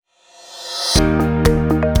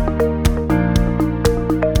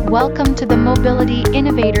welcome to the Mobility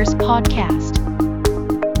Innovators Podcast.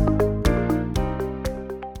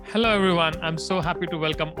 Hello, everyone. I'm so happy to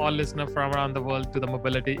welcome all listeners from around the world to the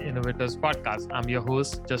Mobility Innovators Podcast. I'm your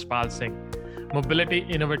host, Jaspal Singh. Mobility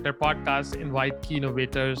Innovator Podcast invite key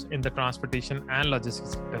innovators in the transportation and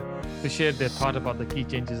logistics sector to share their thought about the key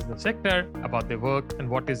changes in the sector, about their work, and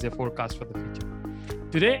what is their forecast for the future.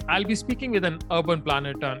 Today, I'll be speaking with an urban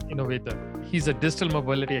planner turned innovator. He's a digital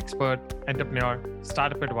mobility expert, entrepreneur,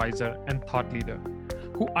 startup advisor, and thought leader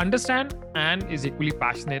who understands and is equally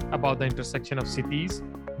passionate about the intersection of cities,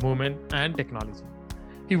 movement, and technology.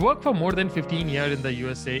 He worked for more than 15 years in the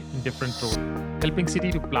USA in different roles, helping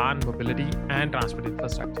cities to plan mobility and transport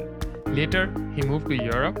infrastructure. Later, he moved to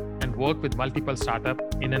Europe and worked with multiple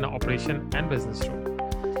startups in an operation and business role.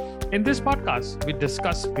 In this podcast, we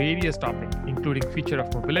discuss various topics, including future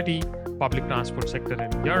of mobility, public transport sector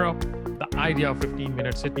in Europe, the idea of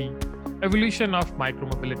 15-minute city, evolution of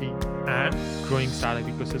micromobility, and growing startup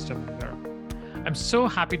ecosystem in Europe. I'm so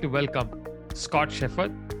happy to welcome Scott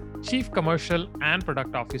Shepard, Chief Commercial and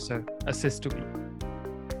Product Officer,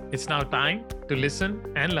 Assist2B. It's now time to listen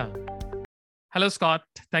and learn. Hello, Scott.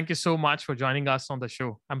 Thank you so much for joining us on the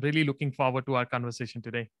show. I'm really looking forward to our conversation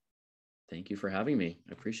today. Thank you for having me.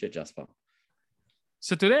 I appreciate it, Jaspal.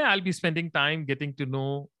 So today I'll be spending time getting to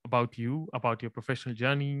know about you, about your professional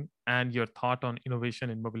journey, and your thought on innovation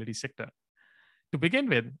in mobility sector. To begin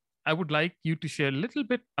with, I would like you to share a little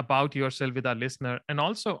bit about yourself with our listener. And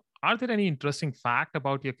also, are there any interesting facts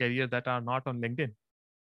about your career that are not on LinkedIn?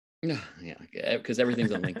 Yeah, because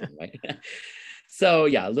everything's on LinkedIn, right? So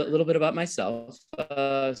yeah, a little bit about myself.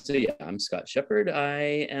 I'm Scott Shepard.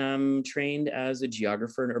 I am trained as a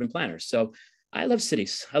geographer and urban planner. So I love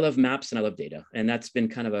cities, I love maps, and I love data. And that's been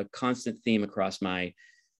kind of a constant theme across my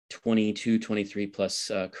 23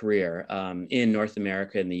 plus career in North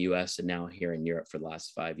America, in the US, and now here in Europe for the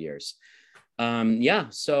last 5 years.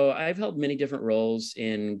 So I've held many different roles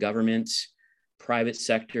in government, private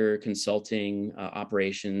sector, consulting,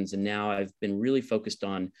 operations, and now I've been really focused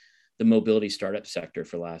on the mobility startup sector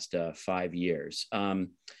for the last 5 years.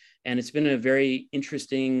 And it's been a very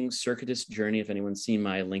interesting, circuitous journey. If anyone's seen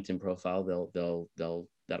my LinkedIn profile,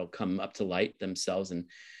 that'll come up to light themselves and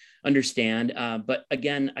understand. But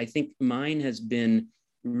again, I think mine has been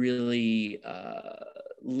really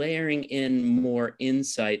layering in more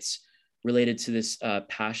insights related to this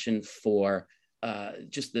passion for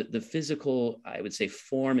just the physical, I would say,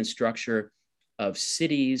 form and structure of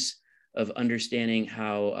cities, of understanding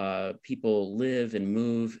how people live and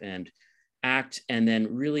move and act, and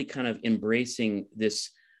then really kind of embracing this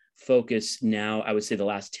focus now, I would say the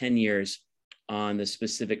last 10 years on the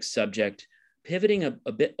specific subject, pivoting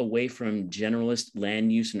a bit away from generalist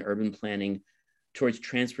land use and urban planning towards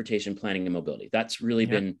transportation planning and mobility. That's really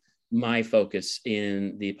been my focus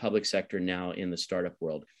in the public sector now in the startup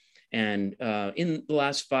world. And in the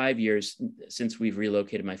last 5 years, since we've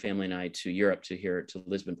relocated my family and I to Europe, to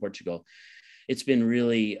Lisbon, Portugal, it's been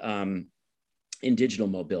really in digital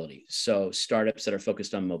mobility. So startups that are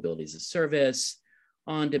focused on mobility as a service,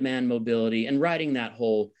 on-demand mobility, and riding that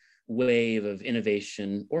whole wave of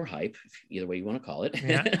innovation or hype, either way you want to call it.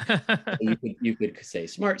 Yeah. you could say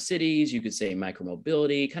smart cities, you could say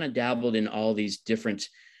micromobility, kind of dabbled in all these different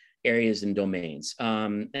areas and domains.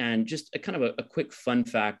 And just a kind of a quick fun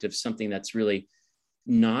fact of something that's really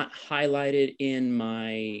not highlighted in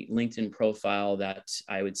my LinkedIn profile that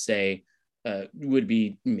I would say would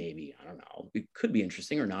be maybe, I don't know, it could be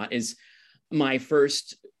interesting or not, is my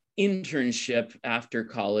first internship after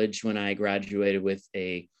college when I graduated with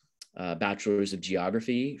a bachelor's of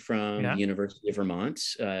geography from the University of Vermont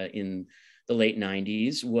in the late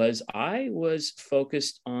 90s. I was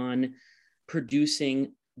focused on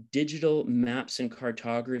producing digital maps and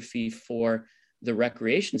cartography for the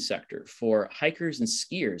recreation sector for hikers and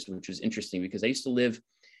skiers, which was interesting because I used to live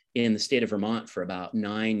in the state of Vermont for about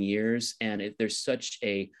 9 years. And there's such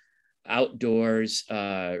a outdoors,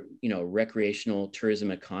 recreational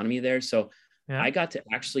tourism economy there. So I got to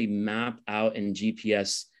actually map out and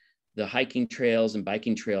GPS the hiking trails and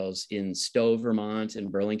biking trails in Stowe, Vermont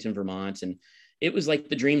and Burlington, Vermont. And it was like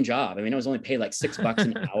the dream job. I mean, I was only paid like $6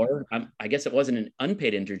 an hour. I guess it wasn't an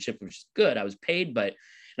unpaid internship, which is good. I was paid, and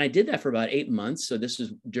I did that for about 8 months. So this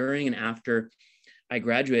was during and after I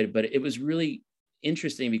graduated, but it was really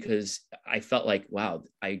interesting because I felt like, wow,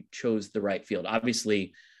 I chose the right field.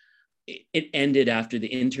 Obviously, it ended after the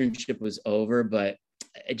internship was over, but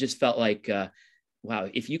it just felt like, wow,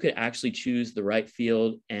 if you could actually choose the right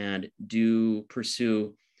field and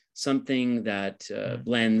pursue something that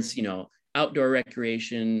blends, outdoor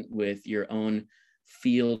recreation with your own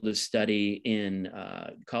field of study in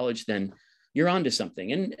college, then you're onto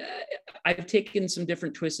something. And I've taken some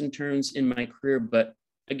different twists and turns in my career, but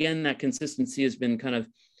again, that consistency has been kind of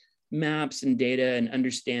maps and data and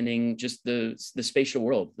understanding just the spatial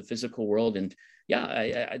world, the physical world. And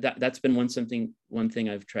yeah, that's been one thing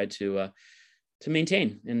I've tried to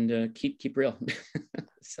maintain and keep real.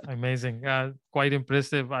 So. Amazing. Quite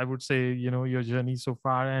impressive, I would say, your journey so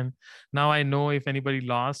far. And now I know if anybody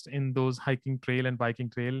lost in those hiking trail and biking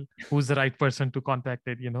trail, who's the right person to contact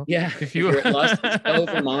it. Yeah, If if you you're at Lost in Stowe,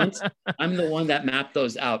 Vermont, I'm the one that mapped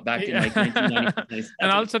those out back in like 1990.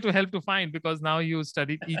 And also to help to find, because now you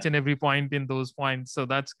studied each and every point in those points. So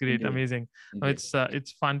that's great. Indeed. Amazing. Indeed.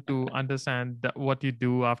 It's fun to understand what you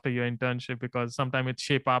do after your internship, because sometimes it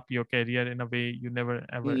shape up your career in a way you never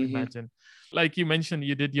ever imagined. Like you mentioned,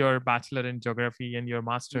 you did your bachelor in geography and your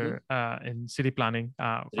master in city planning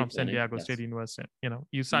from San Diego State University.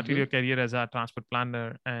 You started your career as a transport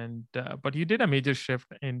planner, and but you did a major shift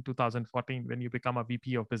in 2014 when you become a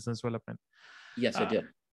VP of business development. Yes, I did.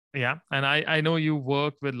 Yeah, and I know you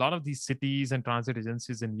worked with a lot of these cities and transit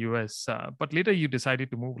agencies in US, but later you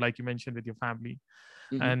decided to move, like you mentioned, with your family.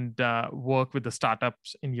 And work with the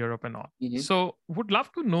startups in Europe and all. So would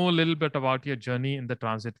love to know a little bit about your journey in the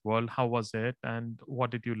transit world. How was it? And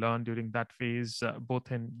what did you learn during that phase,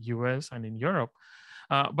 both in US and in Europe?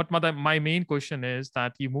 But my main question is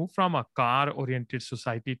that you moved from a car-oriented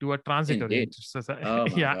society to a transit-oriented society. Oh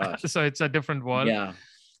my gosh. So it's a different world. Yeah.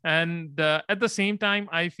 And at the same time,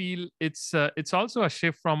 I feel it's also a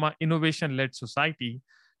shift from an innovation-led society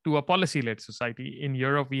to a policy-led society. In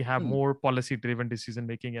Europe, we have more policy-driven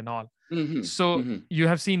decision-making and all. So you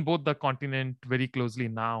have seen both the continent very closely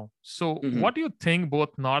now. So what do you think both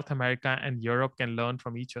North America and Europe can learn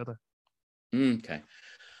from each other? Okay.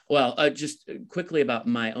 Well, just quickly about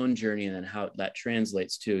my own journey and then how that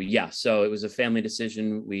translates to, so it was a family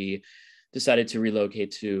decision. We decided to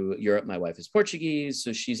relocate to Europe. My wife is Portuguese,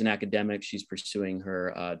 so she's an academic. She's pursuing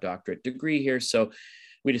her doctorate degree here. So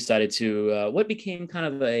we decided to, what became kind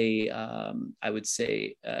of I would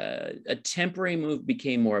say, a temporary move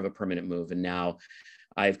became more of a permanent move. And now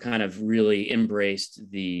I've kind of really embraced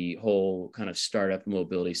the whole kind of startup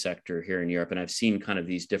mobility sector here in Europe. And I've seen kind of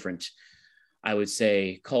these different, I would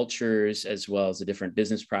say, cultures, as well as the different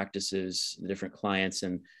business practices, the different clients,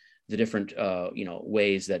 and the different,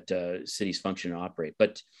 ways that cities function and operate.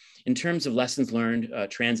 But in terms of lessons learned,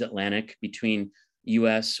 transatlantic between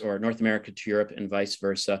US or North America to Europe and vice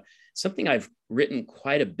versa, something I've written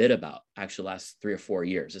quite a bit about actually last 3 or 4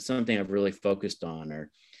 years. It's something I've really focused on,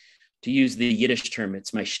 or to use the Yiddish term,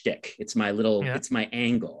 it's my shtick. It's my it's my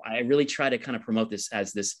angle. I really try to kind of promote this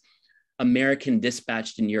as this American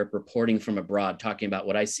dispatched in Europe, reporting from abroad, talking about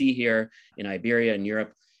what I see here in Iberia and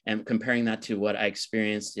Europe, and comparing that to what I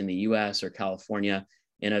experienced in the US or California,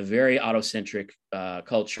 in a very autocentric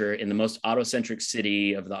culture, in the most autocentric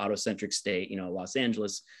city of the autocentric state, Los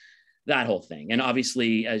Angeles, that whole thing. And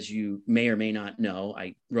obviously, as you may or may not know,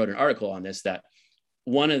 I wrote an article on this, that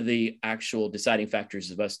one of the actual deciding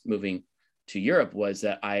factors of us moving to Europe was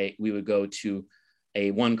that we would go to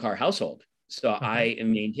a one-car household. So I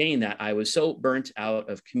maintained that. I was so burnt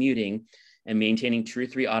out of commuting and maintaining 2 or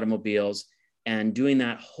 3 automobiles and doing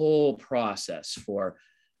that whole process for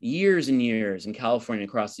years and years in California,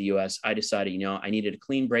 across the US. I decided, I needed a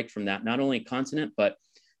clean break from that, not only continent, but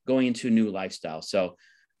going into a new lifestyle. So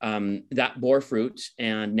that bore fruit.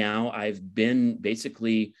 And now I've been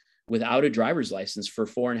basically without a driver's license for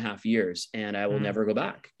 4.5 years, and I will never go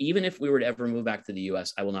back. Even if we were to ever move back to the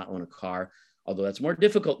US, I will not own a car, although that's more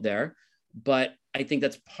difficult there. But I think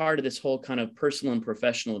that's part of this whole kind of personal and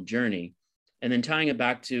professional journey. And then tying it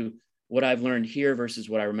back to what I've learned here versus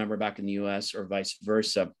what I remember back in the US, or vice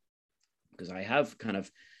versa, because I have kind of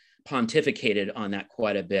pontificated on that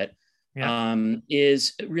quite a bit,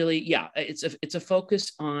 is really, it's a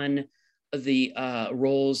focus on the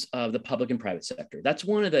roles of the public and private sector. That's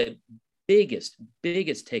one of the biggest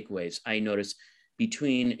takeaways I notice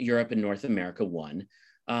between Europe and North America. One,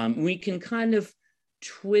 we can kind of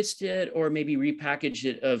twist it or maybe repackage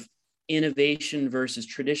it of innovation versus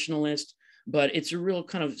traditionalist, but it's a real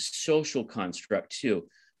kind of social construct too,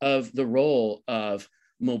 of the role of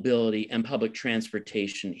mobility and public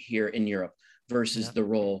transportation here in Europe versus the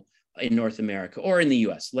role in North America or in the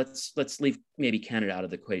US. Let's leave maybe Canada out of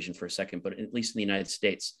the equation for a second, but at least in the United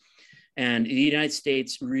States. And the United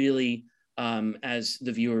States really, as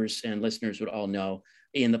the viewers and listeners would all know,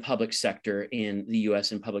 in the public sector in the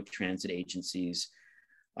US and public transit agencies,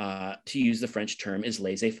 to use the French term, is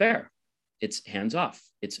laissez-faire. It's hands-off.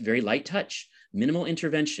 It's very light touch, minimal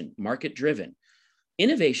intervention, market-driven.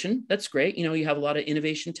 Innovation, that's great. You have a lot of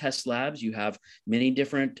innovation test labs. You have many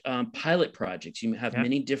different pilot projects. You have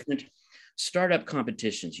many different startup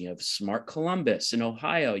competitions. You have Smart Columbus in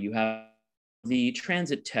Ohio. You have the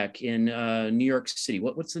Transit Tech in New York City.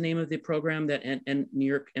 What's the name of the program that New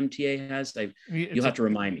York MTA has? You'll have to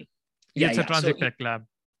remind me. It's a Transit Tech Lab.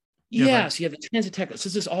 Yes, you have the Transit Tech. So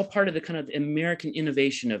this is all part of the kind of American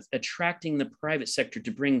innovation of attracting the private sector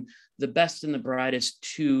to bring the best and the brightest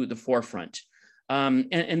to the forefront.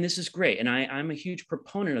 And this is great. And I'm a huge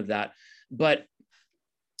proponent of that. But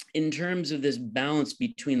in terms of this balance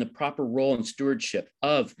between the proper role and stewardship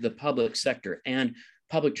of the public sector and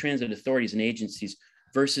public transit authorities and agencies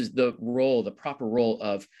versus the proper role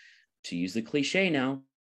of, to use the cliche now,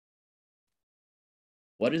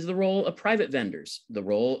 what is the role of private vendors? The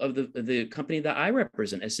role of the company that I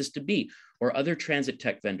represent, Assisted B, or other transit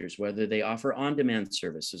tech vendors, whether they offer on-demand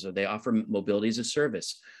services or they offer mobility as a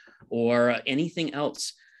service or anything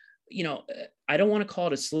else. I don't want to call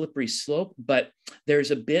it a slippery slope, but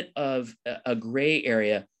there's a bit of a gray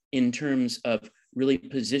area in terms of really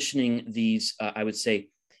positioning these, I would say,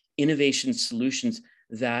 innovation solutions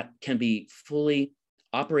that can be fully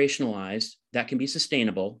operationalized, that can be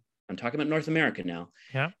sustainable. I'm talking about North America now,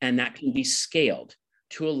 and that can be scaled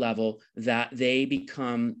to a level that they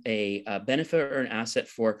become a benefit or an asset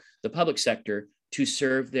for the public sector to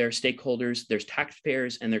serve their stakeholders, their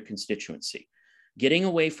taxpayers, and their constituency. Getting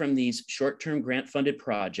away from these short-term grant-funded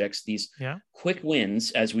projects, these quick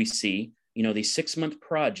wins, as we see, these 6-month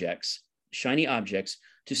projects, shiny objects,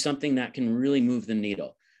 to something that can really move the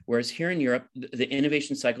needle. Whereas here in Europe, the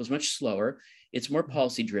innovation cycle is much slower. It's more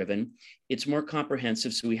policy-driven. It's more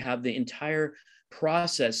comprehensive. So we have the entire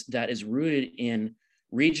process that is rooted in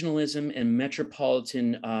regionalism and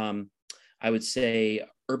metropolitan, I would say,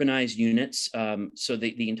 urbanized units. So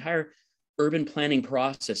the entire urban planning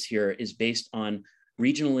process here is based on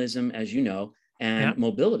regionalism, as you know, and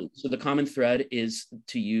mobility. So the common thread is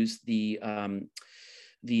to use the acronym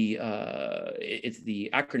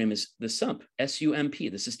is the SUMP, S-U-M-P,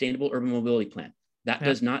 the Sustainable Urban Mobility Plan. That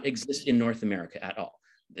does not exist in North America at all.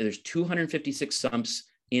 There's 256 SUMPs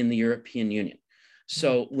in the European Union.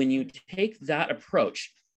 So when you take that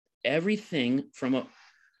approach, everything from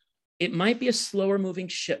it might be a slower moving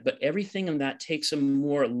ship, but everything in that takes a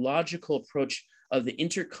more logical approach of the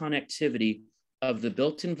interconnectivity of the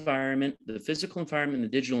built environment, the physical environment,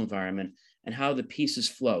 and the digital environment, and how the pieces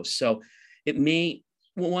flow. So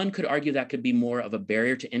one could argue that could be more of a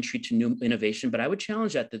barrier to entry to new innovation, but I would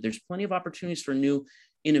challenge that there's plenty of opportunities for new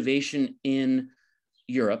innovation in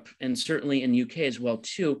Europe and certainly in UK as well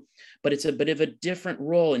too, but it's a bit of a different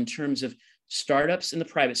role in terms of startups in the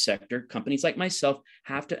private sector. Companies like myself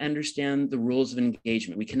have to understand the rules of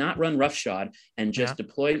engagement. We cannot run roughshod and just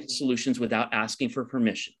deploy solutions without asking for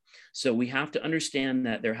permission. So we have to understand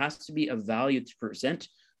that there has to be a value to present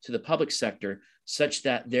to the public sector such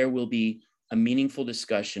that there will be a meaningful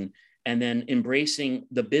discussion, and then embracing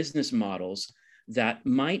the business models that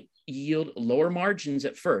might yield lower margins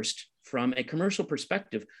at first from a commercial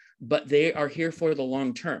perspective, but they are here for the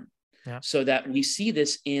long term. So that we see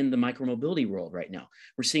this in the micromobility world right now.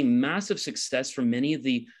 We're seeing massive success from many of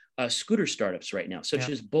the scooter startups right now, such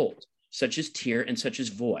as Bolt, such as Tier, and such as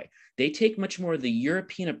Voy. They take much more of the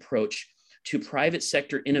European approach to private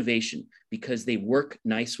sector innovation because they work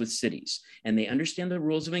nice with cities and they understand the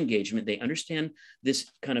rules of engagement. They understand this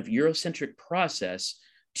kind of Eurocentric process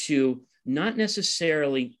to not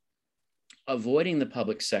necessarily avoiding the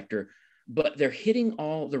public sector, but they're hitting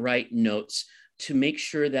all the right notes to make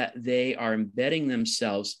sure that they are embedding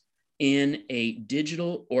themselves in a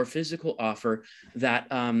digital or physical offer that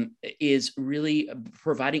is really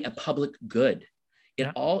providing a public good. It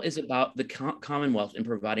all is about the Commonwealth and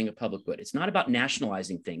providing a public good. It's not about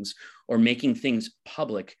nationalizing things or making things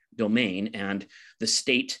public domain and the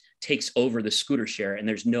state takes over the scooter share and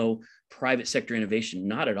there's no private sector innovation,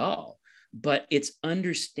 not at all. But it's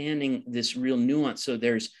understanding this real nuance. So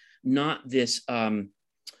there's not this,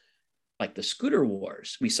 like the scooter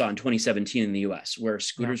wars we saw in 2017 in the US, where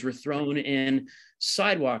scooters were thrown in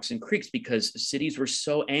sidewalks and creeks because cities were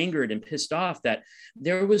so angered and pissed off that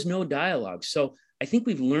there was no dialogue. So I think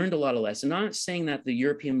we've learned a lot of lessons. I'm not saying that the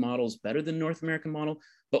European model is better than the North American model,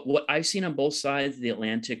 but what I've seen on both sides of the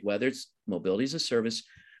Atlantic, whether it's mobility as a service,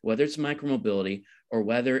 whether it's micromobility, or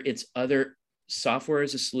whether it's other software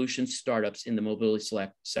as a solution startups in the mobility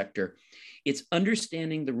sector, it's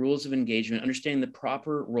understanding the rules of engagement, understanding the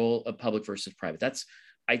proper role of public versus private. That's,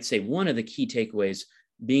 I'd say, one of the key takeaways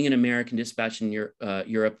being an American dispatch in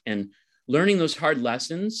Europe and learning those hard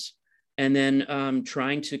lessons, and then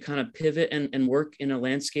trying to kind of pivot and work in a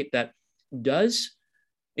landscape that does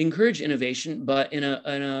encourage innovation, but in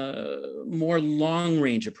a more long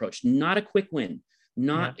range approach, not a quick win,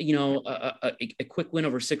 not, a quick win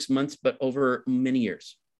over 6 months, but over many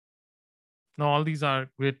years. No, all these are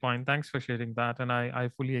great points. Thanks for sharing that. And I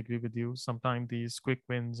fully agree with you. Sometimes these quick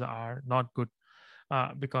wins are not good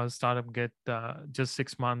because startup get just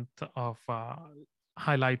 6 months of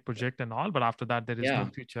highlight project and all, but after that there is no Yeah.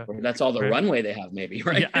 future. Or that's all the runway they have, maybe,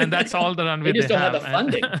 right? Yeah, and that's all the runway They just don't have have. the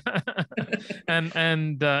funding.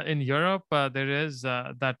 And in Europe, there is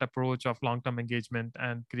that approach of long-term engagement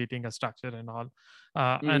and creating a structure and all.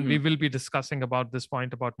 And we will be discussing about this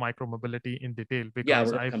point about micromobility in detail,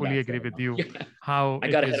 because we're I gonna come fully back to agree that with one. you Yeah. how I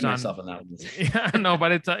got it ahead is of done. myself on that one. Yeah, no, but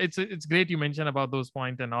it's great you mentioned about those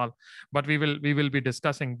points and all. But we will be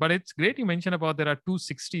discussing. But it's great you mentioned about there are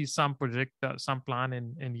 260 some project, some plan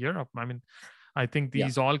in Europe. I mean, I think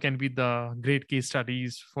these all can be the great case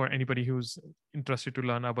studies for anybody who's interested to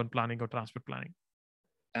learn urban planning or transport planning.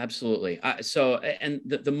 Absolutely. And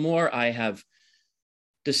the more I have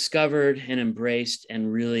discovered and embraced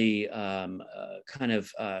and really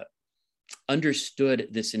understood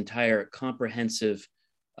this entire comprehensive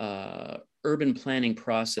urban planning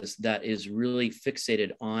process that is really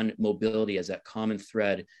fixated on mobility as that common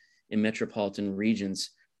thread in metropolitan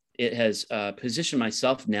regions, it has positioned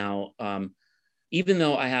myself now, even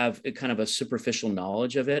though I have a kind of a superficial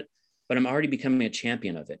knowledge of it, but I'm already becoming a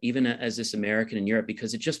champion of it, even as this American in Europe,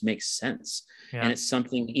 because it just makes sense. Yeah. And it's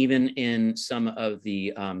something, even in some of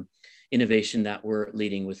the innovation that we're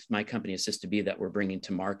leading with my company, Assist2B, that we're bringing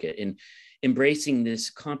to market, in embracing this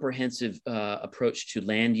comprehensive approach to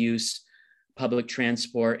land use, public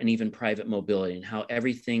transport, and even private mobility, and how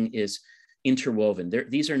everything is interwoven.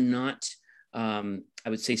 These are not, I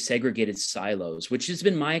would say, segregated silos, which has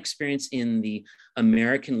been my experience in the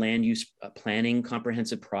American land use planning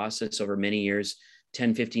comprehensive process over many years,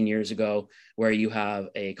 10, 15 years ago, where you have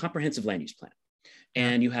a comprehensive land use plan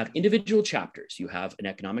and you have individual chapters. You have an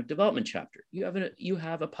economic development chapter. You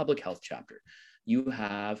have a public health chapter. You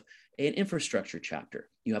have an infrastructure chapter.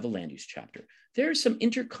 You have a land use chapter. There's some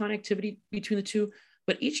interconnectivity between the two,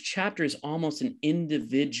 but each chapter is almost an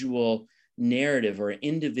individual narrative or an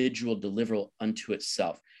individual deliverable unto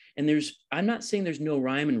itself. And I'm not saying there's no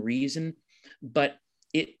rhyme and reason, but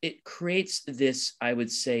it creates this, I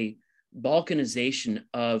would say, balkanization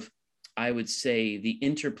of, I would say, the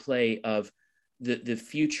interplay of the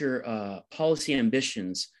future policy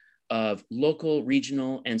ambitions of local,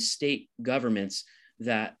 regional, and state governments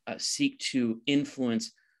that seek to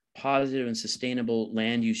influence positive and sustainable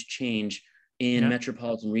land use change in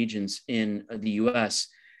metropolitan regions in the US.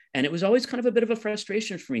 And it was always kind of a bit of a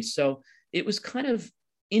frustration for me. So it was kind of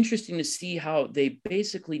interesting to see how they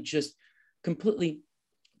basically just completely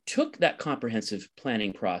took that comprehensive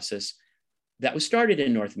planning process that was started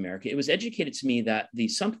in North America. It was educated to me that the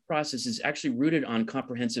SUMP process is actually rooted on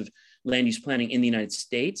comprehensive land use planning in the United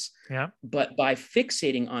States. Yeah. But by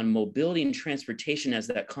fixating on mobility and transportation as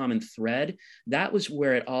that common thread, that was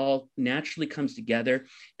where it all naturally comes together.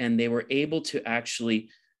 And they were able to actually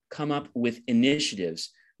come up with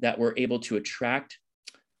initiatives that were able to attract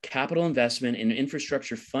capital investment and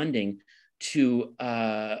infrastructure funding to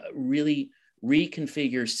really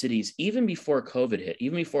reconfigure cities even before COVID hit,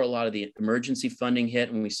 even before a lot of the emergency funding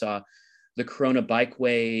hit, when we saw the Corona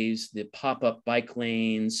bikeways, the pop-up bike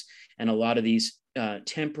lanes, and a lot of these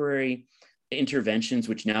temporary interventions,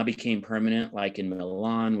 which now became permanent, like in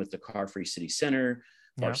Milan with the car-free city center,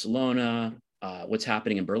 Barcelona, what's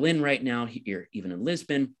happening in Berlin right now, here, even in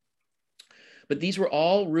Lisbon. But these were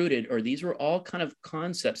all rooted, or these were all kind of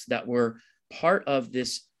concepts that were part of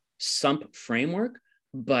this SUMP framework.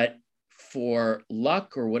 But for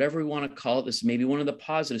luck, or whatever we want to call it, this may be one of the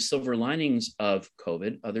positive silver linings of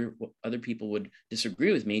COVID. Other people would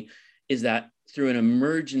disagree with me, is that through an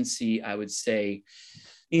emergency, I would say,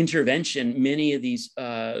 intervention, many of these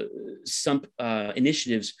SUMP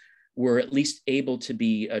initiatives were at least able to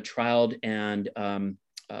be trialed and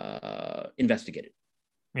investigated.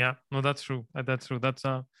 Yeah, no, that's true. That's true. That's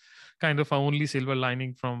a kind of a only silver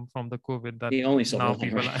lining from the COVID, that the only silver now lining,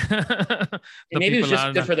 people right? are, maybe it was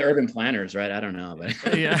just good for the urban planners, right? I don't know,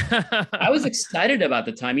 but yeah. I was excited about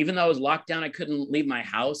the time, even though I was locked down. I couldn't leave my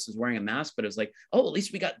house. I was wearing a mask, but it was like, oh, at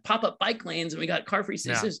least we got pop-up bike lanes and we got car-free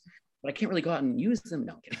cities. But I can't really go out and use them.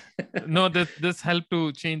 No, I'm kidding. No, this helped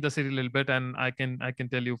to change the city a little bit, and I can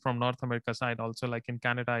tell you from North America side also, like in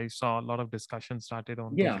Canada, I saw a lot of discussion started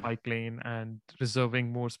on those bike lane and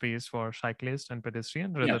reserving more space for cyclists and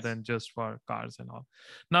pedestrian rather than just for cars and all.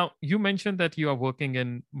 Now, you mentioned that you are working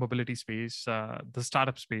in mobility space, the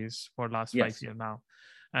startup space, for last 5 years now,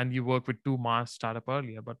 and you worked with 2 mass startup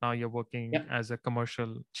earlier, but now you're working as a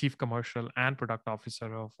chief commercial and product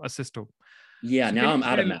officer of Assist2B. Yeah, So can now you I'm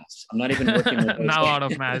out of share mass. I'm not even working with those. now out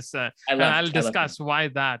of mass? I And I'll left. discuss why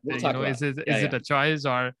that. We'll talk about Is it it. Yeah, yeah. a choice,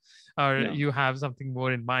 or No. you have something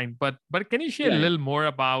more in mind? But can you share a Yeah, yeah. little more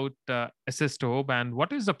about Assistope and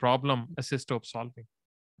what is the problem Assistope solving?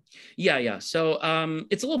 Yeah, yeah. So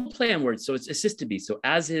it's a little play on words. So it's assist to be. So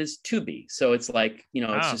as is to be. So it's like, it's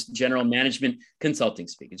Ah, just general management consulting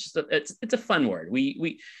speak. It's just it's a fun word.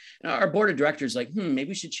 We our board of directors like, maybe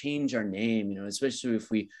we should change our name, especially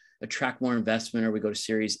if we attract more investment or we go to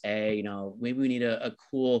Series A, maybe we need a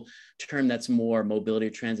cool term that's more mobility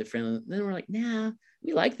or transit friendly. Then we're like, nah,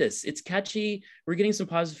 we like this. It's catchy. We're getting some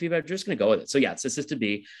positive feedback. We're just going to go with it. So yeah, it's assist to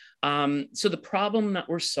be. So the problem that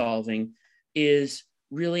we're solving is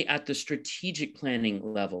really at the strategic planning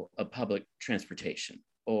level of public transportation,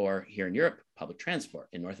 or here in Europe, public transport,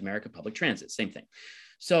 in North America, public transit, same thing.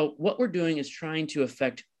 So what we're doing is trying to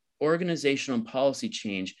affect organizational and policy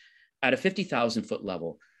change at a 50,000 foot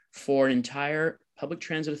level for an entire public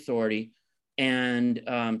transit authority, and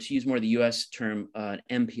to use more of the US term,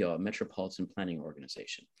 MPO, a Metropolitan Planning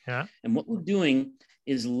Organization. yeah. And what we're doing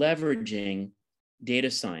is leveraging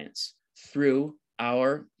data science through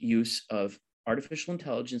our use of artificial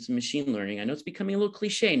intelligence and machine learning. I know it's becoming a little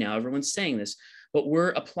cliche now, everyone's saying this, but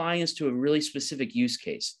we're applying this to a really specific use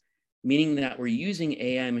case, meaning that we're using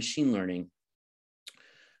AI machine learning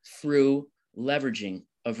through leveraging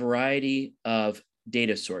a variety of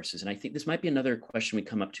data sources. And I think this might be another question we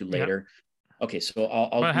come up to later. Yeah. Okay, so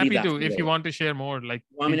I'll But leave happy that to, if later. you want to share more, like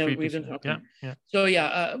Want me feel to free to weave in? share. Okay. Yeah. So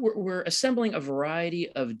yeah, we're assembling a variety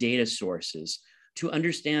of data sources to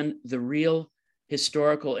understand the real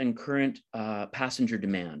historical and current passenger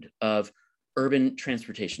demand of urban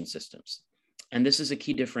transportation systems. And this is a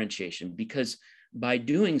key differentiation because by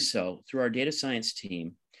doing so, through our data science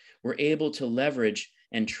team, we're able to leverage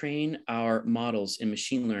and train our models in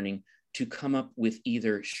machine learning to come up with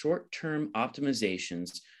either short-term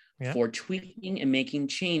optimizations for tweaking and making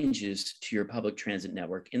changes to your public transit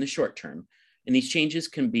network in the short term. And these changes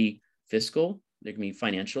can be fiscal, they can be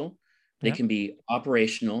financial, they can be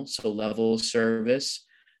operational, so level of service,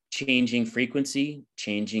 changing frequency,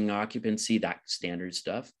 changing occupancy, that standard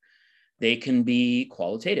stuff. They can be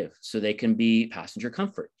qualitative, so they can be passenger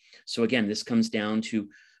comfort. So again, this comes down to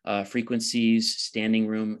frequencies, standing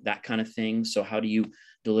room, that kind of thing. So how do you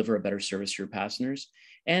deliver a better service to your passengers?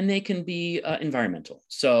 And they can be environmental,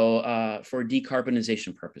 so for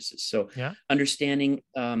decarbonization purposes. So understanding,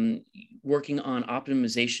 working on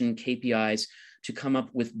optimization KPIs to come up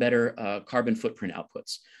with better carbon footprint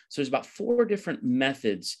outputs. So there's about 4 different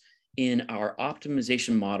methods in our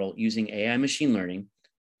optimization model using AI machine learning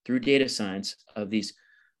through data science of these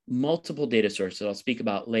multiple data sources I'll speak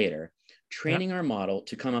about later, training our model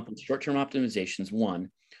to come up with short-term optimizations, one,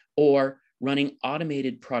 or running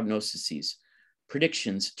automated prognoses,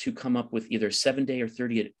 predictions to come up with either 7-day or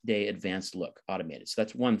 30-day advanced look automated. So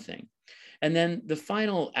that's one thing. And then the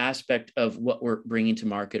final aspect of what we're bringing to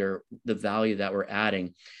market, or the value that we're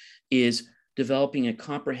adding, is developing a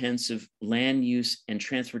comprehensive land use and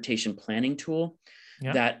transportation planning tool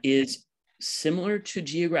that is similar to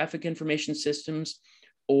geographic information systems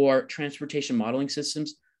or transportation modeling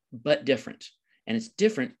systems, but different. And it's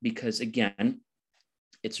different because, again,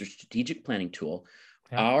 it's a strategic planning tool.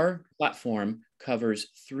 Our platform covers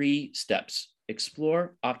 3 steps: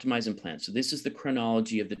 explore, optimize, and plan. So this is the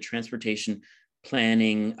chronology of the transportation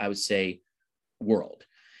planning, I would say, world.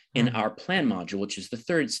 In our plan module, which is the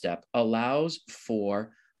 3rd step, allows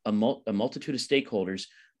for a multitude of stakeholders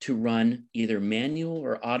to run either manual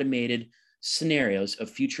or automated scenarios of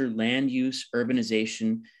future land use,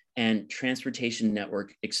 urbanization, and transportation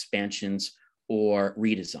network expansions or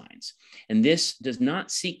redesigns. And this does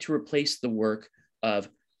not seek to replace the work of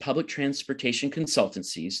public transportation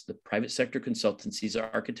consultancies, the private sector consultancies, or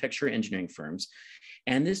architecture engineering firms.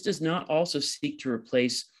 And this does not also seek to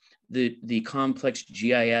replace the complex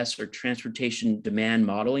GIS or transportation demand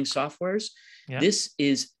modeling softwares. This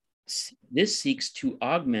seeks to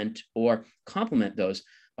augment or complement those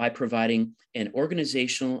by providing an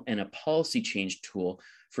organizational and a policy change tool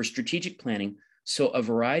for strategic planning, so a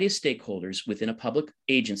variety of stakeholders within a public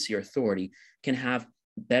agency or authority can have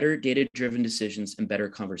better data-driven decisions and better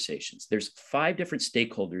conversations. There's 5 different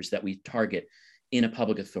stakeholders that we target in a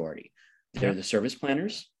public authority. They're the service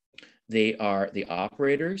planners, they are the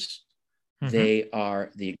operators, they are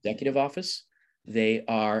the executive office, they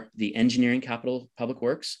are the engineering capital public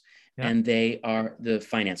works, and they are the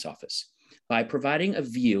finance office. By providing a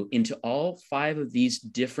view into all 5 of these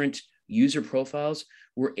different user profiles,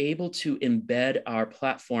 we're able to embed our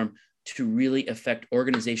platform to really affect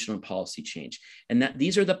organizational and policy change. And that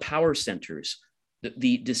these are the power centers,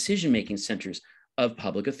 the decision-making centers of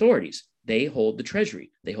public authorities. they hold the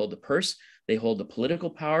treasury, they hold the purse, they hold the political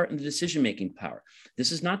power and the decision-making power.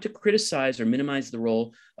 This is not to criticize or minimize the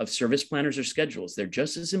role of service planners or schedules. They're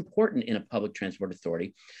just as important in a public transport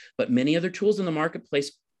authority, but many other tools in the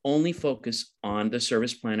marketplace only focus on the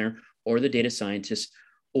service planner or the data scientist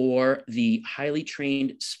or the highly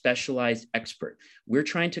trained specialized expert. We're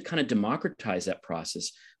trying to kind of democratize that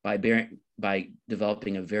process by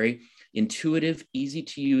developing a very intuitive, easy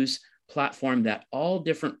to use platform that all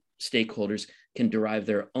different stakeholders can derive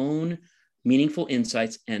their own meaningful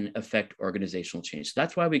insights and affect organizational change. So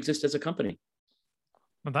that's why we exist as a company.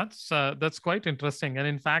 Well, that's quite interesting. And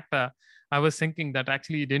in fact, I was thinking that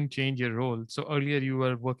actually you didn't change your role. So earlier you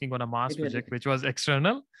were working on a mass project, which was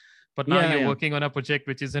external, but now you're working on a project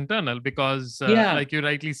which is internal because like you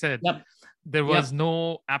rightly said, there was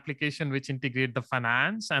no application which integrate the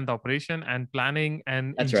finance and the operation and planning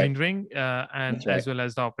and engineering and as well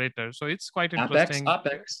as the operator. So it's quite interesting.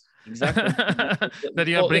 OpEx. Exactly. That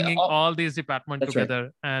you are bringing all these departments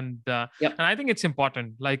together. And I think it's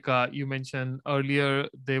important. Like you mentioned earlier,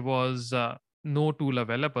 there was no tool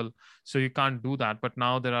available. So you can't do that. But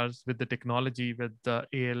now there are, with the technology, with the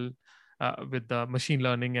AL, with the machine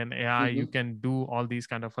learning and AI, you can do all these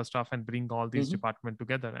kind of stuff and bring all these departments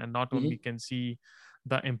together. And not only can see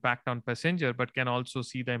the impact on passenger, but can also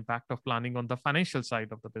see the impact of planning on the financial side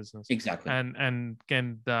of the business. Exactly. And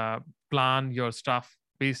can plan your stuff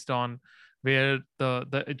based on where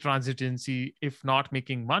the transit agency, if not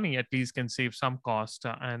making money, at least can save some cost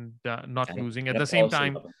and not losing. At the same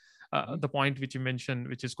time, the point which you mentioned,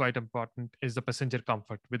 which is quite important, is the passenger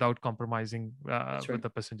comfort without compromising with the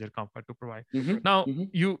passenger comfort to provide. Now,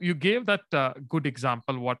 you gave that good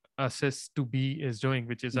example what Assist2B is doing,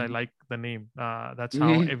 which is I like the name. That's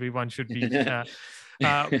how everyone should be.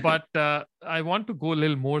 But I want to go a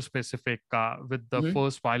little more specific with the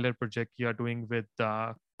first pilot project you are doing with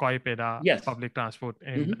Koipeda public transport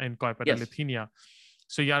in Koipeda, Lithuania.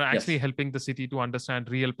 So you are actually helping the city to understand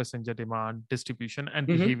real passenger demand, distribution, and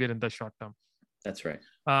behavior in the short term. That's right.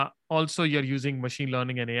 Also, you're using machine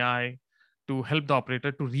learning and AI to help the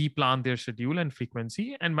operator to replan their schedule and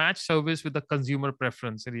frequency and match service with the consumer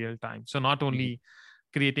preference in real time. So not only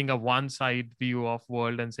creating a one-side view of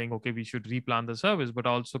world and saying, okay, we should replan the service, but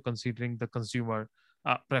also considering the consumer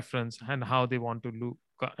preference and how they want to look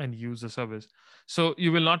and use the service. So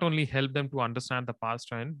you will not only help them to understand the past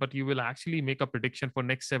trend, but you will actually make a prediction for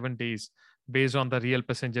next 7 days based on the real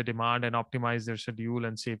passenger demand and optimize their schedule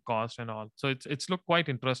and save cost and all. So it's looked quite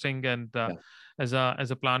interesting. And as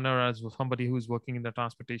a planner, as somebody who's working in the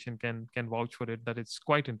transportation can vouch for it, that it's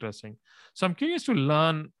quite interesting. So I'm curious to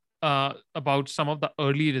learn about some of the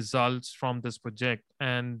early results from this project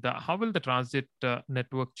and how will the transit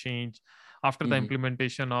network change after the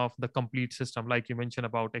implementation of the complete system, like you mentioned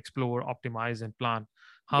about explore, optimize, and plan,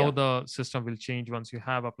 how the system will change once you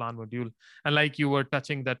have a plan module. And like you were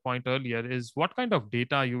touching that point earlier, is what kind of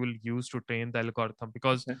data you will use to train the algorithm?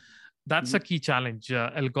 Because that's a key challenge.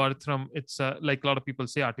 Algorithm, it's like a lot of people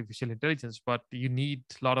say artificial intelligence, but you need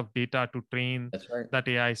a lot of data to train that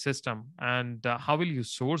AI system. And how will you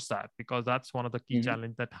source that? Because that's one of the key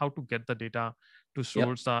challenge, that how to get the data to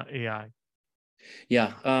source the AI.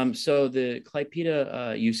 So the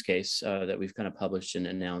Klaipėda use case that we've kind of published and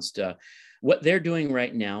announced, what they're doing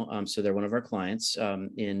right now, so they're one of our clients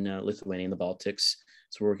in Lithuania, in the Baltics.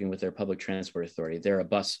 So we're working with their public transport authority. They're a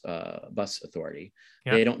bus authority.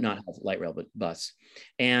 They don't not have light rail, but bus.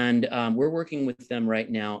 And we're working with them right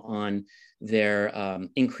now on their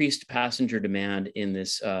increased passenger demand in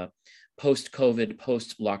this post-COVID,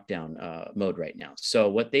 post-lockdown mode right now. So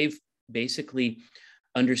what they've basically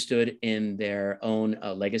understood in their own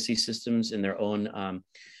legacy systems, in their own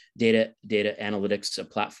data analytics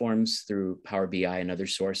platforms through Power BI and other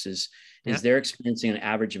sources, is they're experiencing an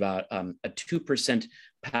average about a 2%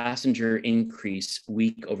 passenger increase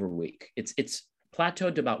week over week. It's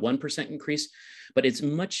plateaued to about 1% increase, but it's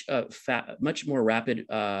much more rapid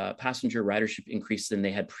passenger ridership increase than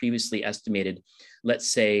they had previously estimated, let's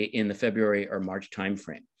say in the February or March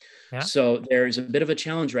timeframe. So there's a bit of a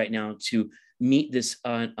challenge right now to meet this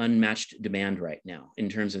unmatched demand right now in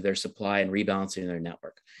terms of their supply and rebalancing their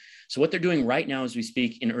network. So what they're doing right now as we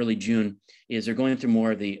speak in early June is they're going through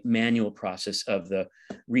more of the manual process of the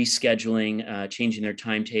rescheduling, changing their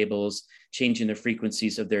timetables, changing the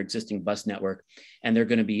frequencies of their existing bus network, and they're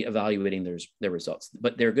going to be evaluating their results.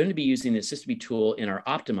 But they're going to be using the Assist2B tool in our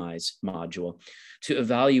Optimize module to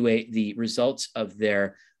evaluate the results of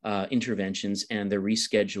their interventions and their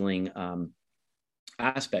rescheduling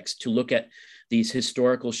aspects, to look at these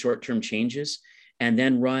historical short-term changes and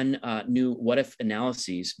then run new what-if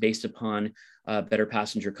analyses based upon better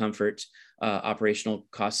passenger comfort, operational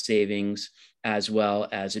cost savings, as well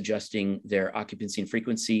as adjusting their occupancy and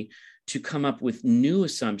frequency to come up with new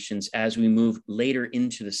assumptions as we move later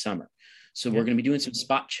into the summer. So we're going to be doing some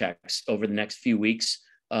spot checks over the next few weeks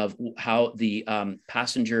of how the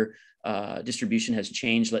passenger distribution has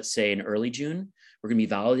changed, let's say in early June. We're going to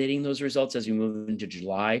be validating those results as we move into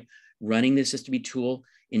July, running the SysTB tool,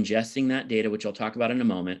 ingesting that data, which I'll talk about in a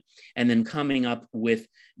moment, and then coming up with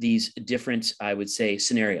these different, I would say,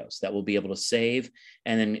 scenarios that we'll be able to save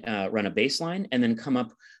and then run a baseline and then come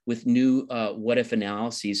up with new what-if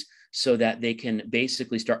analyses so that they can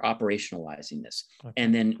basically start operationalizing this. Okay.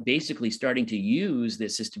 And then basically starting to use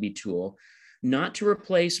this SysTB tool, not to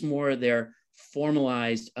replace more of their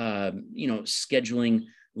formalized, scheduling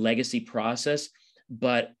legacy process,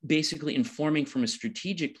 but basically informing from a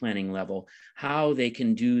strategic planning level how they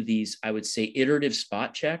can do these, I would say, iterative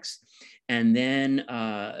spot checks, and then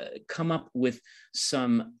come up with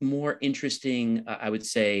some more interesting, I would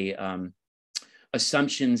say,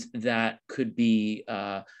 assumptions that could be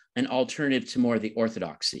an alternative to more of the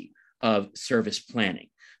orthodoxy of service planning.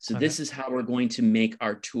 So this is how we're going to make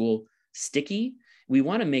our tool sticky. We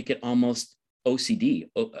want to make it almost OCD,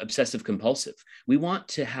 obsessive compulsive. We want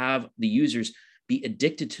to have the users be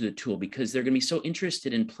addicted to the tool because they're going to be so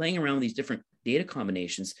interested in playing around with these different data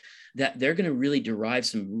combinations that they're going to really derive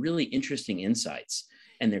some really interesting insights,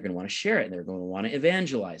 and they're going to want to share it, and they're going to want to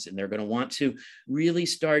evangelize it, and they're going to want to really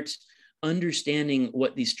start understanding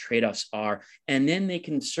what these trade-offs are. And then they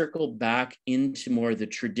can circle back into more of the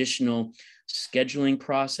traditional scheduling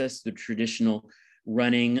process, the traditional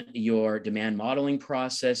running your demand modeling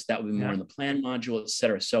process that would be more in the plan module, et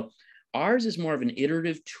cetera. So ours is more of an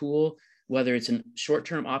iterative tool, whether it's in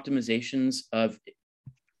short-term optimizations of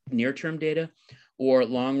near-term data or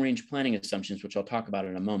long-range planning assumptions, which I'll talk about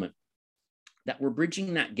in a moment, that we're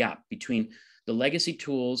bridging that gap between the legacy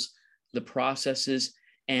tools, the processes,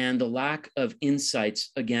 and the lack of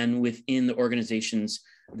insights, again, within the organizations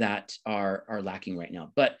that are lacking right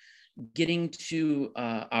now. But getting to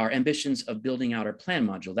our ambitions of building out our plan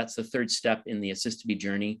module, that's the third step in the SysTB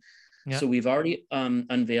journey. Yeah. So we've already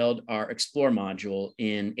unveiled our Explore module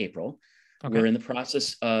in April. Okay. We're in the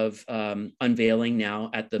process of unveiling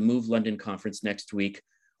now at the Move London conference next week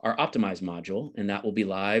our Optimize module, and that will be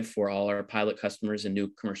live for all our pilot customers and new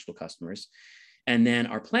commercial customers. And then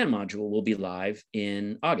our plan module will be live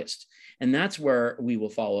in August. And that's where we will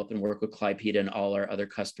follow up and work with Clypeida and all our other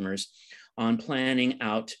customers on planning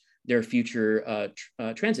out their future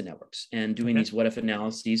transit networks and doing these what-if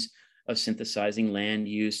analyses of synthesizing land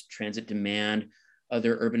use, transit demand,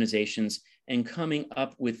 other urbanizations, and coming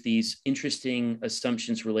up with these interesting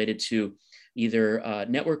assumptions related to either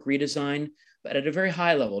network redesign, but at a very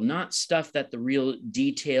high level, not stuff that the real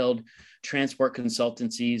detailed transport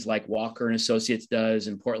consultancies like Walker and Associates does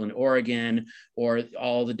in Portland, Oregon, or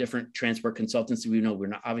all the different transport consultancies. We know we're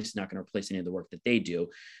not obviously not going to replace any of the work that they do.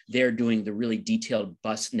 They're doing the really detailed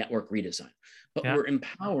bus network redesign, but we're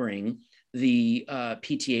empowering the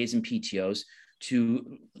PTAs and PTOs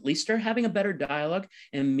to at least start having a better dialogue,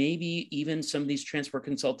 and maybe even some of these transport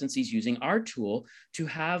consultancies using our tool to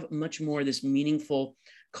have much more of this meaningful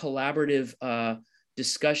collaborative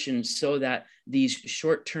discussion so that these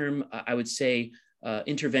short-term, I would say,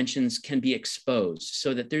 interventions can be exposed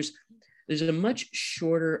so that there's a much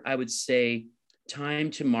shorter, I would say, time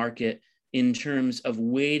to market in terms of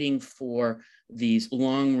waiting for these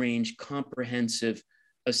long-range comprehensive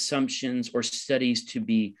assumptions or studies to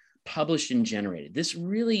be published and generated. This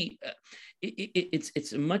really,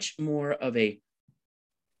 it's a much more of a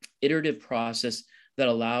iterative process that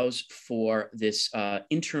allows for this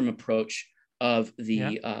interim approach of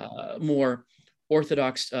the more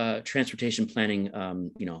orthodox transportation planning,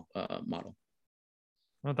 model.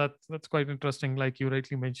 Well, that's quite interesting. Like you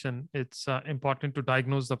rightly mentioned, it's important to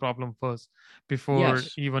diagnose the problem first before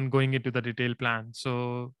even going into the detailed plan.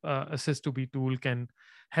 So a SysTB tool can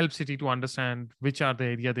help city to understand which are the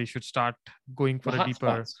area they should start going for a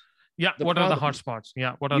deeper. Spots. Yeah, what are the hotspots?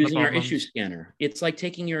 Yeah, what are the problems? Using our issue scanner. It's like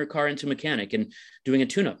taking your car into a mechanic and doing a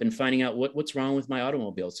tune-up and finding out what's wrong with my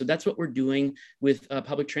automobile. So that's what we're doing with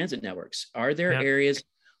public transit networks. Are there areas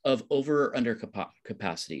of over or under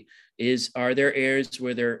capacity? Are there areas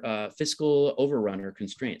where there are fiscal overrun or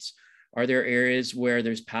constraints? Are there areas where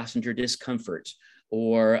there's passenger discomfort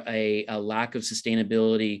or a lack of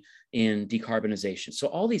sustainability in decarbonization? So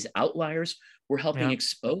all these outliers, we're helping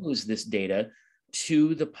expose this data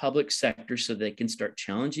to the public sector so they can start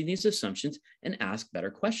challenging these assumptions and ask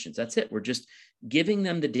better questions. That's it. We're just giving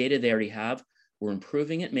them the data they already have. We're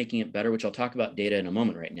improving it, making it better, which I'll talk about data in a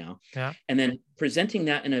moment right now. Yeah. And then presenting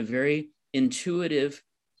that in a very intuitive,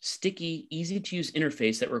 sticky, easy to use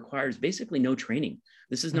interface that requires basically no training.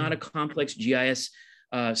 This is not a complex GIS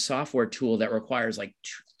software tool that requires like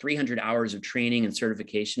 300 hours of training and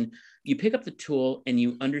certification. You pick up the tool and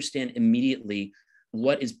you understand immediately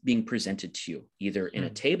what is being presented to you, either in a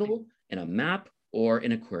table, in a map, or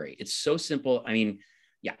in a query. It's so simple. I mean,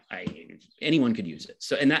 yeah, anyone could use it.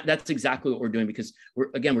 So, and that's exactly what we're doing, because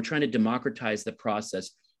we're trying to democratize the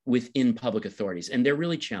process within public authorities, and they're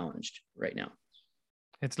really challenged right now.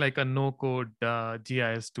 It's like a no-code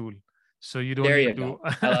GIS tool. So you don't there need you to. Go.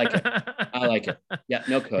 I like it. Yeah,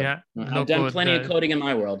 no code. Yeah, I've done plenty of coding in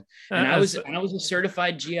my world, and I was a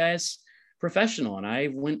certified GIS professional, and I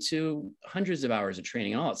went to hundreds of hours of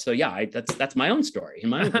training and all that. So yeah, that's my own story in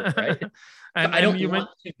my own group, right? And I don't want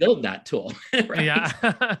to build that tool. Right? Yeah,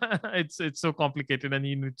 it's so complicated, and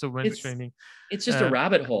you need so much training. It's just a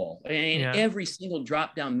rabbit hole. And every single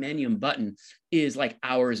drop-down menu and button is like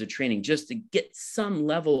hours of training just to get some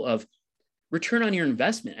level of return on your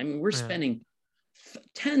investment. I mean, we're spending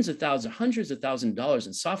tens of thousands, hundreds of thousands of dollars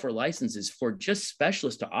in software licenses for just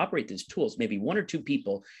specialists to operate these tools, maybe 1 or 2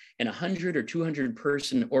 people in 100 or 200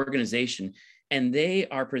 person organization. And they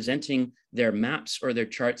are presenting their maps or their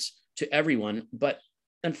charts to everyone. But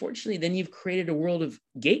unfortunately, then you've created a world of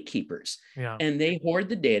gatekeepers, and they hoard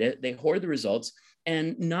the data, they hoard the results,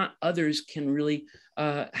 and not others can really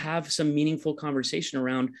have some meaningful conversation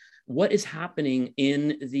around what is happening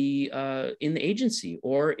in the agency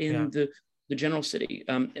or in the general city.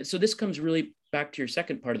 So this comes really back to your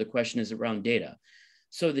second part of the question, is around data.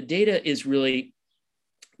 So the data is really,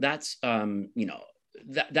 that's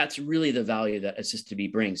really the value that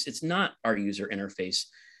Assist2B brings. It's not our user interface.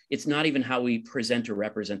 It's not even how we present or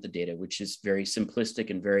represent the data, which is very simplistic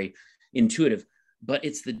and very intuitive, but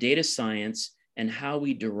it's the data science and how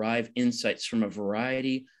we derive insights from a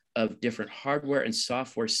variety of different hardware and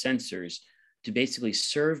software sensors to basically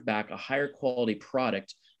serve back a higher quality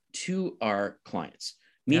product to our clients.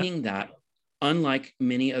 Meaning that, unlike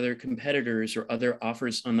many other competitors or other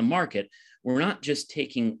offers on the market, we're not just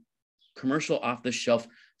taking commercial off-the-shelf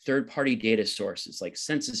third-party data sources like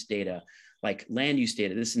census data, like land use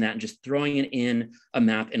data, this and that, and just throwing it in a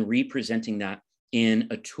map and representing that in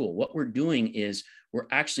a tool. What we're doing is we're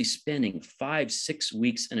actually spending 5-6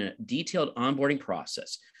 weeks in a detailed onboarding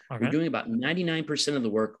process. Okay. We're doing about 99% of the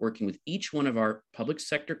work working with each one of our public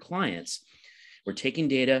sector clients. We're taking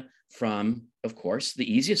data from, of course,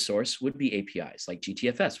 the easiest source would be APIs like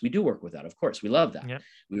GTFS. We do work with that, of course. We love that. Yep.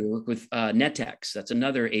 We work with NetX. That's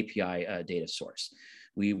another API data source.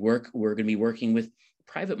 We're going to be working with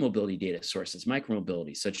private mobility data sources,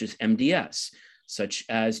 micromobility, such as MDS, such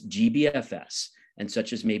as GBFS, and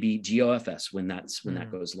such as maybe GOFS when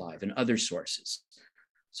that goes live, and other sources.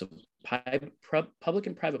 So public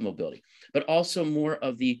and private mobility, but also more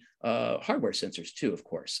of the hardware sensors too, of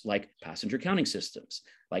course, like passenger counting systems,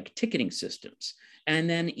 like ticketing systems, and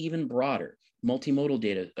then even broader multimodal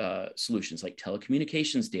data solutions like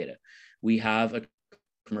telecommunications data. We have a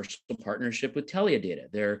commercial partnership with Telia Data.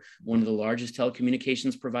 They're one of the largest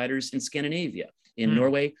telecommunications providers in Scandinavia, in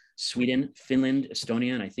Norway, Sweden, Finland,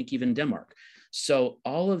 Estonia, and I think even Denmark. So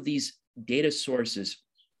all of these data sources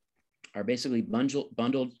are basically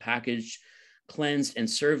bundled, packaged, cleansed, and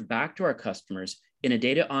served back to our customers in a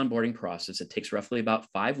data onboarding process. It takes roughly about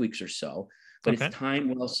 5 weeks or so, but it's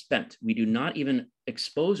time well spent. We do not even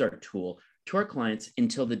expose our tool to our clients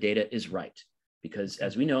until the data is right. Because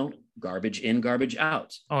as we know, garbage in, garbage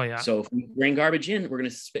out. Oh, yeah. So if we bring garbage in, we're going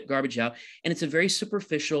to spit garbage out. And it's a very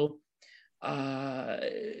superficial,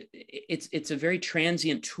 it's a very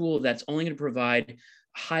transient tool that's only going to provide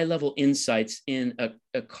high-level insights in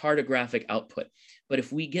a cartographic output. But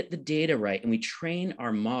if we get the data right and we train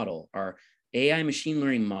our model, our AI machine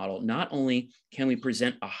learning model, not only can we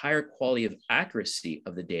present a higher quality of accuracy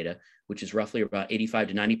of the data, which is roughly about 85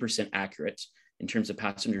 to 90% accurate in terms of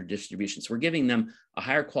passenger distribution. So we're giving them a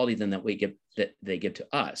higher quality than that they give to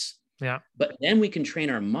us. Yeah. But then we can train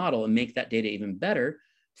our model and make that data even better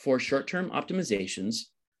for short-term optimizations,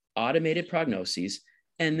 automated prognoses,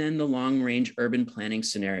 and then the long-range urban planning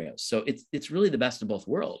scenarios. So it's really the best of both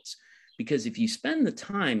worlds, because if you spend the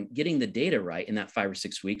time getting the data right in that 5 or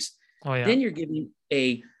 6 weeks, then you're giving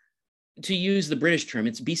to use the British term,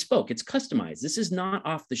 it's bespoke, it's customized. This is not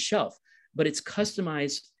off the shelf, but it's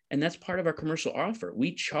customized. And that's part of our commercial offer.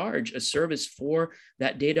 We charge a service for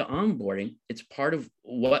that data onboarding. It's part of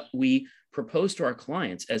what we propose to our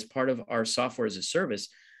clients as part of our software as a service.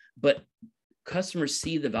 But customers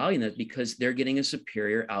see the value in that because they're getting a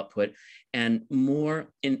superior output and more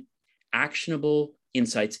actionable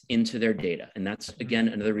insights into their data. And that's, again,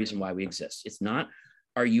 another reason why we exist. It's not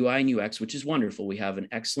our UI and UX, which is wonderful. We have an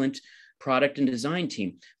excellent product and design team,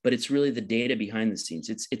 but it's really the data behind the scenes.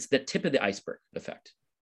 It's the tip of the iceberg effect.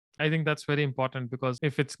 I think that's very important, because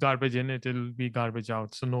if it's garbage in, it'll be garbage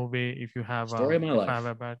out. So no way if you have Story of my life.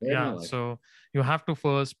 a bad, Story of my yeah. life. So you have to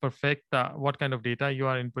first perfect what kind of data you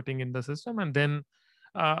are inputting in the system, and then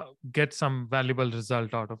get some valuable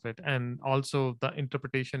result out of it. And also the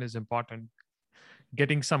interpretation is important.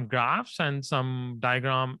 Getting some graphs and some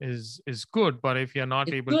diagram is good, but if you're not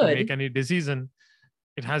It's able to make good. any decision,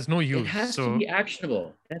 it has no It use. has to So be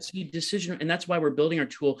actionable. It has to be decision. And that's why we're building our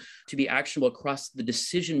tool to be actionable across the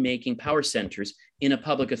decision-making power centers in a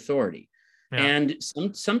public authority. yeah. And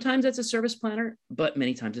sometimes that's a service planner, but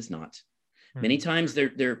many times it's not. Many times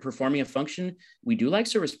they're performing a function. We do like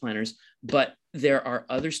service planners, but there are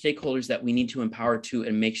other stakeholders that we need to empower to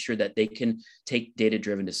and make sure that they can take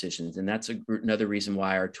data-driven decisions. And that's another reason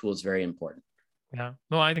why our tool is very important. Yeah,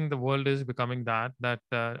 no, I think the world is becoming that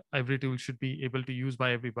every tool should be able to use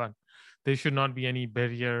by everyone. There should not be any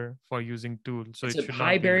barrier for using tools. So It's it a should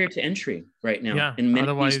high not be, barrier to entry right now yeah. in many of these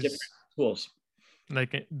Otherwise, different tools.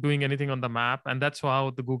 like doing anything on the map, and that's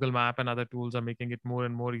how the Google Map and other tools are making it more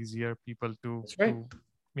and more easier people to, That's right.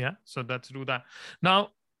 yeah. So let's do that now.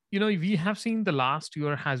 We have seen the last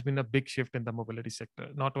year has been a big shift in the mobility sector,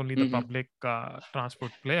 not only the public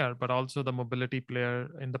transport player, but also the mobility player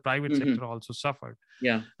in the private sector also suffered.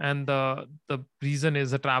 Yeah. And the reason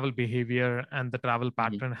is the travel behavior and the travel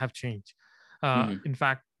pattern have changed. In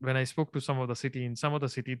fact, when I spoke to some of the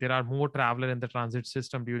city, there are more traveler in the transit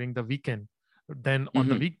system during the weekend than on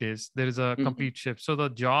the weekdays. There is a complete shift. So the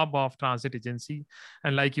job of transit agency,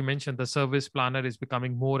 and like you mentioned, the service planner is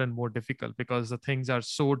becoming more and more difficult because the things are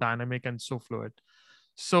so dynamic and so fluid.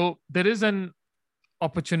 So there is an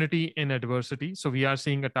opportunity in adversity. So we are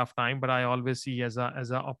seeing a tough time, but I always see as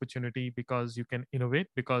a opportunity, because you can innovate,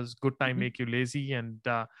 because good time make you lazy, and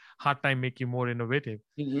hard time make you more innovative.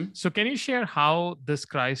 So can you share how this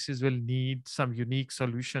crisis will need some unique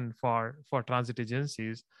solution for transit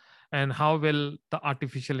agencies, and how will the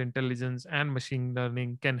artificial intelligence and machine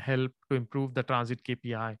learning can help to improve the transit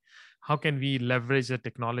KPI? How can we leverage the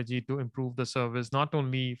technology to improve the service, not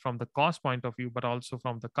only from the cost point of view, but also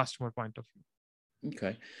from the customer point of view?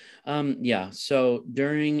 Okay. Yeah. So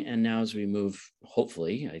during and now as we move,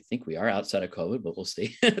 hopefully, I think we are outside of COVID, but we'll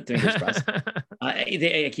see. Fingers crossed.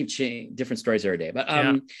 I keep changing different stories every day, but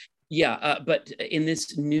but in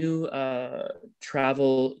this new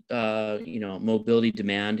travel, mobility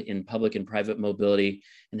demand in public and private mobility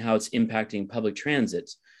and how it's impacting public transit,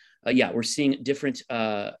 we're seeing different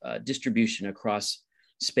distribution across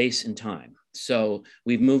space and time. So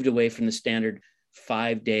we've moved away from the standard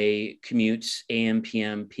 5-day commutes, AM,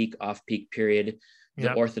 PM, peak, off-peak period,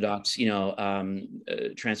 the orthodox,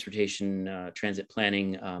 transportation, transit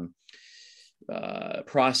planning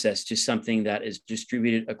process, to something that is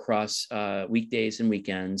distributed across weekdays and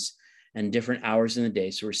weekends and different hours in the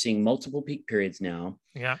day. So we're seeing multiple peak periods now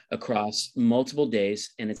across multiple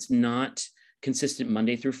days, and it's not consistent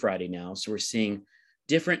Monday through Friday now. So we're seeing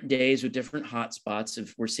different days with different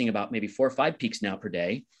hotspots. We're seeing about maybe 4 or 5 peaks now per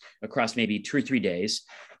day across maybe 2 or 3 days.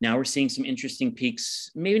 Now we're seeing some interesting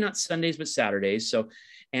peaks, maybe not Sundays, but Saturdays.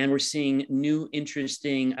 And we're seeing new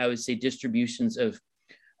interesting, I would say, distributions of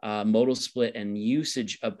modal split and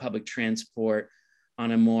usage of public transport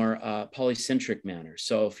on a more polycentric manner.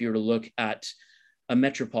 So if you were to look at a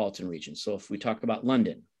metropolitan region, so if we talk about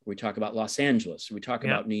London, we talk about Los Angeles, we talk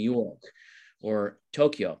about New York or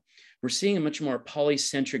Tokyo, we're seeing a much more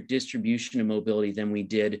polycentric distribution of mobility than we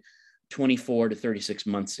did 24 to 36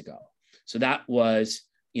 months ago. So that was,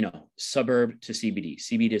 suburb to CBD,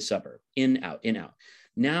 CBD to suburb, in, out, in, out.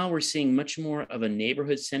 Now we're seeing much more of a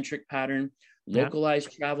neighborhood-centric pattern,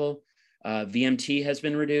 localized travel. VMT has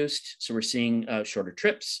been reduced. So we're seeing shorter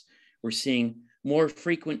trips. We're seeing more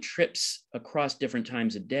frequent trips across different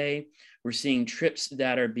times of day. We're seeing trips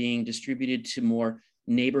that are being distributed to more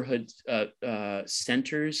neighborhood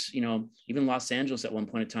centers. Even Los Angeles at one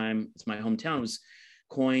point in time, it's my hometown, was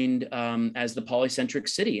coined as the polycentric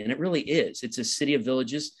city. And it really is. It's a city of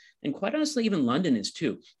villages. And quite honestly, even London is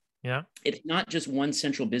too. Yeah. It's not just one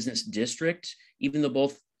central business district, even though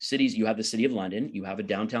both cities, you have the city of London, you have a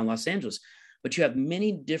downtown Los Angeles, but you have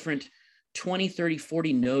many different 20, 30,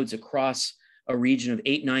 40 nodes across a region of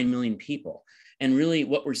 8, 9 million people. And really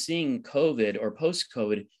what we're seeing COVID or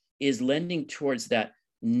post-COVID is lending towards that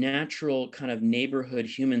natural kind of neighborhood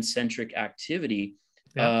human-centric activity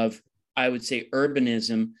of, I would say,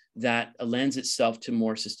 urbanism that lends itself to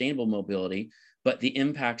more sustainable mobility. But the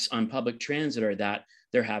impacts on public transit are that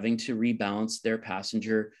they're having to rebalance their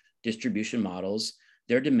passenger distribution models,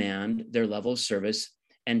 their demand, their level of service,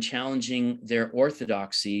 and challenging their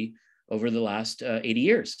orthodoxy over the last 80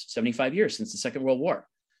 years, 75 years since the Second World War.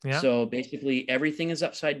 Yeah. So basically everything is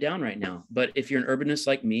upside down right now. But if you're an urbanist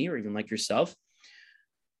like me, or even like yourself,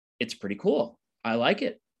 it's pretty cool. I like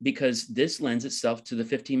it because this lends itself to the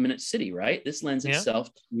 15-minute city, right? This lends Yeah. itself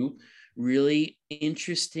to really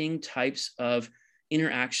interesting types of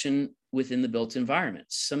interaction within the built environment.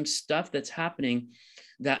 Some stuff that's happening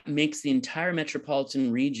that makes the entire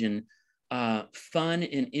metropolitan region fun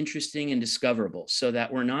and interesting and discoverable, so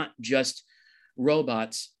that we're not just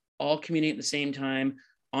robots all commuting at the same time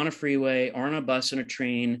on a freeway or on a bus and a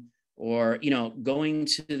train, or going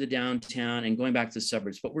to the downtown and going back to the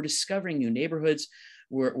suburbs, but we're discovering new neighborhoods.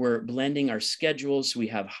 We're blending our schedules. We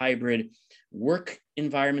have hybrid work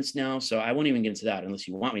environments now. So I won't even get into that unless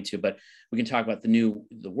you want me to, but we can talk about the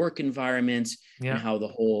work environments and how the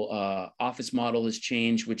whole office model has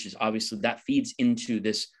changed, which is obviously that feeds into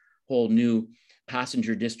this whole new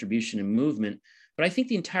passenger distribution and movement. But I think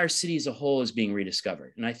the entire city as a whole is being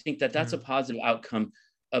rediscovered. And I think that that's a positive outcome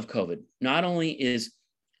of COVID. Not only is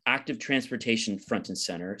active transportation front and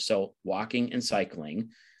center, so walking and cycling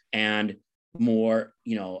and more,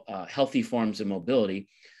 healthy forms of mobility,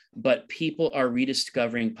 but people are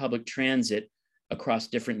rediscovering public transit across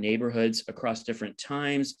different neighborhoods, across different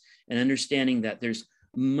times, and understanding that there's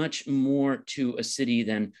much more to a city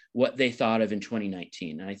than what they thought of in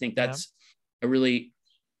 2019. And I think that's a really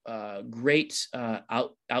great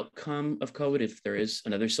outcome of COVID, if there is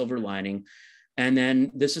another silver lining. And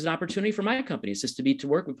then this is an opportunity for my company, to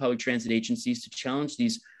work with public transit agencies to challenge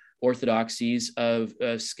these orthodoxies of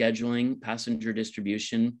scheduling, passenger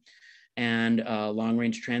distribution, and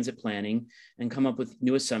long-range transit planning, and come up with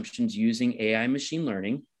new assumptions using AI machine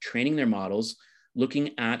learning, training their models,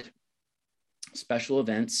 looking at special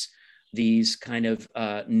events, these kind of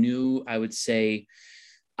new, I would say,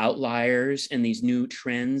 outliers and these new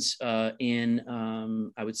trends in,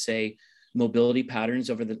 I would say, mobility patterns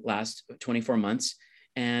over the last 24 months,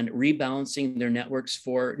 and rebalancing their networks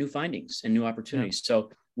for new findings and new opportunities.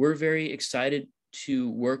 So we're very excited to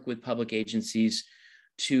work with public agencies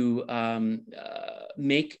to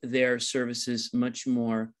make their services much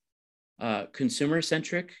more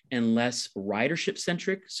consumer-centric and less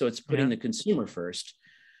ridership-centric. So it's putting the consumer first.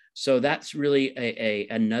 So that's really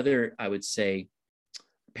another, I would say,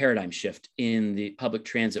 paradigm shift in the public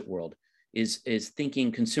transit world, is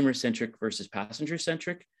thinking consumer-centric versus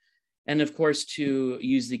passenger-centric. And of course, to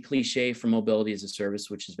use the cliche for mobility as a service,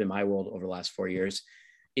 which has been my world over the last 4 years,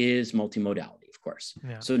 is multimodality, of course.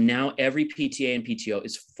 So now every PTA and PTO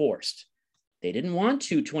is forced. They didn't want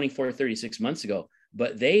to 24, 36 months ago,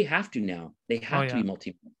 but they have to now. They have to be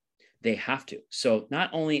multimodal. They have to. So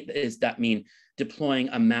not only does that mean deploying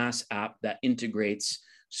a mass app that integrates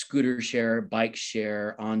scooter share, bike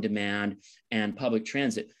share, on demand, and public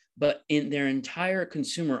transit, but in their entire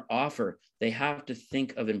consumer offer, they have to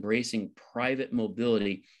think of embracing private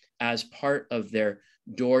mobility as part of their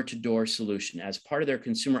door-to-door solution, as part of their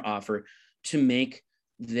consumer offer, to make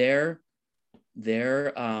their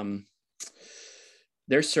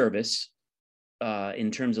service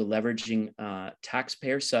in terms of leveraging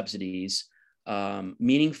taxpayer subsidies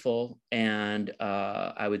meaningful and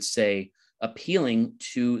I would say appealing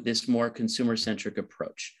to this more consumer-centric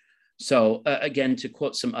approach. So again, to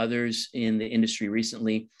quote some others in the industry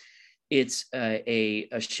recently, it's a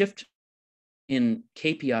shift in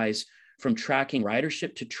KPIs from tracking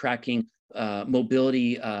ridership to tracking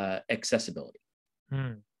mobility accessibility,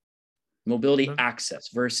 mobility access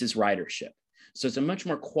versus ridership. So it's a much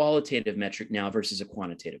more qualitative metric now versus a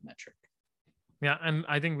quantitative metric. Yeah, and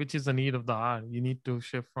I think which is the need of the hour. You need to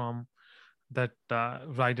shift from that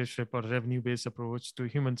ridership or revenue-based approach to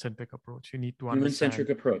human-centric approach. You need to understand human-centric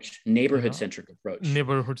approach, neighborhood-centric approach.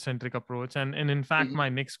 Neighborhood-centric approach. And in fact, my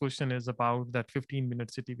next question is about that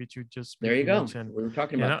 15-minute city, which you just mentioned. We were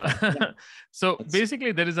talking about that. Yeah. So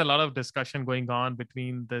basically, there is a lot of discussion going on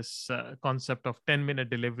between this concept of 10-minute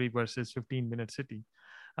delivery versus 15-minute city.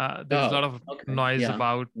 There's a lot of noise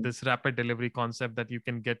about this rapid delivery concept that you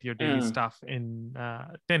can get your daily stuff in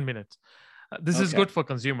 10 minutes. This is good for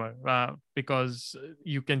consumer because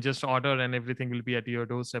you can just order and everything will be at your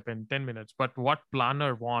doorstep in 10 minutes. But what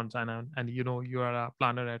planner wants, and you know, you are a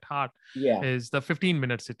planner at heart, is the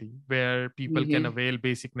 15-minute city where people can avail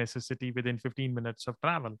basic necessity within 15 minutes of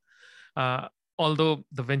travel. Although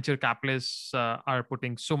the venture capitalists are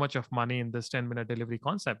putting so much of money in this 10-minute delivery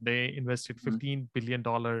concept, they invested $15 billion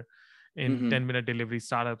in 10-minute delivery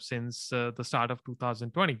startups since the start of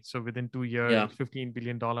 2020. So within 2 years, $15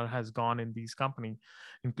 billion has gone in these companies,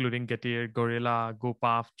 including Getir, Gorilla,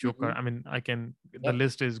 GoPuff, Joker. I mean, the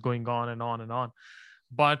list is going on and on and on.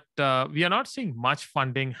 But we are not seeing much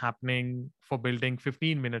funding happening for building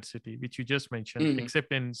 15-minute city, which you just mentioned, Mhm.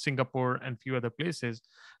 except in Singapore and few other places.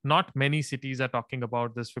 Not many cities are talking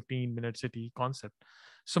about this 15-minute city concept.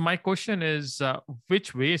 So my question is,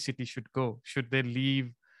 which way city should go? Should they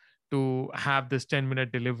leave to have this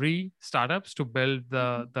 10-minute delivery startups to build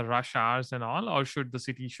the rush hours and all, or should the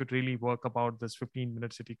city should really work about this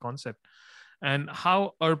 15-minute city concept? And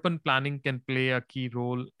how urban planning can play a key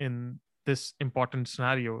role in this important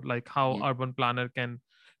scenario, like how Yeah. urban planner can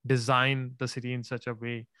design the city in such a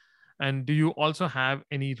way? And do you also have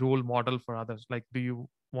any role model for others? Like, do you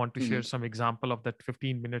want to share Mhm. some example of that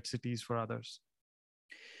 15-minute cities for others?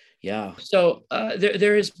 Yeah. So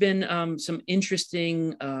there has been some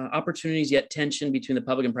interesting opportunities, yet tension between the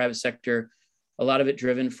public and private sector. A lot of it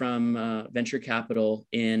driven from venture capital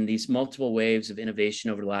in these multiple waves of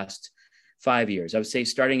innovation over the last 5 years. I would say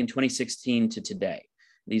starting in 2016 to today.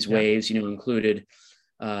 These Yeah. waves, included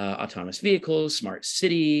autonomous vehicles, smart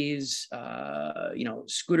cities,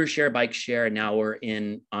 scooter share, bike share, and now we're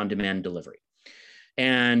in on-demand delivery.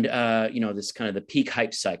 And this kind of the peak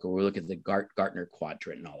hype cycle. We look at the Gartner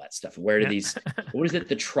quadrant and all that stuff. And where do Yeah. these? What is it?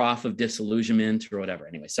 The trough of disillusionment or whatever.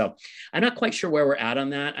 Anyway, so I'm not quite sure where we're at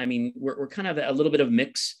on that. I mean, we're kind of a little bit of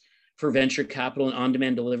mix for venture capital and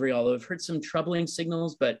on-demand delivery. Although I've heard some troubling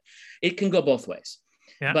signals, but it can go both ways.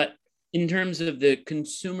 Yeah. But in terms of the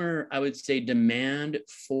consumer, I would say demand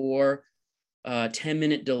for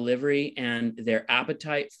 10-minute delivery and their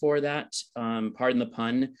appetite for that, pardon the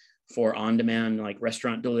pun, for on-demand like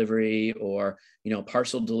restaurant delivery or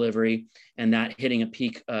parcel delivery, and that hitting a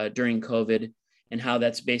peak during COVID, and how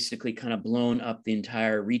that's basically kind of blown up the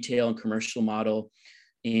entire retail and commercial model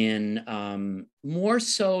in more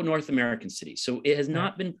so North American cities. So it has Yeah.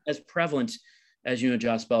 not been as prevalent as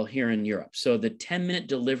Jaspal, here in Europe. So the 10-minute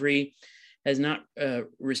delivery has not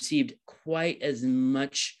received quite as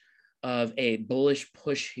much of a bullish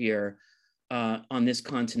push here on this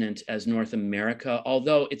continent as North America,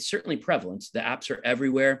 although it's certainly prevalent. The apps are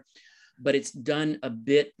everywhere, but it's done a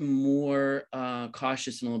bit more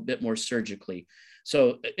cautious and a little bit more surgically.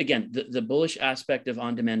 So again, the bullish aspect of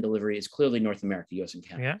on-demand delivery is clearly North America, US and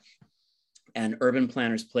Canada. Yeah. And urban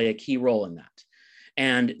planners play a key role in that.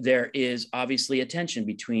 And there is obviously a tension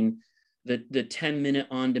between the 10-minute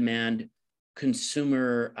on-demand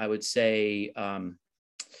consumer, I would say,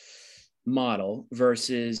 model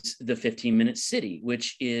versus the 15-minute city,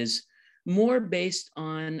 which is more based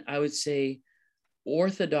on, I would say,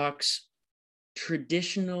 orthodox,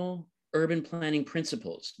 traditional urban planning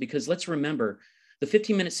principles. Because let's remember, the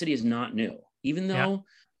 15-minute city is not new. Even Yeah. though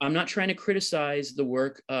I'm not trying to criticize the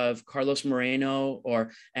work of Carlos Moreno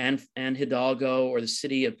or Anne Hidalgo or the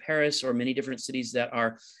city of Paris or many different cities that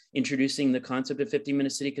are introducing the concept of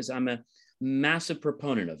 15-minute city, because I'm a massive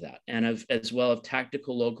proponent of that, and as well of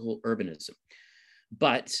tactical local urbanism.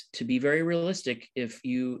 But to be very realistic, if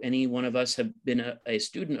any one of us have been a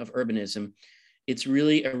student of urbanism, it's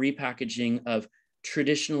really a repackaging of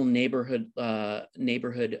traditional neighborhood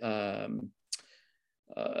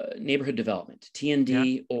development,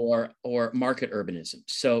 TND, Yeah. or market urbanism.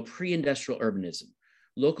 So pre-industrial urbanism,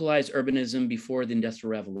 localized urbanism before the Industrial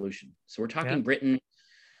Revolution. So we're talking Yeah. Britain.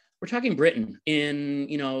 We're talking Britain in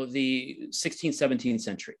the 16th, 17th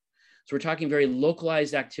century. So we're talking very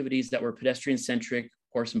localized activities that were pedestrian-centric,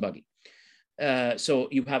 horse and buggy. So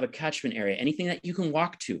you have a catchment area, anything that you can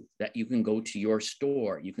walk to, that you can go to your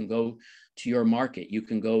store, you can go to your market, you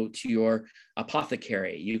can go to your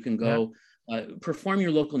apothecary, you can go perform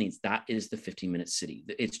your local needs. That is the 15-minute city.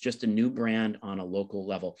 It's just a new brand on a local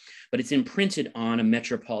level, but it's imprinted on a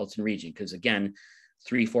metropolitan region. Because again,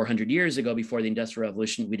 300-400 years ago, before the Industrial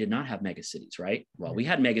Revolution, we did not have megacities, right? Well, we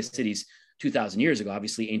had megacities 2,000 years ago,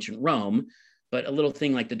 obviously ancient Rome, but a little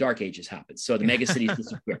thing like the Dark Ages happened. So the megacities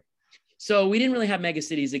disappeared. So we didn't really have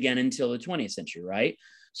megacities again until the 20th century, right?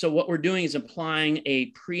 So what we're doing is applying a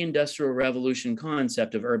pre-industrial revolution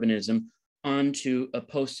concept of urbanism onto a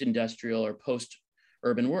post-industrial or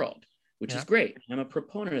post-urban world, which is great. I'm a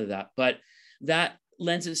proponent of that, but that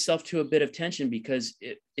lends itself to a bit of tension, because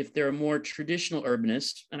if there are more traditional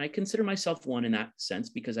urbanists, and I consider myself one in that sense,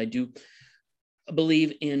 because I do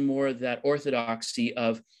believe in more of that orthodoxy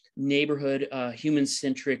of neighborhood,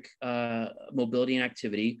 human-centric mobility and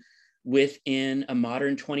activity within a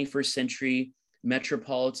modern 21st century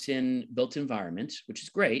metropolitan built environment, which is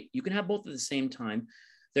great. You can have both at the same time.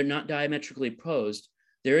 They're not diametrically opposed.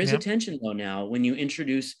 There is a tension though now when you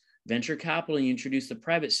introduce venture capital and you introduce the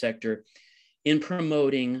private sector in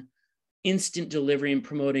promoting instant delivery and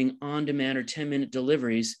promoting on-demand or 10-minute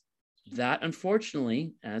deliveries that,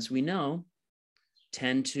 unfortunately, as we know,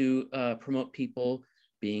 tend to promote people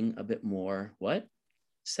being a bit more,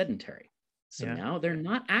 sedentary. So Yeah. now they're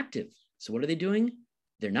not active. So what are they doing?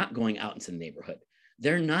 They're not going out into the neighborhood.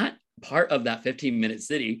 They're not part of that 15-minute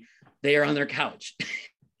city. They are on their couch.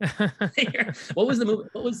 What was the movie?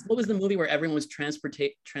 What was the movie where everyone was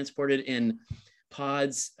transported in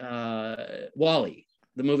pods? WALL-E,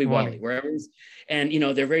 the movie WALL-E, where everyone's, and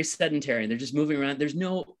they're very sedentary and they're just moving around. There's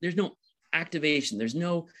no activation. There's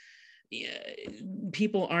no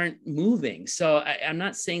people aren't moving. So I'm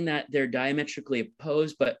not saying that they're diametrically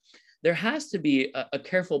opposed, but there has to be a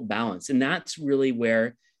careful balance, and that's really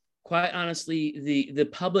where, quite honestly, the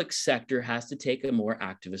public sector has to take a more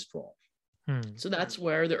activist role. So that's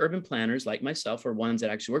where the urban planners like myself, or ones that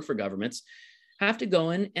actually work for governments, have to go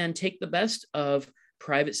in and take the best of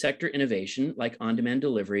private sector innovation, like on-demand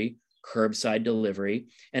delivery, curbside delivery,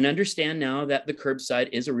 and understand now that the curbside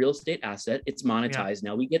is a real estate asset. It's monetized.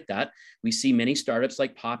 Now we get that. We see many startups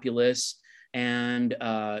like Populous and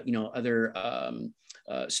other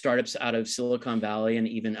startups out of Silicon Valley and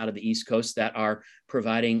even out of the East Coast that are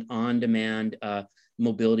providing on-demand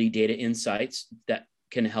mobility data insights that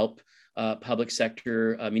can help public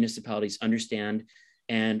sector municipalities understand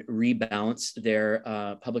and rebalance their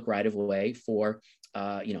public right-of-way for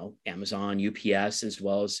Amazon, UPS, as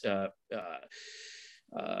well as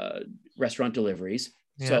restaurant deliveries.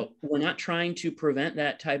 Yeah. So we're not trying to prevent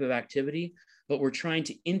that type of activity, but we're trying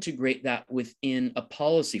to integrate that within a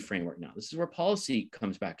policy framework. Now, this is where policy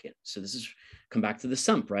comes back in. So this is come back to the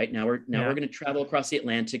sump, right? Now we're going to travel across the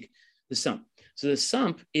Atlantic, the sump. So the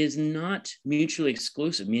sump is not mutually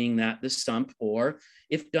exclusive, meaning that the sump, or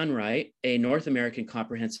if done right, a North American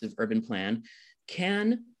comprehensive urban plan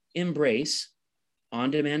can embrace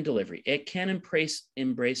on-demand delivery. It can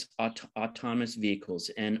embrace autonomous vehicles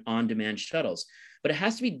and on-demand shuttles, but it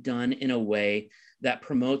has to be done in a way that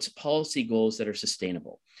promotes policy goals that are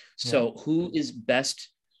sustainable. So who is best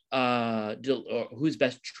who's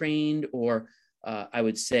best trained, or I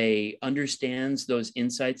would say understands those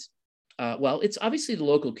insights? Well, it's obviously the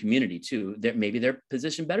local community too. Maybe they're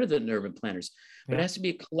positioned better than the urban planners, but it has to be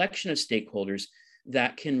a collection of stakeholders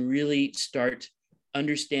that can really start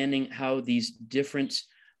understanding how these different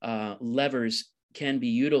levers can be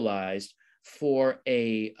utilized for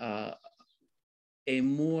a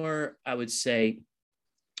more, I would say,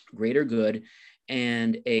 greater good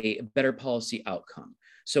and a better policy outcome.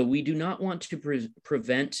 So we do not want to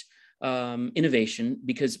prevent innovation,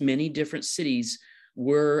 because many different cities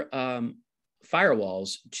were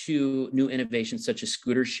firewalls to new innovations such as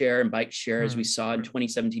scooter share and bike share, as we saw in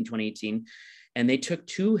 2017, 2018. And they took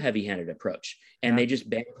too heavy-handed approach, and they just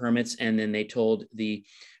banned permits, and then they told the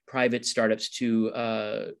private startups to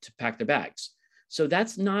pack their bags. So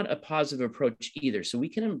that's not a positive approach either. So we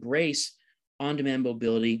can embrace on-demand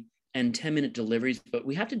mobility and 10-minute deliveries, but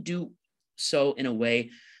we have to do so in a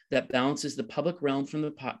way that balances the public realm from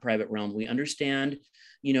the private realm. We understand,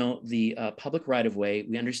 the public right-of-way.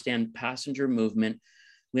 We understand passenger movement.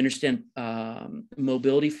 We understand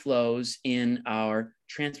mobility flows in our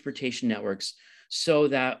transportation networks, so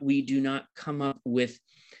that we do not come up with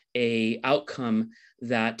a outcome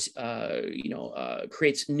that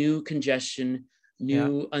creates new congestion,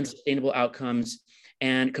 new unsustainable outcomes,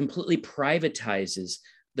 and completely privatizes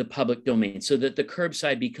the public domain, so that the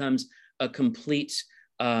curbside becomes a complete,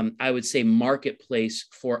 I would say, marketplace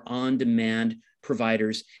for on-demand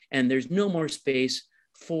providers, and there's no more space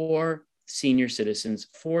for senior citizens,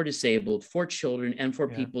 for disabled, for children, and for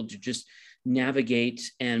people to just navigate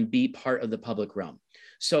and be part of the public realm.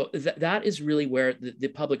 So that is really where the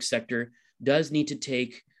public sector does need to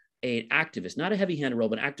take an activist, not a heavy-handed role,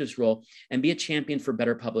 but an activist role, and be a champion for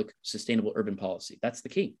better public sustainable urban policy. That's the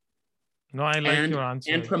key. No, I like your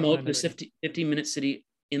answer. And promote the 15-minute city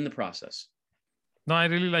in the process. No, I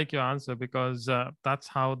really like your answer, because that's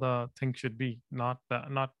how the thing should be, not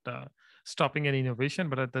stopping any innovation,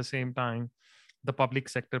 but at the same time, the public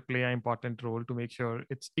sector play an important role to make sure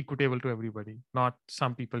it's equitable to everybody. Not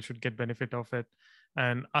some people should get benefit of it,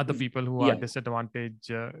 and other people who are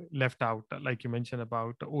disadvantaged left out. Like you mentioned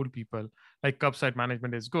about old people, like curbside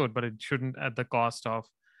management is good, but it shouldn't at the cost of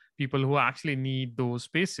people who actually need those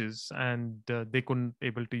spaces and they couldn't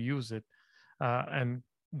able to use it and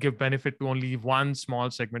give benefit to only one small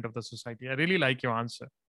segment of the society. I really like your answer.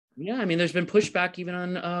 Yeah, I mean, there's been pushback even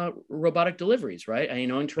on robotic deliveries, right?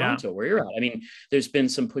 In Toronto, where you're at. I mean, there's been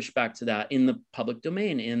some pushback to that in the public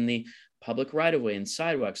domain, in the public right-of-way and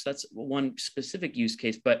sidewalks. That's one specific use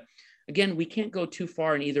case. But again, we can't go too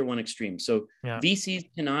far in either one extreme. So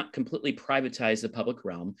VCs cannot completely privatize the public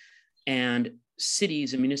realm, and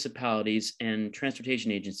cities and municipalities and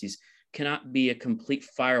transportation agencies cannot be a complete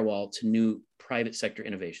firewall to new private sector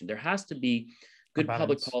innovation. There has to be good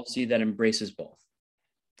public policy that embraces both.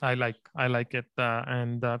 I like it,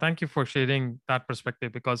 and thank you for sharing that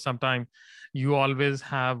perspective, because sometimes you always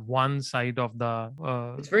have one side of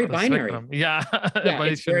It's very the binary. spectrum. Yeah, Yeah, but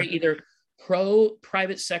it it's very shouldn't. either pro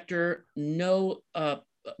private sector, no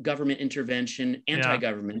government intervention, Yeah,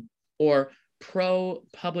 anti-government, or pro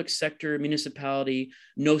public sector, municipality,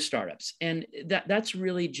 no startups. And that's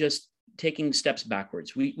really just taking steps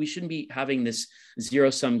backwards. We shouldn't be having this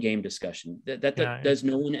zero-sum game discussion. That yeah. does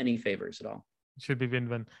no one any favors at all. It should be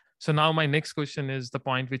win-win. So now my next question is the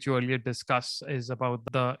point which you earlier discussed is about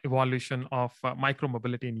the evolution of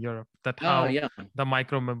micromobility in Europe, that Oh how yeah. the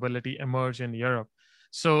micromobility emerged in Europe.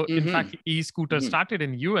 So in Mm-hmm. fact, e-scooter Mm-hmm. started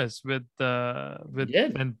in US It with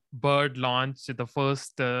did. when Bird launched the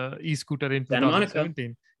first e-scooter in Santa Monica.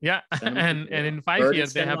 2017. Yeah, Santa Monica. and Yeah. in five Bird in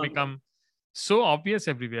years they Santa have Monica. become so obvious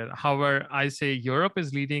everywhere. However, I say Europe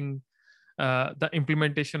is leading the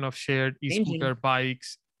implementation of shared Changing. e-scooter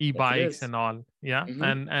bikes, Yes, it e-bikes is. and all. Yeah,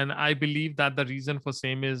 Mm-hmm. and I believe that the reason for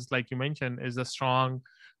same is, like you mentioned, is a strong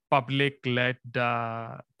public led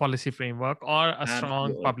policy framework or a strong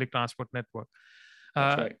Absolutely. public transport network.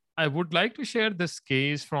 That's uh, right. I would like to share this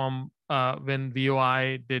case from when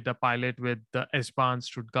VOI did a pilot with the S-Bahn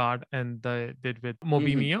Stuttgart and they did with Mm-hmm.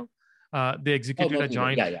 Mobinio. They Oh, executed a Mobile. Yeah,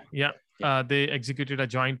 joint, yeah, yeah, yeah. they executed a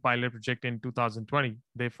joint pilot project in 2020.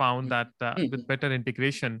 They found that Mm-hmm. with better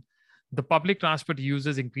integration, the public transport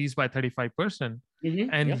uses increased by 35%, Mm-hmm.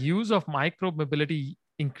 and Yep. use of micro mobility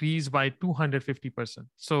increased by 250%.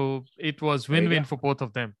 So it was There you win-win go. for both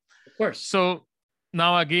of them. Of course. So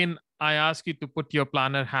now again, I ask you to put your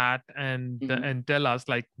planner hat Mm-hmm. and tell us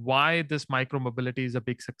like why this micro mobility is a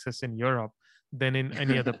big success in Europe than in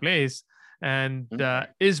any other place. And Okay.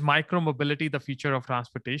 is micro mobility the future of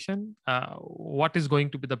transportation? What is going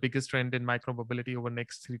to be the biggest trend in micro mobility over the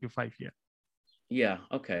next 3 to 5 years? Yeah.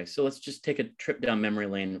 Okay. So let's just take a trip down memory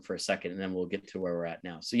lane for a second, and then we'll get to where we're at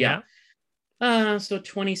now. So yeah. Yeah. So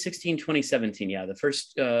 2016, 2017. Yeah. The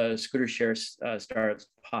first scooter share startups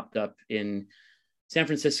popped up in San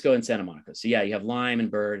Francisco and Santa Monica. So yeah, you have Lime and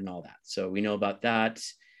Bird and all that. So we know about that.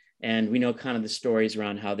 And we know kind of the stories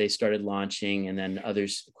around how they started launching, and then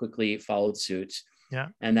others quickly followed suit. Yeah.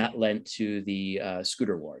 And that led to the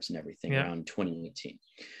scooter wars and everything Yeah. around 2018.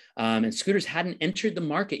 And scooters hadn't entered the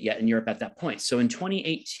market yet in Europe at that point. So in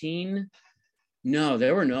 2018, no,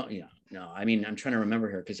 there were no, no. I mean, I'm trying to remember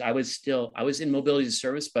here because I was in mobility as a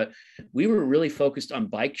service, but we were really focused on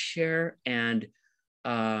bike share and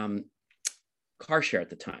car share at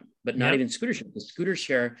the time, but not Yeah. even scooter share. The scooter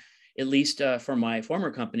share, at least for my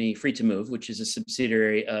former company, Free to Move, which is a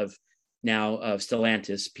subsidiary of now of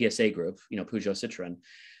Stellantis, PSA Group, Peugeot Citroën.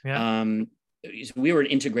 Yeah. We were an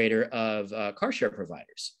integrator of car share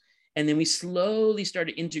providers. And then we slowly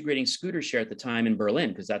started integrating scooter share at the time in Berlin,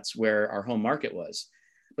 because that's where our home market was.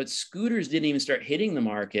 But scooters didn't even start hitting the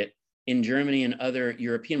market in Germany and other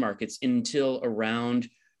European markets until around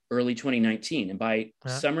early 2019. And by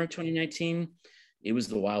summer of 2019, it was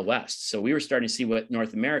the Wild West. So we were starting to see what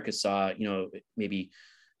North America saw, maybe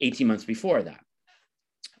 18 months before that.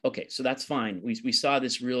 Okay, so that's fine. We saw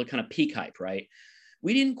this real kind of peak hype, right?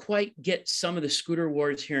 We didn't quite get some of the scooter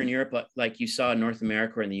wars here in Europe, like you saw in North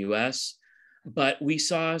America or in the US, but we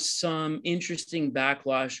saw some interesting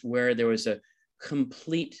backlash where there was a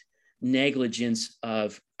complete negligence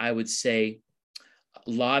of, I would say,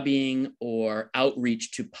 lobbying or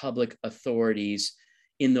outreach to public authorities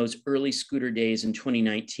in those early scooter days in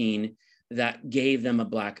 2019 that gave them a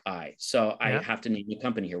black eye. So I have to name a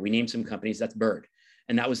company here. We named some companies. That's Bird,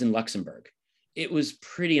 and that was in Luxembourg. It was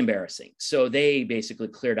pretty embarrassing. So they basically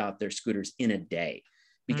cleared out their scooters in a day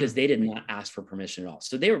because they did not ask for permission at all.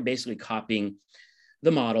 So they were basically copying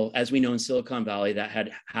the model, as we know in Silicon Valley, that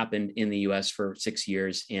had happened in the US for 6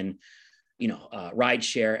 years in, ride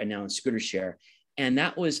share and now in scooter share. And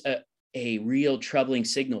that was a real troubling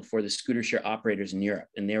signal for the scooter share operators in Europe.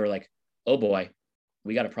 And they were like, oh boy,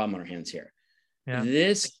 we got a problem on our hands here. Yeah.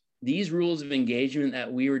 These rules of engagement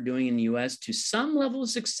that we were doing in the US, to some level of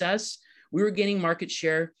success, we were gaining market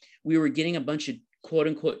share. We were getting a bunch of quote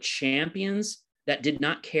unquote champions that did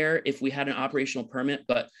not care if we had an operational permit,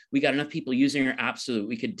 but we got enough people using our app so that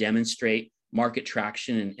we could demonstrate market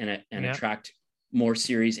traction and attract more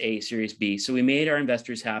Series A, Series B. So we made our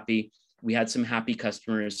investors happy. We had some happy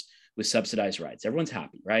customers with subsidized rides. Everyone's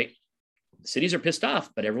happy, right? Cities are pissed off,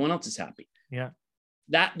 but everyone else is happy. Yeah.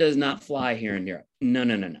 That does not fly here in Europe. No.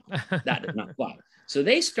 That does not fly. So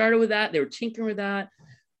they started with that. They were tinkering with that.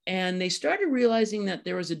 And they started realizing that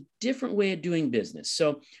there was a different way of doing business.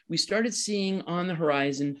 So we started seeing on the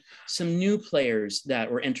horizon some new players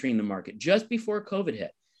that were entering the market just before COVID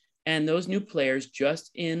hit. And those new players just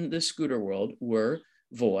in the scooter world were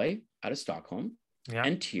Voi out of Stockholm, Yeah.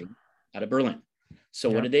 and Tier out of Berlin. So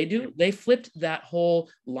Yeah. what did they do? They flipped that whole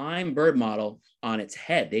Lime Bird model on its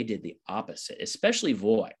head. They did the opposite, especially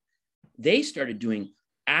Voy. They started doing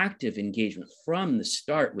active engagement from the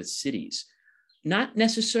start with cities, not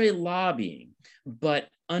necessarily lobbying, but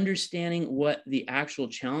understanding what the actual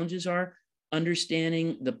challenges are,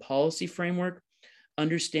 understanding the policy framework,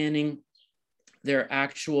 understanding their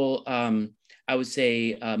actual, I would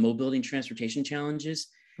say, mobility and transportation challenges,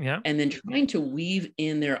 Yeah. and then trying to weave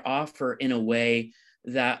in their offer in a way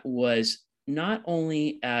that was not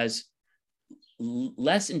only as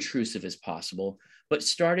less intrusive as possible, but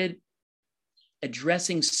started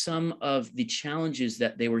addressing some of the challenges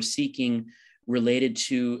that they were seeking related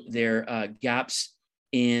to their gaps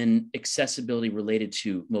in accessibility related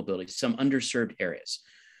to mobility, some underserved areas.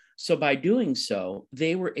 So by doing so,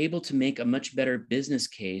 they were able to make a much better business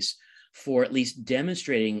case for at least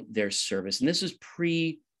demonstrating their service. And this is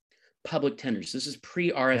pre-public tenders. This is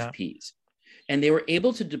pre-RFPs. Yeah. And they were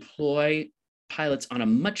able to deploy pilots on a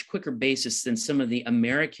much quicker basis than some of the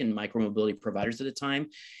American micromobility providers at the time.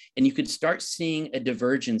 And you could start seeing a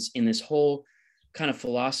divergence in this whole kind of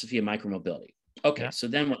philosophy of micromobility. Okay, so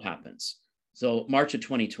then what happens? So March of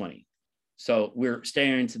 2020. So we're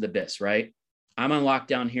staring into the abyss, right? I'm on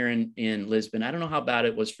lockdown here in Lisbon. I don't know how bad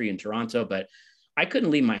it was for you in Toronto, but I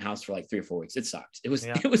couldn't leave my house for like 3 or 4 weeks. It sucked. It was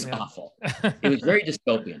awful. It was very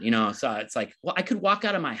dystopian, you know. So it's like, well, I could walk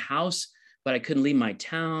out of my house, but I couldn't leave my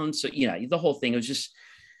town. So, you know, the whole thing,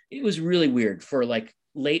 it was really weird for like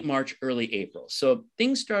late March, early April. So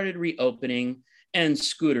things started reopening and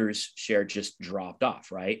scooters share just dropped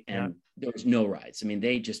off, right? And there was no rides. I mean,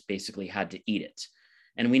 they just basically had to eat it.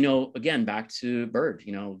 And we know, again, back to Bird,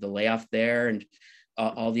 you know, the layoff there and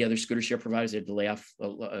all the other scooter share providers, they had to lay off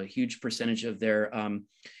a huge percentage of their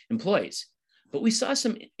employees. But we saw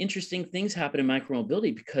some interesting things happen in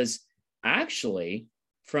micromobility because actually,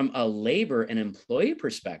 from a labor and employee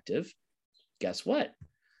perspective, guess what?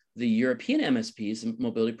 The European MSPs and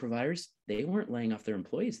mobility providers, they weren't laying off their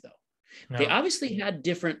employees, though. No. They obviously had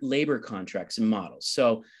different labor contracts and models.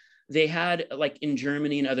 So they had, like in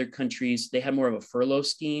Germany and other countries, they had more of a furlough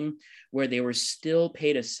scheme where they were still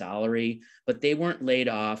paid a salary, but they weren't laid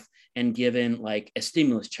off and given like a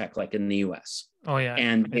stimulus check like in the US. Oh, yeah.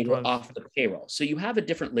 And they were off the payroll. So you have a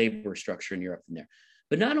different labor structure in Europe than there.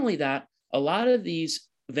 But not only that, a lot of these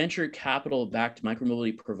venture capital-backed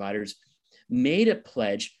micromobility providers made a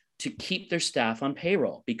pledge to keep their staff on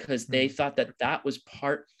payroll because they thought that that was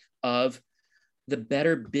part of the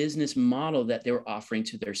better business model that they were offering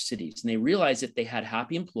to their cities. And they realized if they had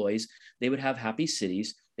happy employees, they would have happy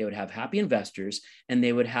cities, they would have happy investors, and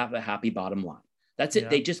they would have a happy bottom line. That's it. Yeah.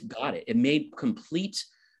 They just got it. It made complete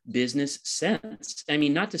business sense. I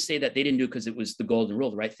mean, not to say that they didn't do it because it was the golden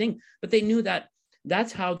rule, the right thing, but they knew that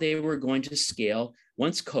that's how they were going to scale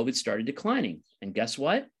once COVID started declining. And guess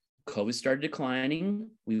what? COVID started declining.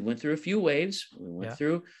 We went through a few waves. We went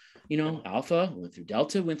through, you know, Alpha, we went through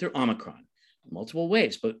Delta, went through Omicron, multiple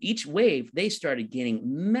waves. But each wave, they started gaining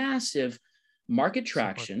massive market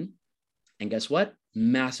traction. And guess what?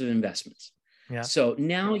 Massive investments. Yeah. So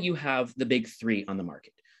now you have the big three on the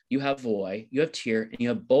market. You have Voy, you have Tier, and you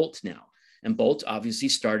have Bolt now. And Bolt obviously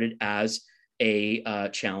started as a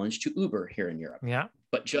challenge to Uber here in Europe. Yeah.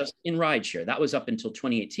 But just in rideshare. That was up until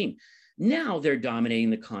 2018. Now they're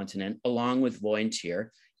dominating the continent along with Voy and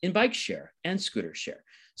Tier in bike share and scooter share.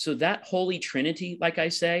 So that holy trinity, like I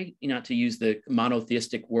say, you know, to use the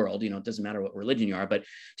monotheistic world, you know, it doesn't matter what religion you are, but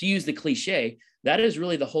to use the cliche, that is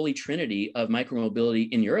really the holy trinity of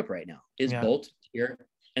micromobility in Europe right now is Bolt, Tier,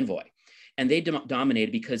 and Voy. And they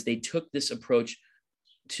dominated because they took this approach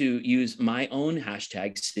to use my own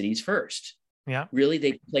hashtag cities first. Yeah. Really,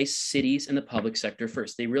 they place cities and the public sector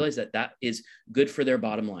first. They realize that that is good for their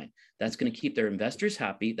bottom line. That's going to keep their investors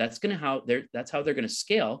happy. That's how they're going to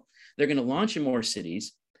scale. They're going to launch in more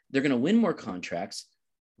cities. They're going to win more contracts,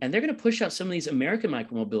 and they're going to push out some of these American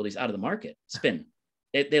micromobilities out of the market. Spin.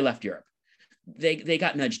 They left Europe. They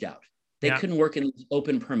got nudged out. They couldn't work in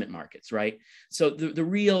open permit markets, right? So the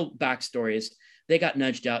real backstory is they got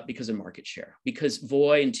nudged out because of market share, because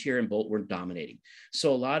Voy and Tier and Bolt were dominating.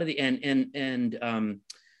 So a lot of the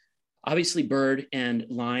obviously Bird and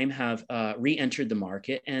Lime have re-entered the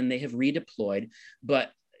market and they have redeployed,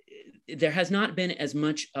 but there has not been as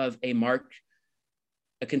much of a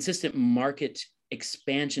consistent market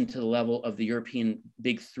expansion to the level of the European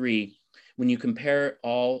big three when you compare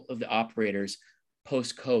all of the operators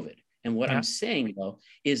post-COVID. And what I'm saying, though,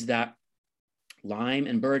 is that Lime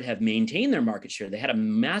and Bird have maintained their market share. They had a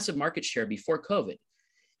massive market share before COVID,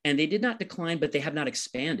 and they did not decline, but they have not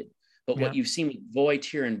expanded. But what you've seen with Voy,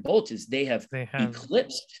 Tier, and Bolt is they have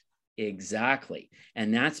eclipsed Exactly.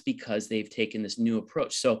 And that's because they've taken this new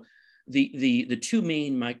approach. So the two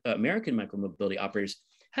main American micromobility operators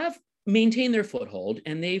have maintained their foothold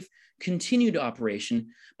and they've continued operation,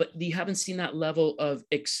 but you haven't seen that level of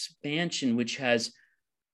expansion, which has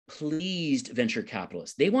pleased venture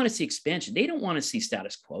capitalists. They want to see expansion. They don't want to see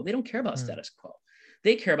status quo. They don't care about status quo.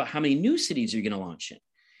 They care about how many new cities you're going to launch in.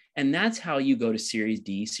 And that's how you go to Series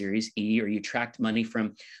D, Series E, or you attract money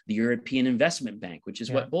from the European Investment Bank, which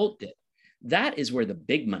is what Bolt did. That is where the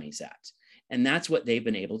big money's at. And that's what they've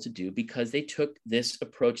been able to do because they took this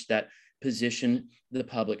approach that positioned the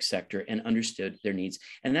public sector and understood their needs.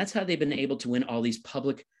 And that's how they've been able to win all these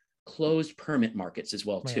public closed permit markets as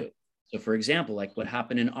well, too. So for example, like what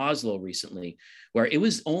happened in Oslo recently, where it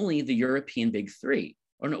was only the European big three,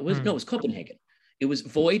 or no, it was Copenhagen. It was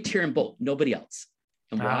Voi, Tier, and Bolt, nobody else.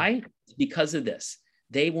 And why? Because of this.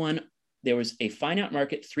 They won. There was a finite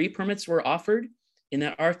market. 3 permits were offered in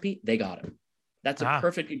that RFP. They got them. That's a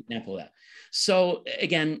perfect example of that. So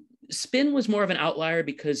again, Spin was more of an outlier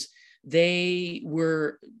because they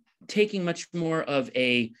were taking much more of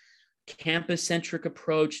a campus-centric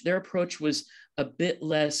approach. Their approach was a bit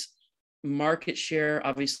less market share.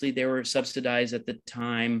 Obviously, they were subsidized at the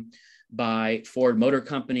time by Ford Motor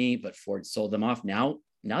Company, but Ford sold them off. Now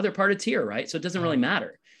they're part of Tier, right? So it doesn't really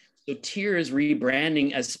matter. So Tier is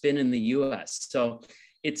rebranding as Spin in the US. So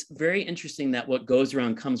it's very interesting that what goes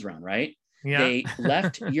around comes around, right? Yeah. They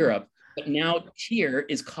left Europe, but now Tier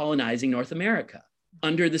is colonizing North America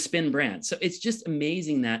under the Spin brand. So it's just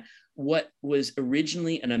amazing that what was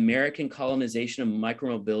originally an American colonization of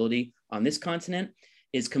micromobility on this continent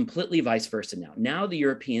is completely vice versa now. Now the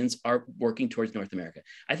Europeans are working towards North America.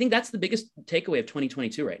 I think that's the biggest takeaway of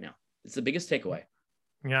 2022 right now. It's the biggest takeaway.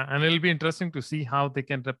 Yeah, and it'll be interesting to see how they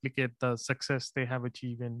can replicate the success they have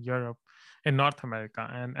achieved in Europe, in North America.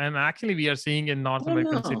 And actually we are seeing in North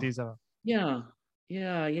American cities.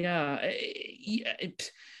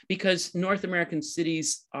 Because North American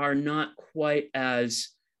cities are not quite as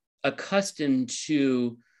accustomed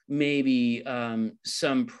to maybe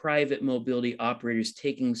some private mobility operators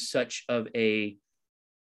taking such of a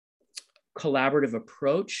collaborative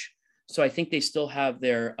approach. So I think they still have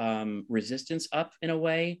their resistance up in a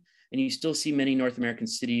way, and you still see many North American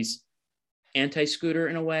cities anti-scooter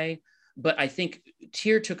in a way. But I think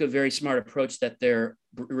Tier took a very smart approach that they're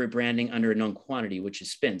rebranding under a known quantity, which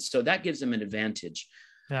is Spin. So that gives them an advantage.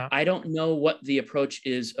 Yeah. I don't know what the approach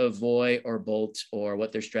is of Voi or Bolt or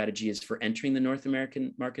what their strategy is for entering the North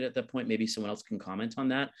American market at that point. Maybe someone else can comment on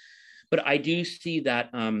that. But I do see that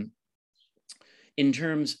in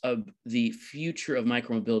terms of the future of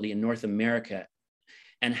micromobility in North America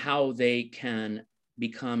and how they can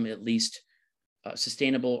become at least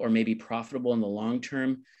sustainable or maybe profitable in the long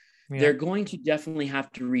term, they're going to definitely have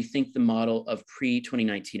to rethink the model of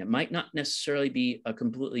pre-2019. It might not necessarily be a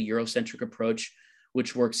completely Eurocentric approach,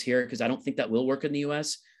 which works here, because I don't think that will work in the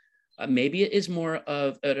US. Maybe it is more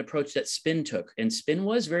of an approach that Spin took. And Spin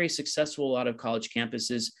was very successful, a lot of college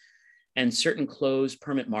campuses and certain closed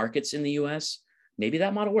permit markets in the US. Maybe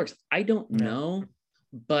that model works. I don't know,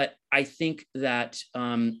 but I think that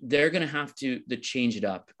they're going to have to change it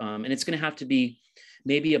up. And it's going to have to be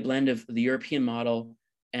maybe a blend of the European model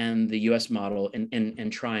and the US model and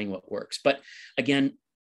trying what works. But again,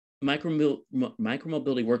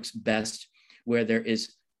 micromobility works best where there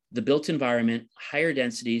is the built environment, higher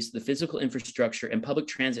densities, the physical infrastructure, and public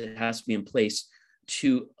transit has to be in place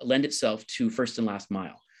to lend itself to first and last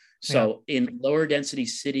mile. So in lower density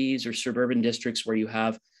cities or suburban districts where you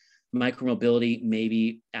have micromobility,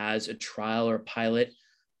 maybe as a trial or a pilot,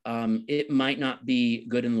 it might not be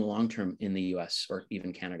good in the long term in the US or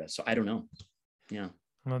even Canada. So I don't know. Yeah.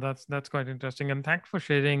 No, that's quite interesting. And thanks for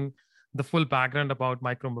sharing the full background about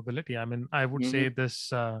micromobility. I mean, I would say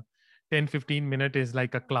this 10-15 minute is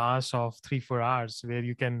like a class of 3-4 hours where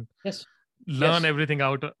you can learn everything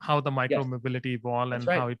out, how the micromobility evolve and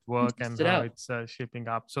how it works and how it's shaping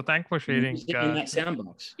up. So thanks for sharing. In that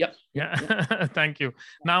sandbox. Thank you.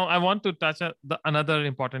 Now I want to touch another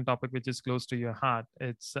important topic, which is close to your heart.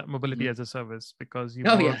 It's mobility as a service, because you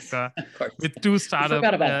work with 2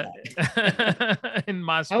 startups in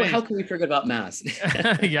mass. How can we forget about mass?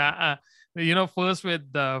 First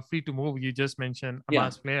with the Free to Move, you just mentioned a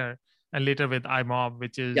mass player. And later with iMob,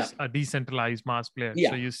 which is a decentralized mass player.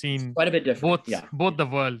 So you've seen quite a bit different. Both the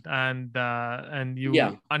world, and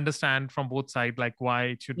you understand from both sides, like why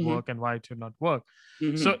it should work and why it should not work.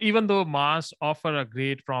 So even though mass offer a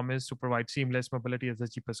great promise to provide seamless mobility at the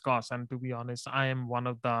cheapest cost, and to be honest, I am one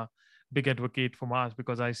of the big advocate for mass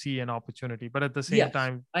because I see an opportunity. But at the same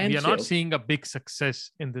time, we are not seeing a big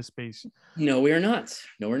success in this space. No, we are not.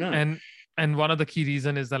 And one of the key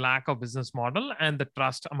reason is the lack of business model and the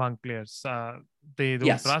trust among players. They don't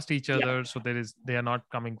Yes. trust each Yeah. other, so they are not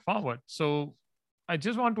coming forward. So I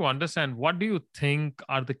just want to understand, what do you think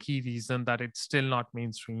are the key reasons that it's still not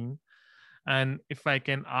mainstream? And if I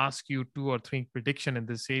can ask you 2 or 3 prediction in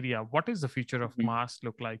this area, what is the future of Mhm. mass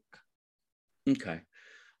look like? Okay.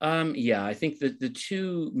 Yeah, I think that the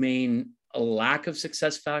two main lack of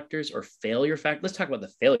success factors or failure factors. Let's talk about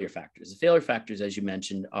the failure factors. The failure factors, as you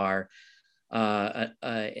mentioned, are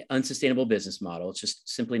a unsustainable business model. It's just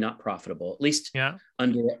simply not profitable, at least Yeah.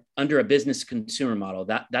 under a business consumer model.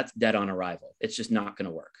 That's dead on arrival. It's just not going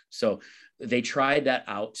to work. So they tried that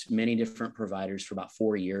out, many different providers, for about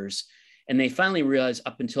 4 years. And they finally realized,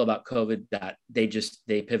 up until about COVID, that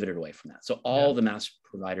they pivoted away from that. So all the mass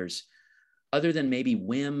providers, other than maybe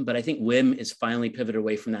WIM, but I think WIM is finally pivoted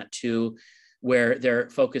away from that too, where they're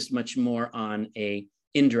focused much more on a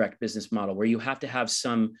indirect business model where you have to have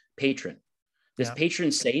some patron. This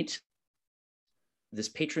patron saint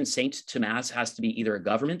to mass has to be either a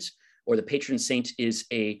government, or the patron saint is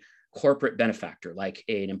a corporate benefactor, like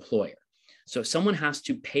an employer. So someone has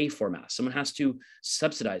to pay for mass. Someone has to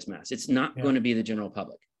subsidize mass. It's not going to be the general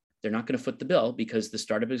public. They're not going to foot the bill, because the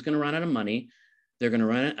startup is going to run out of money. They're going to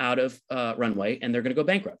run out of runway, and they're going to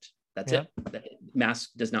go bankrupt. That's it. Mass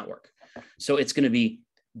does not work. So it's going to be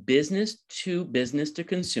business to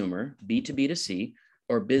consumer, B2B to C,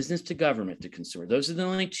 or business to government to consumer. Those are the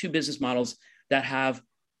only 2 business models that have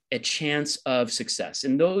a chance of success.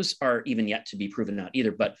 And those are even yet to be proven out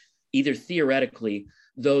either, but either theoretically,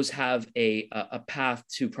 those have a path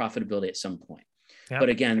to profitability at some point. But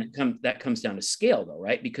again, that comes down to scale though,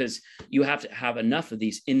 right? Because you have to have enough of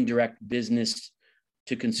these indirect business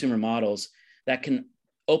to consumer models that can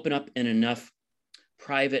open up in enough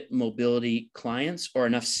private mobility clients or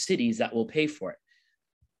enough cities that will pay for it.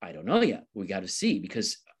 I don't know yet. We got to see,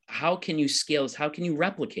 because how can you scale this? How can you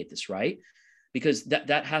replicate this, right? Because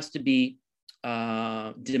that has to be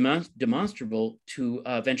demonstrable to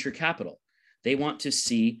venture capital. They want to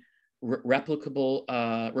see replicable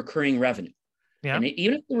recurring revenue. And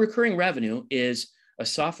even if the recurring revenue is a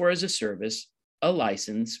software as a service, a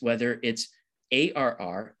license, whether it's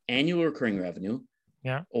ARR, annual recurring revenue,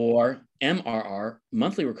 or MRR,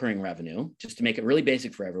 monthly recurring revenue, just to make it really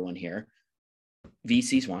basic for everyone here,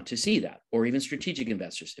 VCs want to see that, or even strategic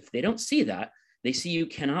investors. If they don't see that, they see you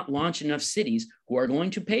cannot launch enough cities who are going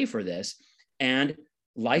to pay for this and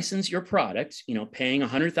license your product, paying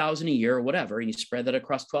 $100,000 a year or whatever, and you spread that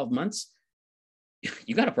across 12 months,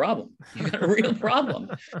 you got a problem. You got a real problem.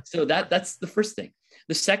 So that's the first thing.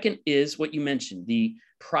 The second is what you mentioned, the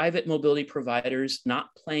private mobility providers not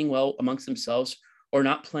playing well amongst themselves, or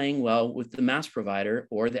not playing well with the mass provider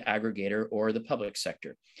or the aggregator or the public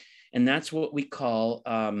sector. And that's what we call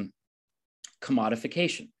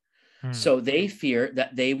commodification. So they fear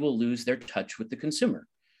that they will lose their touch with the consumer.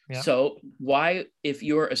 So why, if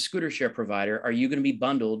you're a scooter share provider, are you going to be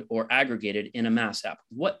bundled or aggregated in a mass app?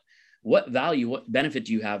 What value, what benefit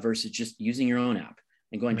do you have versus just using your own app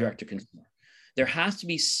and going direct to consumer? There has to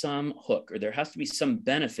be some hook, or there has to be some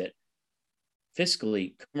benefit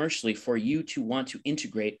fiscally, commercially, for you to want to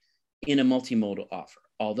integrate in a multimodal offer.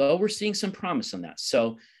 Although we're seeing some promise on that.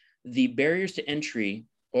 So the barriers to entry,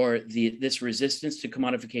 or this resistance to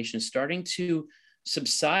commodification, is starting to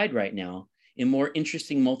subside right now in more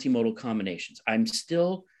interesting multimodal combinations. I'm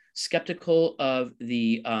still skeptical of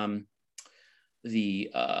the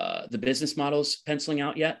business models penciling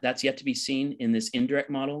out yet. That's yet to be seen in this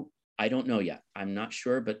indirect model. I don't know yet. I'm not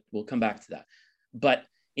sure, but we'll come back to that. But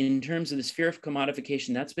in terms of the sphere of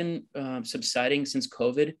commodification, that's been subsiding since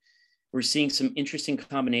COVID. We're seeing some interesting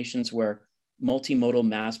combinations where multimodal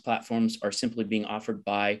mass platforms are simply being offered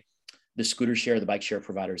by the scooter share, the bike share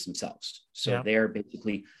providers themselves. So they're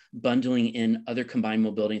basically bundling in other combined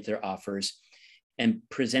mobility into their offers and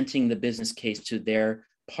presenting the business case to their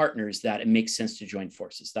partners that it makes sense to join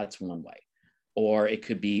forces. That's one way. Or it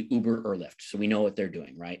could be Uber or Lyft. So we know what they're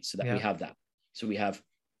doing, right? So that we have that. So we have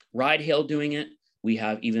ride hail doing it. We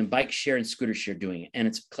have even bike share and scooter share doing it. And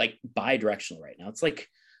it's like bi-directional right now. It's like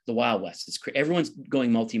the Wild West. Everyone's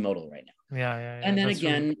going multimodal right now. And then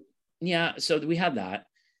again, so we have that.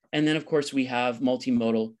 And then of course we have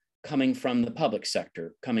multimodal coming from the public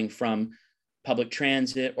sector, coming from public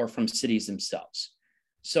transit, or from cities themselves.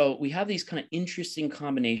 So we have these kind of interesting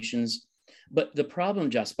combinations, but the problem,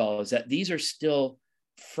 Jaspal, is that these are still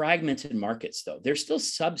fragmented markets though. They're still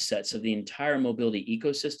subsets of the entire mobility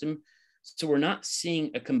ecosystem. So we're not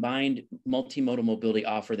seeing a combined multimodal mobility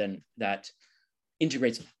offer that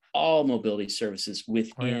integrates all mobility services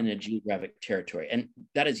within a geographic territory. And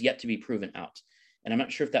that is yet to be proven out. And I'm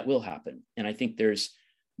not sure if that will happen. And I think there's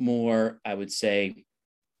more, I would say,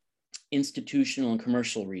 institutional and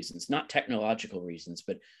commercial reasons, not technological reasons,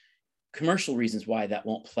 but commercial reasons why that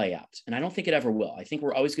won't play out. And I don't think it ever will. I think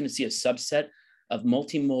we're always going to see a subset of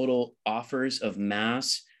multimodal offers of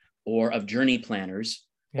mass or of journey planners,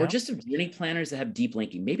 or just of journey planners that have deep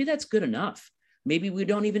linking. Maybe that's good enough. Maybe we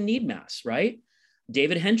don't even need mass, right?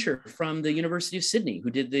 David Hencher from the University of Sydney, who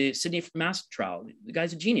did the Sydney mass trial, the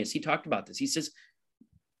guy's a genius. He talked about this. He says,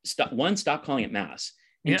 stop calling it mass.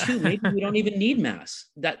 And two, maybe we don't even need mass.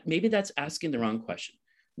 Maybe that's asking the wrong question.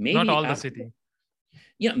 Maybe not all the city.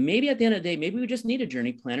 Yeah, maybe at the end of the day, maybe we just need a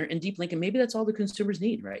journey planner and deep link, and maybe that's all the consumers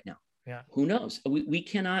need right now. Yeah. Who knows? We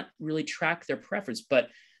cannot really track their preference, but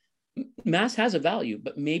mass has a value,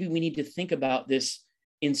 but maybe we need to think about this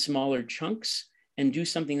in smaller chunks and do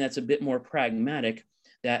something that's a bit more pragmatic,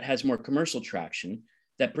 that has more commercial traction,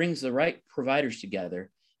 that brings the right providers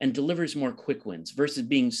together and delivers more quick wins versus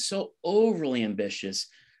being so overly ambitious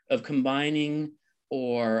of combining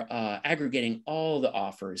or aggregating all the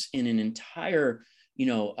offers in an entire,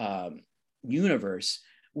 universe.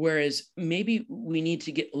 Whereas maybe we need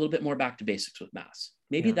to get a little bit more back to basics with mass.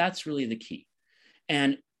 Maybe that's really the key.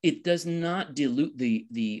 And it does not dilute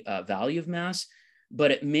the value of mass, but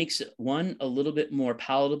it makes it, one, a little bit more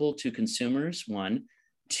palatable to consumers, one.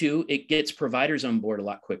 Two, it gets providers on board a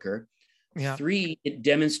lot quicker. Yeah. Three, it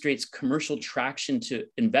demonstrates commercial traction to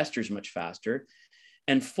investors much faster.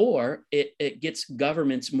 And four, it gets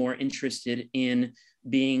governments more interested in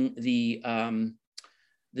being the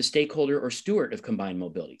stakeholder or steward of combined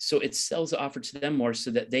mobility. So it sells the offer to them more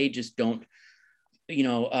so that they just don't, they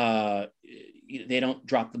don't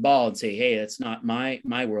drop the ball and say, hey, that's not my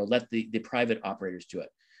world. Let the private operators do it.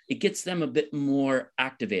 It gets them a bit more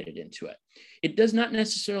activated into it. It does not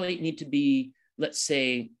necessarily need to be, let's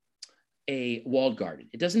say, a walled garden.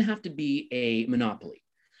 It doesn't have to be a monopoly.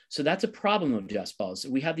 So that's a problem of Just Balls.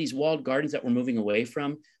 We have these walled gardens that we're moving away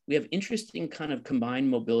from. We have interesting kind of combined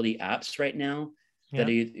mobility apps right now that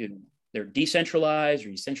they're decentralized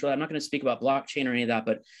or decentralized. I'm not going to speak about blockchain or any of that,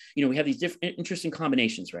 but we have these different interesting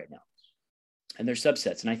combinations right now, and they're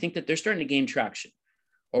subsets. And I think that they're starting to gain traction.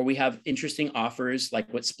 Or we have interesting offers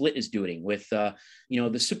like what Split is doing with, the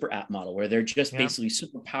super app model, where they're just basically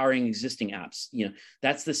super powering existing apps.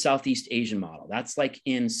 That's the Southeast Asian model. That's like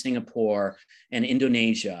in Singapore and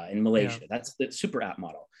Indonesia and Malaysia. That's the super app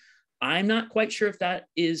model. I'm not quite sure if that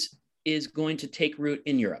is going to take root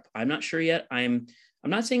in Europe. I'm not sure yet. I'm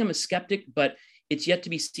not saying I'm a skeptic, but it's yet to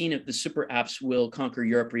be seen if the super apps will conquer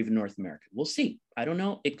Europe or even North America. We'll see. I don't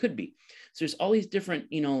know. It could be. So there's all these different,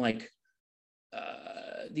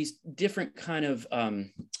 these different kind of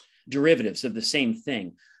derivatives of the same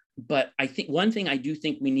thing. But I think one thing I do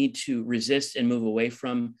think we need to resist and move away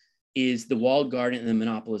from is the walled garden and the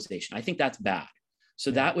monopolization. I think that's bad.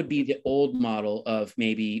 So that would be the old model of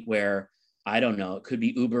maybe where, I don't know, it could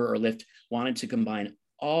be Uber or Lyft wanted to combine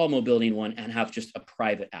all mobility in one and have just a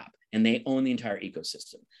private app, and they own the entire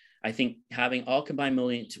ecosystem. I think having all combined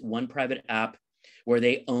mobility into one private app where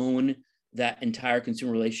they own that entire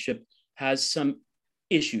consumer relationship has some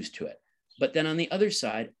issues to it. But then on the other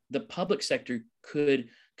side, the public sector could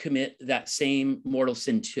commit that same mortal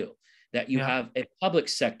sin too, that you have a public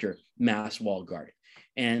sector mass walled garden.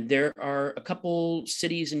 And there are a couple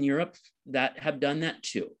cities in Europe that have done that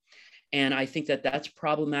too. And I think that that's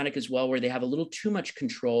problematic as well, where they have a little too much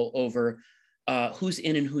control over who's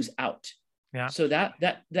in and who's out. Yeah. So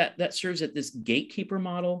that serves as this gatekeeper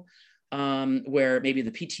model, where maybe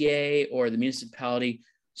the PTA or the municipality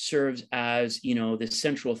serves as, the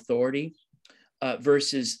central authority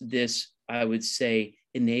versus this, I would say,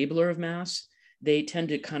 enabler of mass. They tend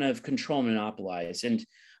to kind of control and monopolize. And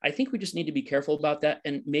I think we just need to be careful about that.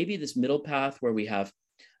 And maybe this middle path where we have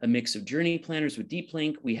a mix of journey planners with deep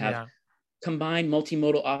link, we have combined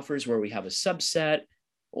multimodal offers where we have a subset,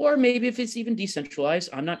 or maybe if it's even decentralized,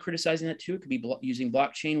 I'm not criticizing that too. It could be using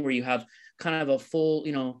blockchain where you have kind of a full,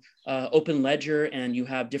 open ledger, and you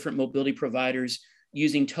have different mobility providers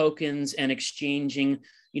using tokens and exchanging,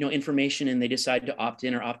 information, and they decide to opt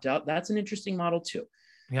in or opt out. That's an interesting model too.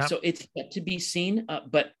 Yeah. So it's yet to be seen,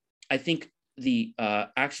 but I think the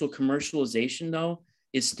actual commercialization though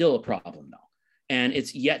is still a problem though. And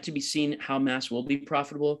it's yet to be seen how mass will be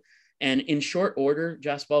profitable. And in short order,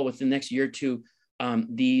 Jaspal, within the next year or two,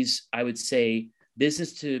 these, I would say,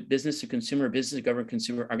 business to consumer, business to government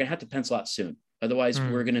consumer are going to have to pencil out soon. Otherwise,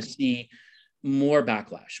 we're going to see more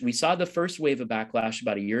backlash. We saw the first wave of backlash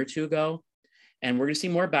about a year or two ago, and we're going to see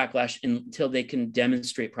more backlash until they can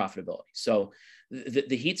demonstrate profitability. So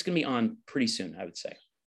the heat's going to be on pretty soon, I would say.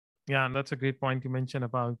 Yeah, and that's a great point you mentioned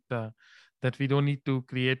about that we don't need to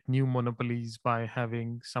create new monopolies by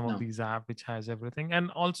having some of No, these apps which has everything. And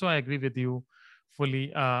also, I agree with you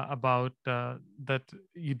fully about that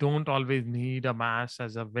you don't always need a mass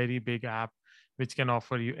as a very big app which can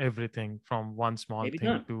offer you everything from one small maybe thing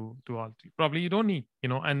not. to all. Probably you don't need,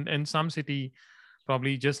 and in some city,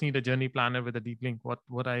 probably you just need a journey planner with a deep link.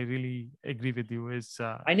 What I really agree with you is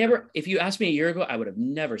I never, if you asked me a year ago, I would have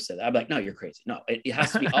never said that. I'd be like, no, you're crazy. No, it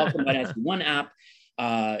has to be all combined. It has to be one app,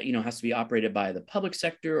 has to be operated by the public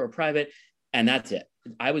sector or private, and that's it.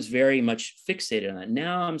 I was very much fixated on that.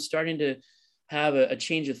 Now I'm starting to have a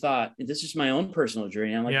change of thought. This is my own personal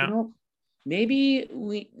journey. I'm like, yeah. maybe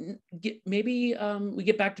we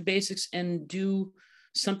get back to basics and do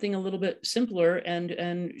something a little bit simpler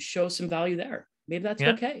and show some value there. Maybe that's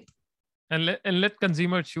Yeah. okay. And let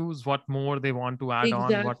consumer choose what more they want to add on,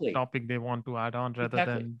 what Exactly. topic they want to add on, rather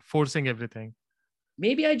Exactly. than forcing everything.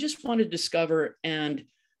 Maybe I just want to discover and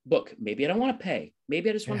book. Maybe I don't want to pay. Maybe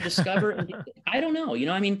I just want to discover. And I don't know.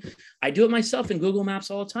 I do it myself in Google Maps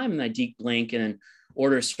all the time, and I deep link and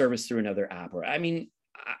order a service through another app.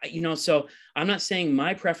 So I'm not saying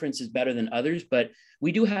my preference is better than others, but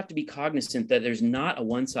we do have to be cognizant that there's not a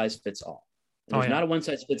one size fits all. There's not a one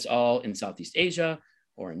size fits all in Southeast Asia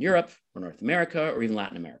or in Europe or North America or even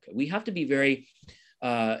Latin America. We have to be very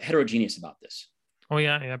heterogeneous about this. Oh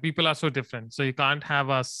yeah. People are so different. So you can't have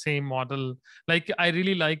a same model. Like I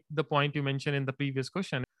really like the point you mentioned in the previous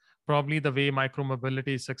question. Probably the way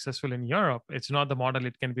micromobility is successful in Europe, it's not the model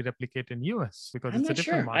it can be replicated in US because I'm it's a not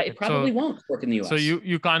different sure. It market. probably won't work in the US. So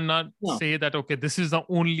you cannot No. say that, okay, this is the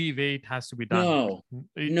only way it has to be done. No.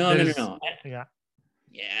 No. Yeah.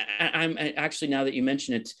 I'm actually, now that you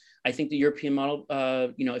mention it, I think the European model,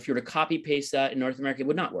 if you were to copy paste that in North America, it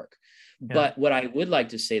would not work. Yeah. But what I would like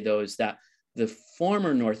to say, though, is that the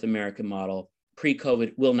former North American model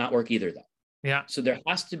pre-COVID will not work either, though. Yeah. So there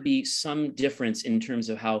has to be some difference in terms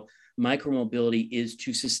of how micromobility is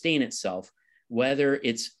to sustain itself, whether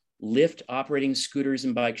it's Lyft operating scooters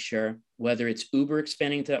and bike share, whether it's Uber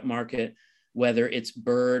expanding to that market, whether it's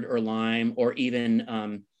Bird or Lime, or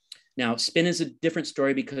even now Spin is a different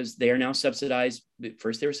story because they are now subsidized.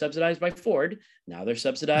 First they were subsidized by Ford. Now they're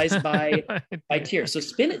subsidized by Tier. So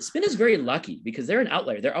Spin is very lucky because they're an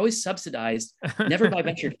outlier. They're always subsidized, never by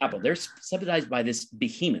venture capital. They're subsidized by this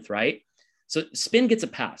behemoth, right? So Spin gets a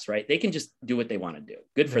pass, right? They can just do what they want to do.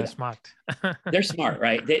 Good for them. Smart. They're smart,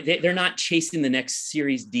 right? They're not chasing the next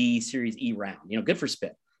Series D, Series E round. Good for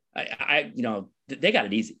Spin. They got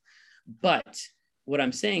it easy. But what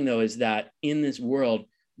I'm saying though is that in this world,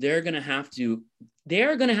 they're going to have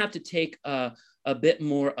to take a bit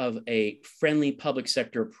more of a friendly public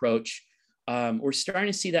sector approach. We're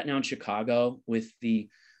starting to see that now in Chicago with the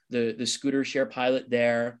scooter share pilot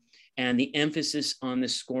there, and the emphasis on the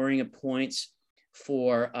scoring of points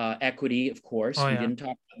for equity, of course. We didn't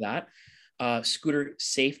talk about that. Scooter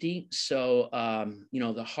safety. So,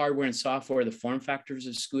 the hardware and software, the form factors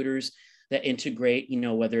of scooters that integrate,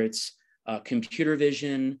 whether it's computer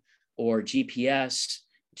vision or GPS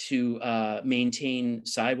to maintain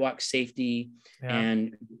sidewalk safety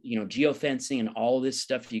and, geofencing and all this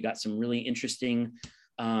stuff. You got some really interesting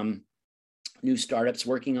new startups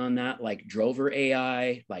working on that, like Drover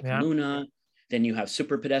AI, like Luna. Then you have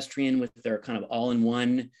Super Pedestrian with their kind of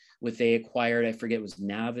all-in-one, with they acquired, I forget, it was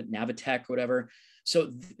Navitech or whatever.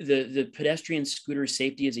 So the pedestrian scooter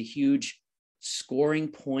safety is a huge scoring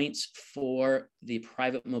points for the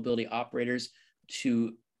private mobility operators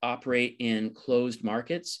to operate in closed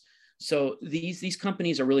markets. So these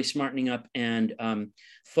companies are really smartening up and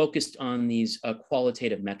focused on these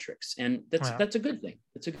qualitative metrics, and that's a good thing.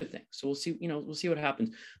 It's a good thing. So we'll see what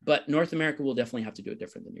happens. But North America will definitely have to do it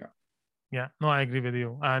different than Europe. Yeah, no, I agree with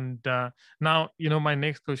you. And now, my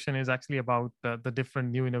next question is actually about the different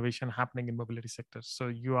new innovation happening in mobility sectors. So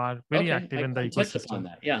you are very active in the ecosystem. On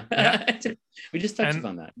that. Yeah. We just touched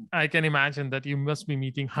upon that. I can imagine that you must be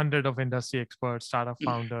meeting hundreds of industry experts, startup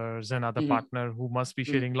founders, and other partners who must be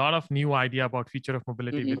sharing a lot of new idea about future of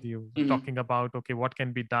mobility with you, talking about, okay, what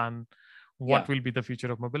can be done, what will be the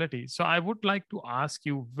future of mobility. So I would like to ask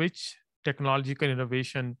you which technological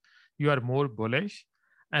innovation you are more bullish,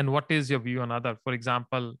 and what is your view on other? For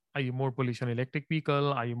example, are you more bullish on electric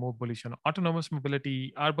vehicle? Are you more bullish on autonomous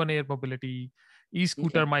mobility, urban air mobility,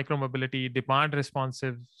 e-scooter, micromobility, demand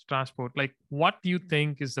responsive transport? Like, what do you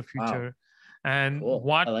think is the future, and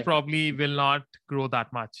what probably will not grow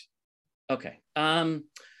that much? Okay.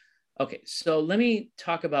 Okay. So let me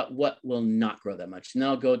talk about what will not grow that much. And then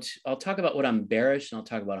I'll talk about what I'm bearish, and I'll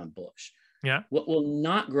talk about what I'm bullish. Yeah. What will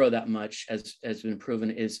not grow that much, as been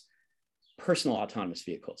proven, is personal autonomous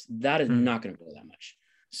vehicles. That is not going to grow that much.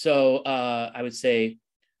 So I would say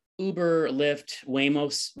Uber, Lyft,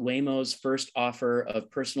 Waymo's first offer of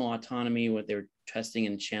personal autonomy, what they were testing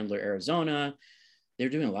in Chandler, Arizona. They're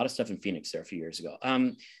doing a lot of stuff in Phoenix there a few years ago.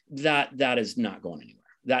 That is not going anywhere.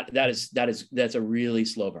 That's a really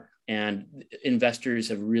slow burn, and investors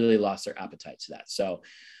have really lost their appetite to that. So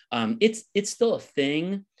it's still a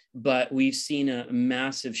thing, but we've seen a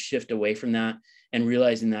massive shift away from that and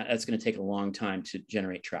realizing that that's going to take a long time to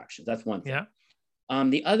generate traction. That's one thing. Yeah.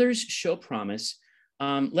 The others show promise.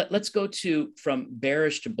 Let's go from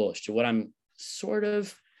bearish to bullish, to what I'm sort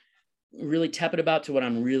of really tepid about to what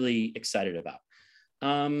I'm really excited about.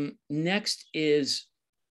 Next is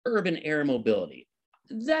urban air mobility.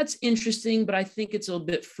 That's interesting, but I think it's a little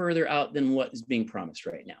bit further out than what is being promised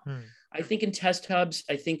right now. I think in test hubs,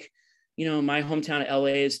 I think, my hometown of LA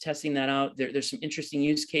is testing that out. There's some interesting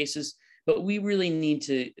use cases, but we really need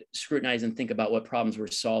to scrutinize and think about what problems we're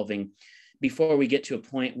solving before we get to a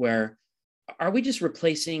point where, are we just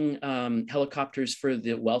replacing helicopters for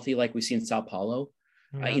the wealthy like we see in Sao Paulo,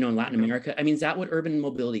 in Latin America? I mean, is that what urban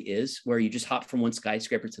mobility is, where you just hop from one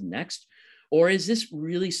skyscraper to the next? Or is this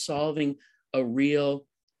really solving a real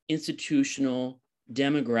institutional,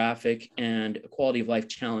 demographic, and quality of life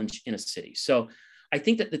challenge in a city? So I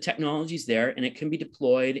think that the technology is there and it can be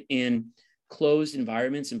deployed in closed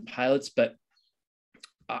environments and pilots, but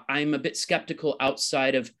I'm a bit skeptical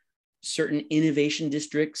outside of certain innovation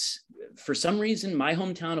districts. For some reason, my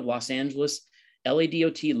hometown of Los Angeles,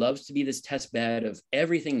 LADOT loves to be this test bed of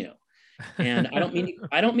everything new. And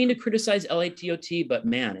I don't mean to criticize LADOT, but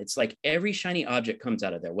man, it's like every shiny object comes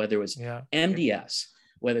out of there, whether it was MDS,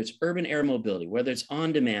 whether it's urban air mobility, whether it's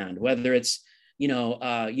on demand, whether it's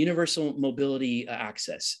universal mobility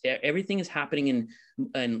access. Everything is happening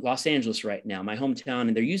in Los Angeles right now, my hometown,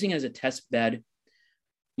 and they're using it as a test bed,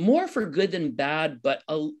 more for good than bad, but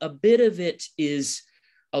a bit of it is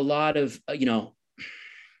a lot of, it's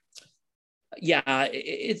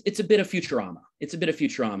a bit of Futurama. It's a bit of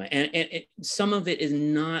Futurama. And some of it is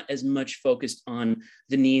not as much focused on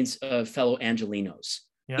the needs of fellow Angelinos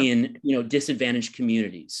in, disadvantaged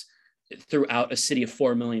communities throughout a city of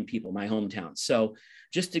 4 million people, my hometown. So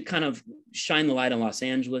just to kind of shine the light on Los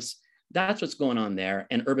Angeles, that's what's going on there.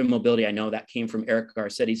 And urban mobility, I know that came from Eric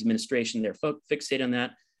Garcetti's administration. They're fixated on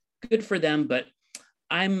that. Good for them, but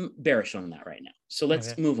I'm bearish on that right now. So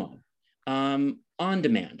let's move on. On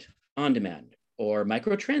demand, or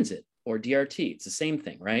microtransit, or DRT. It's the same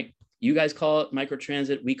thing, right? You guys call it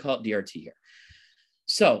microtransit, we call it DRT here.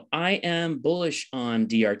 So I am bullish on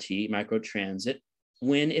DRT, microtransit,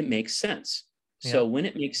 when it makes sense. So when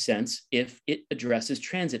it makes sense, if it addresses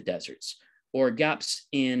transit deserts or gaps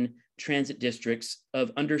in transit districts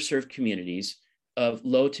of underserved communities of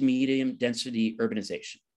low to medium density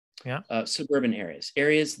urbanization, suburban areas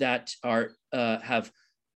that are have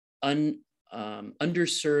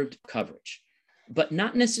underserved coverage, but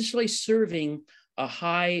not necessarily serving a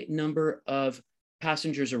high number of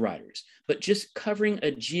passengers or riders, but just covering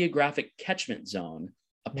a geographic catchment zone,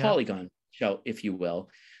 a polygon, if you will,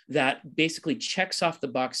 that basically checks off the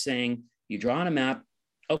box saying, you draw on a map,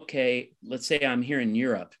 okay, let's say I'm here in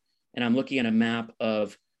Europe and I'm looking at a map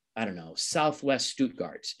of, I don't know, Southwest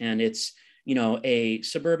Stuttgart, and it's, a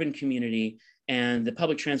suburban community, and the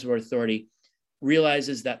Public Transport Authority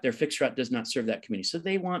realizes that their fixed route does not serve that community. So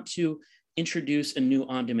they want to introduce a new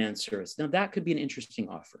on-demand service. Now that could be an interesting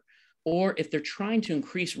offer. Or if they're trying to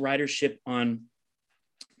increase ridership on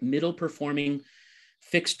middle performing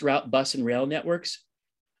fixed route bus and rail networks,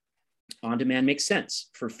 on demand makes sense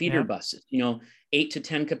for feeder buses, 8 to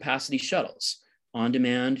 10 capacity shuttles on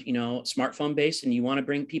demand, smartphone based, and you want to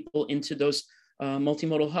bring people into those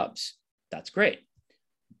multimodal hubs. That's great.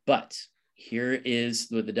 But here is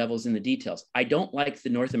the devil's in the details. I don't like the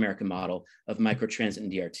North American model of microtransit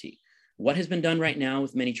and DRT. What has been done right now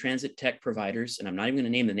with many transit tech providers, and I'm not even going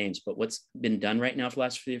to name the names, but what's been done right now for the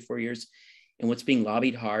last 3 or 4 years, and what's being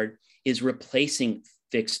lobbied hard, is replacing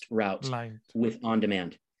fixed route with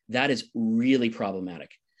on-demand. That is really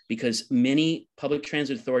problematic because many public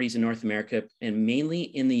transit authorities in North America, and mainly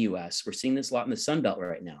in the US, we're seeing this a lot in the Sun Belt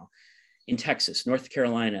right now, in Texas, North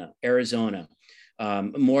Carolina, Arizona,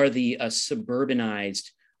 more of the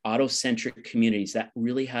suburbanized, auto-centric communities that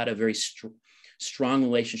really had a very strong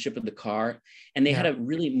relationship with the car, and they had a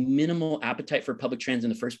really minimal appetite for public transit in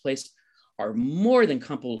the first place, are more than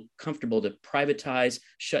comfortable to privatize,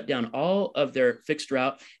 shut down all of their fixed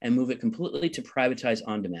route, and move it completely to privatize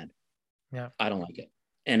on demand. I don't like it.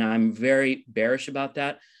 And I'm very bearish about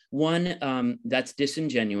that. One, that's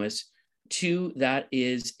disingenuous. Two, that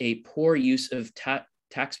is a poor use of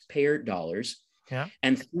taxpayer dollars Yeah.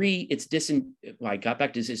 And three, I got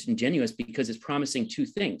back to disingenuous because it's promising two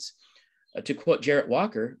things. To quote Jarrett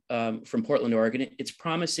Walker from Portland, Oregon, it's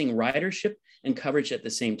promising ridership and coverage at the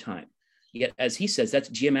same time. Yet, as he says, that's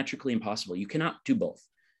geometrically impossible. You cannot do both.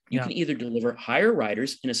 You can either deliver higher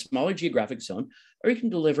riders in a smaller geographic zone, or you can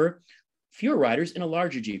deliver fewer riders in a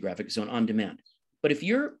larger geographic zone on demand. But if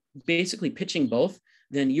you're basically pitching both,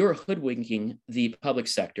 then you're hoodwinking the public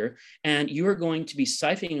sector, and you are going to be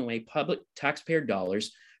siphoning away public taxpayer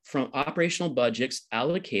dollars from operational budgets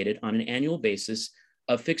allocated on an annual basis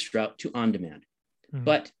of fixed route to on demand.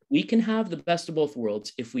 But we can have the best of both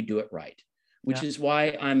worlds if we do it right, which is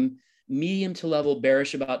why I'm medium to level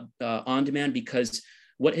bearish about on demand, because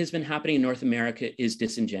what has been happening in North America is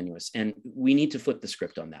disingenuous, and we need to flip the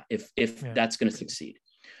script on that if that's going to succeed.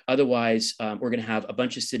 Otherwise, we're going to have a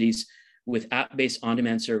bunch of cities with app-based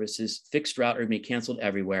on-demand services. Fixed route are going to be canceled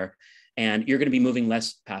everywhere, and you're going to be moving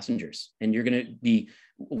less passengers, and you're going to be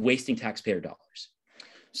wasting taxpayer dollars.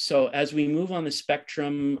 So as we move on the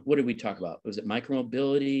spectrum, what did we talk about? Was it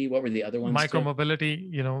micromobility? What were the other ones?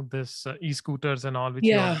 Micromobility, this e-scooters and all, which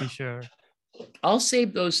you already share. I'll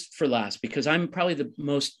save those for last, because I'm probably the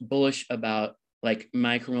most bullish about like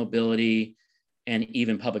micromobility and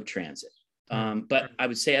even public transit. But I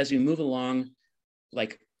would say as we move along,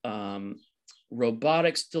 like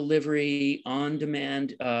robotics delivery,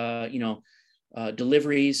 on-demand,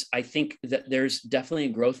 deliveries, I think that there's definitely a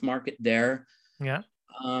growth market there. Yeah.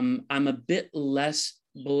 I'm a bit less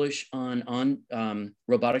bullish on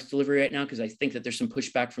robotics delivery right now, because I think that there's some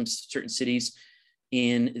pushback from certain cities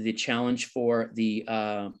in the challenge for the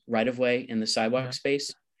right-of-way and the sidewalk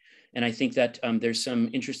space. And I think that there's some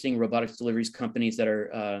interesting robotics deliveries companies that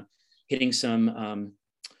are hitting some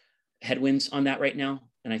headwinds on that right now.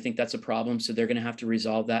 And I think that's a problem. So they're going to have to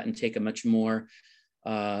resolve that and take a much more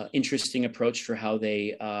interesting approach for how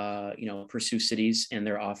they pursue cities and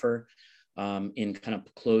their offer in kind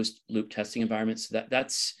of closed loop testing environments. So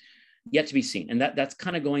that's yet to be seen. And that's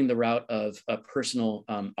kind of going the route of personal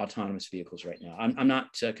autonomous vehicles right now. I'm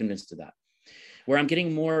not convinced of that. Where I'm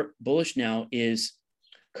getting more bullish now is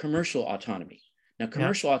commercial autonomy. Now,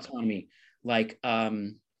 commercial autonomy, like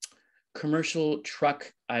commercial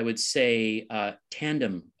truck, I would say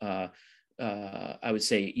tandem, I would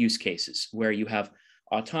say use cases where you have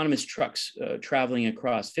autonomous trucks traveling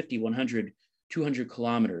across 50, 100, 200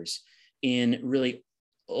 kilometers in really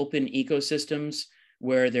open ecosystems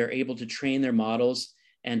where they're able to train their models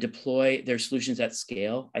and deploy their solutions at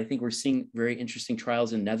scale. I think we're seeing very interesting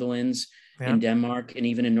trials in Netherlands, in Denmark, and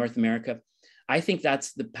even in North America. I think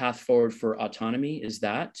that's the path forward for autonomy, is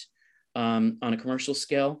that on a commercial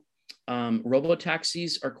scale.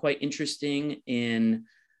 Robo-taxis are quite interesting in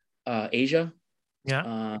Asia.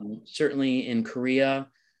 Certainly in Korea,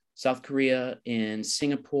 South Korea, in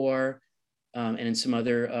Singapore, and in some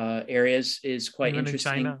other areas is quite even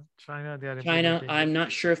interesting. In China, I'm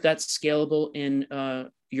not sure if that's scalable in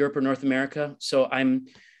Europe or North America. So I'm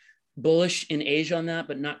bullish in Asia on that,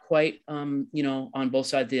 but not quite, on both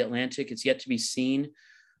sides of the Atlantic. It's yet to be seen.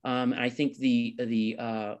 And I think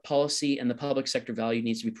the policy and the public sector value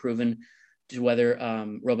needs to be proven to whether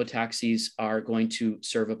robotaxis are going to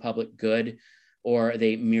serve a public good, or are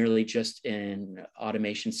they merely just an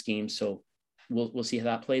automation scheme. So we'll see how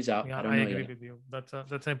that plays out. Yeah, I agree with you. That's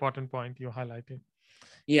an important point you highlighted.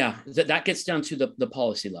 Yeah, that gets down to the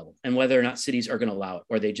policy level and whether or not cities are going to allow it,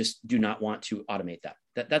 or they just do not want to automate that.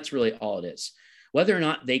 That's really all it is. Whether or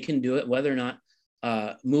not they can do it, whether or not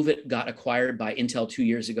Move It got acquired by Intel 2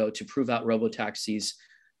 years ago to prove out robotaxis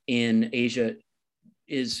in Asia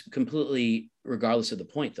is completely regardless of the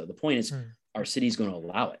point, though. The point is, are cities going to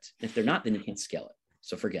allow it? If they're not, then you can't scale it.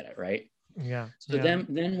 So forget it, right? Yeah. So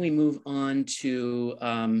then we move on to,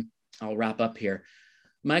 I'll wrap up here,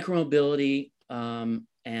 micromobility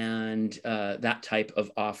and that type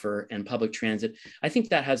of offer and public transit. I think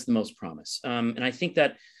that has the most promise. And I think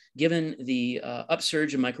that given the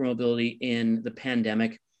upsurge of micromobility in the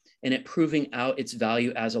pandemic and it proving out its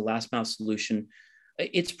value as a last mile solution,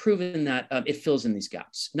 it's proven that it fills in these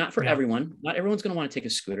gaps. Not for everyone. Not everyone's going to want to take a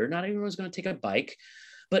scooter. Not everyone's going to take a bike.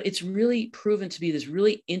 But it's really proven to be this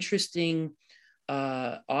really interesting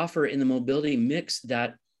offer in the mobility mix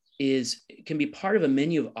that can be part of a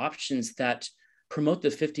menu of options that promote the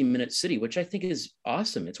 15-minute city, which I think is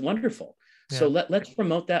awesome. It's wonderful. Yeah. So let's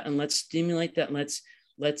promote that, and let's stimulate that, and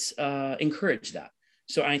let's encourage that.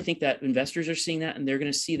 So I think that investors are seeing that, and they're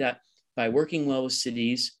going to see that by working well with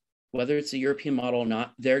cities, whether it's a European model or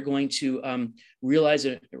not, they're going to realize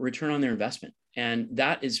a return on their investment. And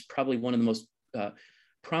that is probably one of the most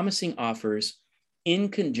promising offers, in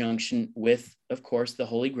conjunction with, of course, the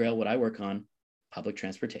Holy Grail, what I work on, Public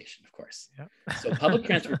transportation, of course. Yeah. So public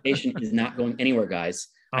transportation is not going anywhere, guys.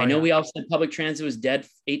 Oh, I know yeah. we all said public transit was dead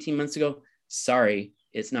 18 months ago. Sorry,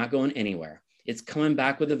 it's not going anywhere. It's coming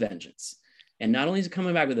back with a vengeance. And not only is it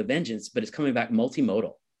coming back with a vengeance, but it's coming back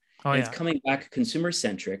multimodal. Oh, And yeah. it's coming back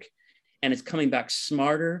consumer-centric, and it's coming back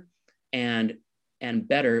smarter and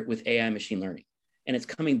better with AI machine learning. And it's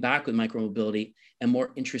coming back with micromobility and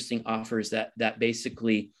more interesting offers that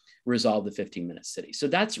basically resolve the 15-minute city. So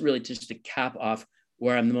that's really just to cap off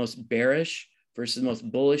where I'm the most bearish versus the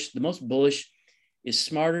most bullish. The most bullish is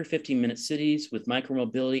smarter 15-minute cities with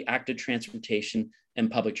micromobility, active transportation,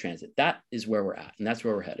 and public transit. That is where we're at, and that's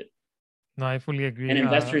where we're headed. No, I fully agree. And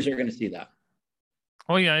investors are going to see that.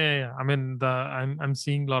 Oh, yeah. I mean, I'm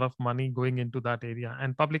seeing a lot of money going into that area,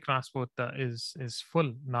 and public transport is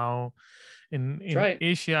full now. In right.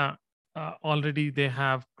 Asia, already they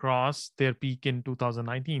have crossed their peak in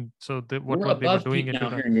 2019. So what We're they were above doing peak into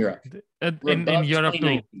now here in Europe. in Europe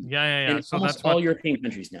too. Yeah. In So almost that's all what European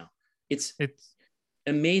countries now. It's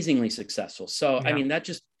amazingly successful. So yeah. I mean,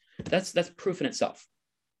 that's proof in itself.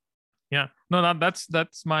 Yeah, no,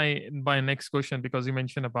 that's my next question, because you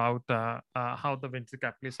mentioned about how the venture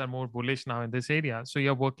capitalists are more bullish now in this area. So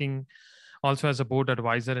you're working also as a board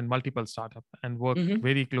advisor in multiple startups and work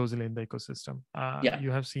very closely in the ecosystem.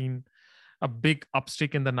 You have seen a big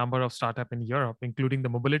upstick in the number of startups in Europe, including the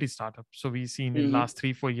mobility startup. So we've seen in last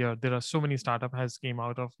 3-4 years there are so many startups has came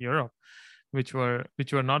out of Europe, which were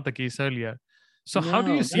not the case earlier. So how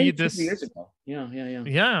do you see this? 2 years ago. Yeah.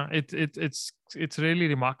 Yeah, it's really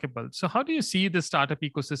remarkable. So how do you see the startup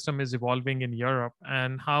ecosystem is evolving in Europe,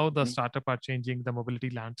 and how the startup are changing the mobility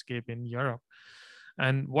landscape in Europe?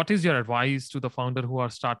 And what is your advice to the founder who are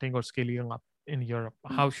starting or scaling up in Europe?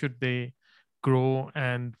 How should they grow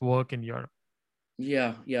and work in Europe?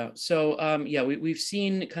 Yeah. So we've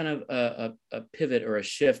seen kind of a pivot or a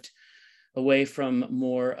shift away from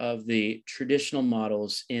more of the traditional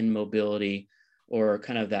models in mobility, or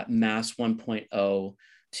kind of that mass 1.0,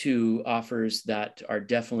 to offers that are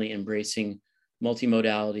definitely embracing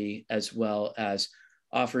multimodality, as well as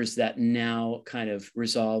offers that now kind of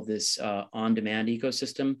resolve this on-demand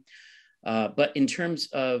ecosystem. But in terms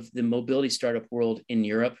of the mobility startup world in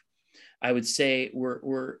Europe, I would say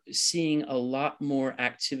we're seeing a lot more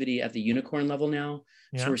activity at the unicorn level now.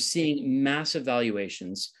 Yeah. So we're seeing massive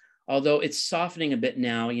valuations, although it's softening a bit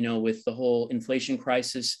now, with the whole inflation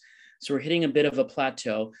crisis. So we're hitting a bit of a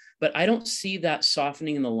plateau, but I don't see that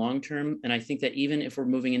softening in the long term. And I think that even if we're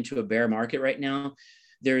moving into a bear market right now,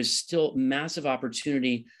 there's still massive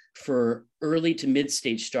opportunity for early to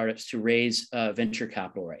mid-stage startups to raise venture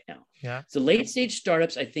capital right now. Yeah. So late-stage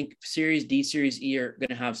startups, I think Series D, Series E are going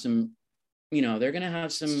to have some, they're going to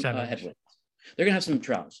have some headwinds. They're going to have some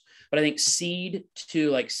trials. But I think seed to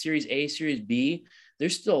like Series A, Series B,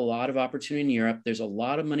 there's still a lot of opportunity in Europe. There's a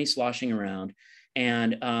lot of money sloshing around.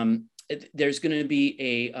 And there's going to be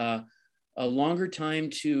a longer time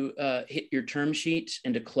to hit your term sheet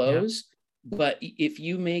and to close. Yeah. But if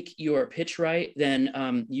you make your pitch right,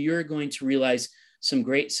 then you're going to realize some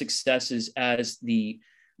great successes as the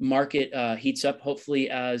market heats up. Hopefully,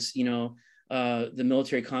 as the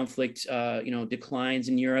military conflict declines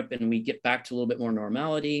in Europe and we get back to a little bit more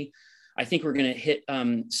normality. I think we're going to hit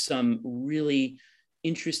some really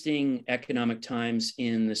interesting economic times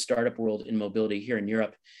in the startup world in mobility here in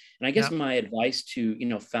Europe. And I guess my advice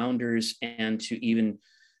to founders and to even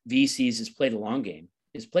VCs is play the long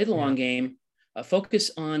game.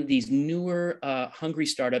 Focus on these newer, hungry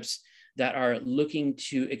startups that are looking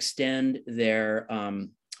to extend their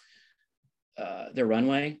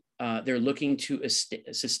runway. They're looking to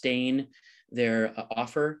sustain their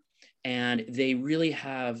offer, and they really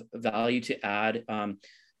have value to add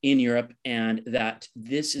in Europe, and that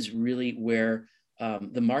this is really where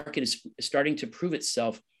the market is starting to prove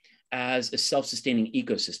itself as a self-sustaining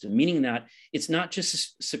ecosystem, meaning that it's not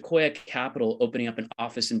just Sequoia Capital opening up an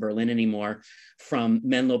office in Berlin anymore from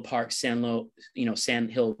Menlo Park, Sand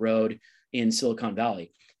Hill Road in Silicon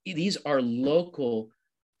Valley. These are local,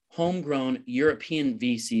 homegrown European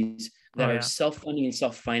VCs that are self-funding and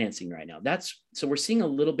self-financing right now. So we're seeing a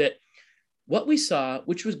little bit what we saw,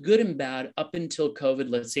 which was good and bad up until COVID,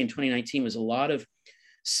 let's say in 2019, was a lot of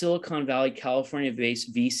Silicon Valley,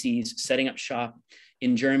 California-based VCs setting up shop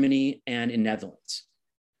in Germany and in Netherlands.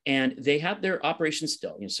 And they have their operations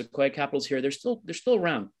still. Sequoia Capital's here, they're still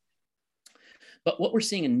around. But what we're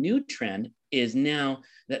seeing a new trend is now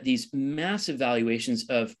that these massive valuations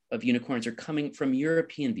of unicorns are coming from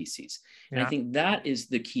European VCs. And I think that is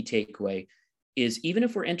the key takeaway, is even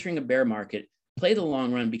if we're entering a bear market, play the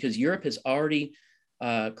long run, because Europe has already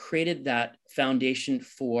created that foundation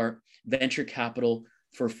for venture capital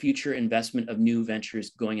for future investment of new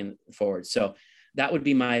ventures going in forward. So that would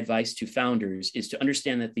be my advice to founders, is to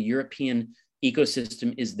understand that the European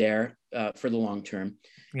ecosystem is there for the long term.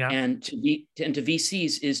 Yeah. And to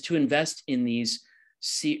VCs is to invest in these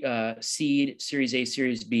seed, Series A,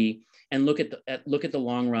 Series B, and look at the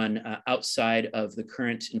long run outside of the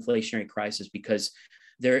current inflationary crisis, because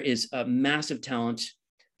there is a massive talent,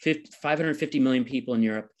 550 million people in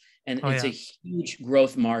Europe, and it's a huge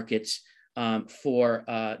growth market for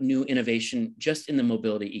new innovation just in the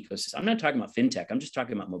mobility ecosystem. I'm not talking about fintech. I'm just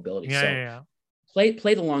talking about mobility.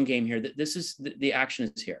 Play the long game here. This is the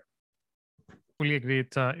action is here. Fully agree.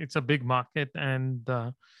 It's a big market, and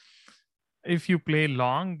if you play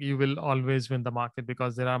long, you will always win the market,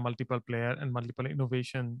 because there are multiple player and multiple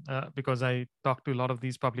innovation. Because I talk to a lot of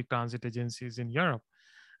these public transit agencies in Europe,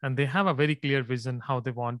 and they have a very clear vision how they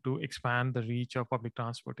want to expand the reach of public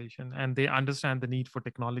transportation, and they understand the need for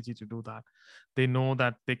technology to do that. They know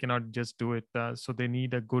that they cannot just do it, so they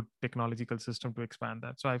need a good technological system to expand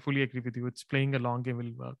that. So I fully agree with you. It's playing a long game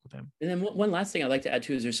will work with them. And then one last thing I'd like to add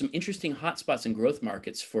too is there's some interesting hotspots and growth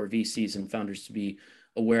markets for VCs and founders to be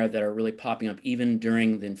aware of that are really popping up even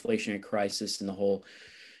during the inflationary crisis and the whole,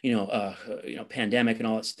 pandemic and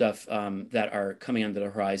all that stuff that are coming onto the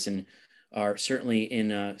horizon. Are certainly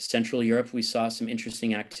in Central Europe. We saw some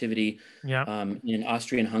interesting activity in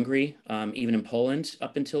Austria and Hungary, even in Poland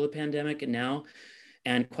up until the pandemic and now.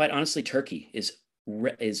 And quite honestly, Turkey is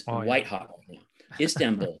white hot right now.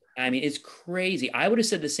 Istanbul, I mean, it's crazy. I would have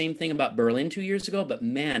said the same thing about Berlin 2 years ago, but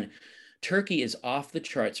man, Turkey is off the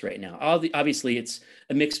charts right now. Obviously, it's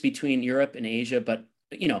a mix between Europe and Asia, but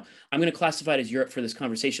I'm going to classify it as Europe for this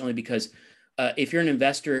conversation only because if you're an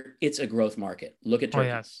investor, it's a growth market. Look at Turkey.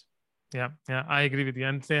 Oh, yes. Yeah, I agree with you.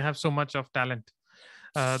 And they have so much of talent.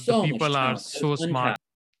 So the people are so smart.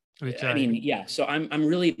 So I'm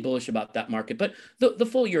really bullish about that market, but the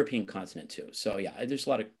full European continent too. So yeah, there's a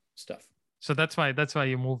lot of stuff. So that's why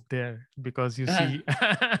you moved there, because you see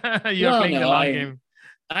you're playing the long game.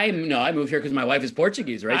 I moved here because my wife is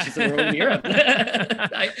Portuguese, right? She's in Europe.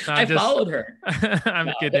 I followed her. I'm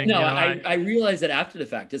kidding. No, I realized that after the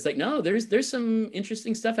fact. It's like, no, there's some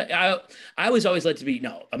interesting stuff. I was always led to be,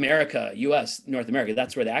 America, US, North America.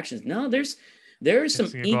 That's where the action is. No, there's some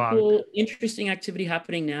equal interesting activity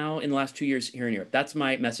happening now in the last 2 years here in Europe. That's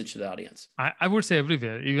my message to the audience. I would say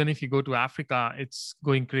everywhere. Even if you go to Africa, it's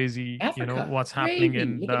going crazy. Africa, what's happening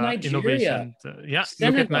in the innovation. Senegal,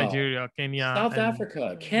 look at Nigeria, Kenya, South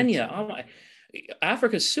Africa, Kenya. Oh my,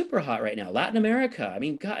 Africa's super hot right now. Latin America. I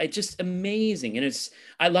mean, God, it's just amazing. And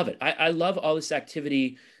I love it. I love all this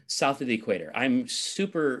activity south of the equator. I'm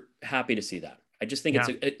super happy to see that. I just think it's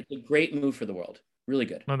a great move for the world. Really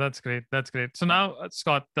good. No, that's great. So now,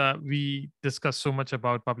 Scott, we discussed so much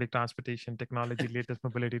about public transportation, technology, latest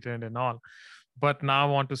mobility trend and all. But now I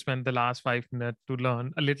want to spend the last 5 minutes to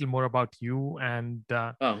learn a little more about you. And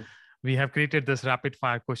we have created this rapid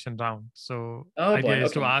fire question round. So idea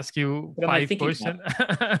is to ask you 5 questions.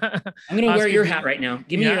 I'm going to wear your hat right now.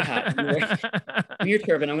 Give me your hat. Give me your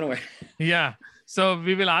turban. I'm going to wear. Yeah. So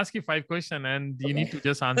we will ask you 5 questions and you need to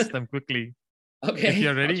just answer them quickly. Okay. If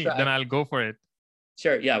you're ready, then I'll go for it.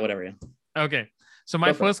 Sure. Yeah, whatever. Yeah. Okay. So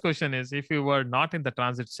my first question is, if you were not in the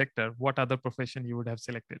transit sector, what other profession you would have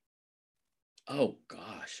selected? Oh,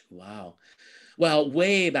 gosh. Wow. Well,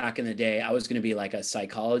 way back in the day, I was going to be like a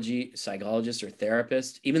psychologist or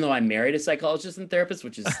therapist, even though I married a psychologist and therapist,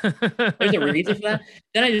 which is, there's a reason for that.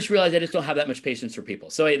 Then I just realized I just don't have that much patience for people.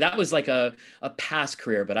 So that was like a past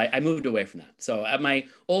career, but I moved away from that. So my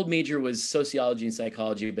old major was sociology and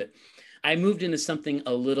psychology, but I moved into something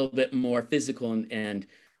a little bit more physical and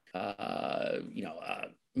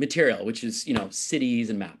material, which is, cities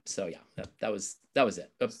and maps. So yeah, that was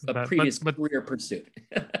it. A previous career pursuit.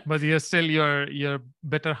 But you're still your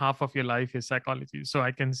better half of your life is psychology. So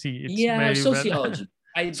I can see it's sociology.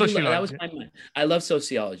 That was my mind. I love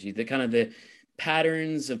sociology, the kind of the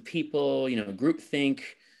patterns of people, groupthink,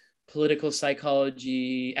 political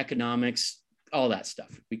psychology, economics, all that stuff.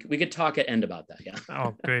 We could talk at end about that. Yeah.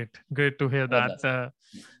 Oh, great to hear that.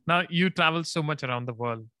 Now you travel so much around the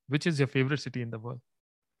world. Which is your favorite city in the world?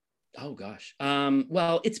 Oh gosh.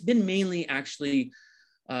 Well, it's been mainly actually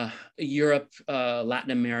Europe,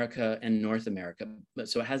 Latin America, and North America.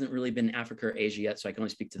 So it hasn't really been Africa or Asia yet. So I can only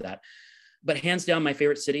speak to that. But hands down, my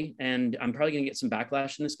favorite city, and I'm probably going to get some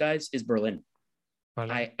backlash in this, guys, is Berlin.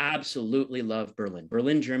 I absolutely love Berlin.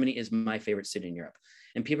 Berlin, Germany is my favorite city in Europe.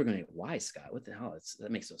 And people are going to go, why, Scott? What the hell?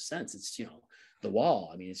 That makes no sense. It's, the wall.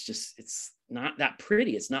 I mean, it's not that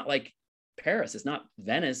pretty. It's not like Paris. It's not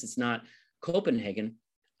Venice. It's not Copenhagen.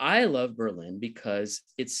 I love Berlin because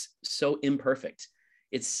it's so imperfect.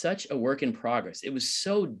 it's such a work in progress. It was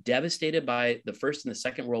so devastated by the First and the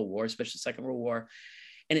Second World War, especially the Second World War.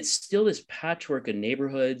 And it's still this patchwork of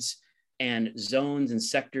neighborhoods and zones and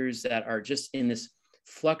sectors that are just in this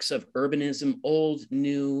flux of urbanism, old,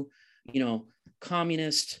 new,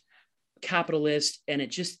 communist, capitalist. And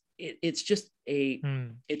it's just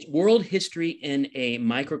it's world history in a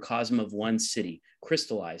microcosm of one city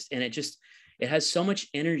crystallized. And it has so much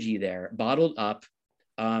energy there bottled up.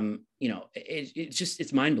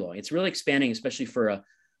 It's mind blowing. It's really expanding, especially for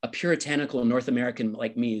a puritanical North American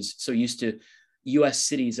like me, who's so used to US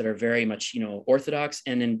cities that are very much, orthodox.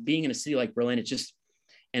 And then being in a city like Berlin,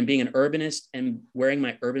 and being an urbanist and wearing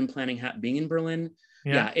my urban planning hat, being in Berlin,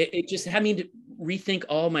 it just had me to rethink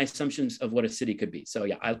all my assumptions of what a city could be. So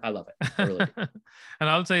yeah, I love it. I really do. And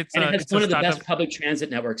also it has one of the best public transit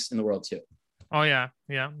networks in the world too. Oh yeah.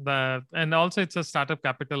 And also it's a startup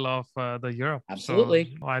capital of the Europe.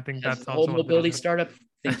 Absolutely. So I think that's the also whole mobility startup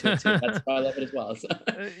thing to it too. That's why I love it as well.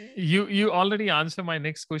 You already answered my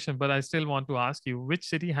next question, but I still want to ask you, which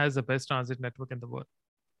city has the best transit network in the world?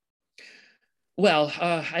 Well,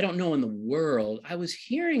 I don't know in the world. I was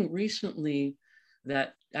hearing recently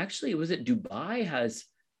that actually, was it Dubai has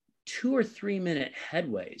 2 or 3 minute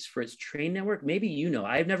headways for its train network? Maybe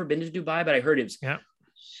I've never been to Dubai, but I heard it was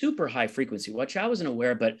super high frequency, which I wasn't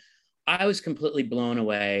aware, but I was completely blown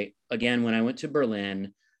away again when I went to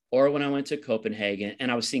Berlin or when I went to Copenhagen,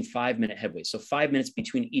 and I was seeing 5 minute headways. So 5 minutes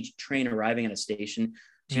between each train arriving at a station,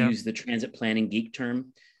 to use the transit planning geek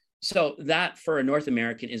term. So that for a North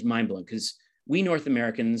American is mind blowing, because we North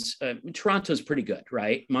Americans, Toronto's pretty good,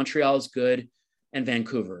 right? Montreal's good, and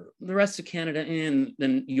Vancouver. The rest of Canada and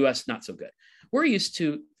then US, not so good. We're used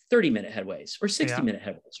to 30 minute headways or 60 minute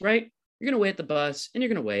headways, right? You're going to wait at the bus, and you're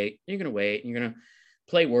going to wait, and you're going to wait, and you're going to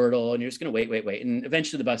play Wordle, and you're just going to wait. And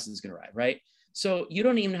eventually the bus is going to arrive, right? So you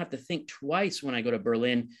don't even have to think twice when I go to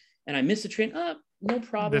Berlin and I miss a train. No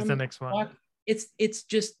problem. There's the next one. It's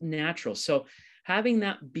just natural. So having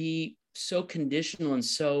that be so conditional and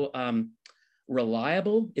so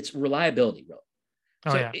reliable, it's reliability,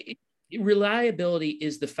 really. Reliability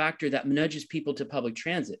is the factor that nudges people to public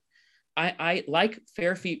transit. I like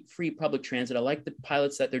fare-free public transit. I like the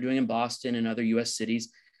pilots that they're doing in Boston and other US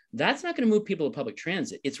cities. That's not going to move people to public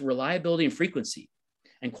transit. It's reliability and frequency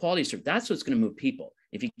and quality of service. That's what's going to move people.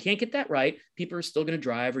 If you can't get that right, people are still going to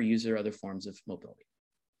drive or use their other forms of mobility.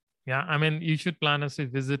 Yeah, I mean, you should plan a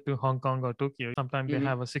visit to Hong Kong or Tokyo. Sometimes they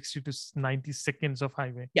have a 60 to 90 seconds of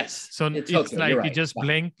highway. Yes. So it's like you just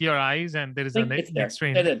blink your eyes and there is a next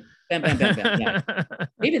train. Bam, bam, bam, bam. Yeah.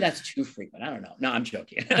 Maybe that's too frequent. I don't know. No, I'm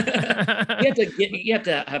joking. you have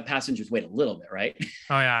to have passengers wait a little bit, right?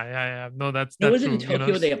 Oh yeah. No, that's was true. It in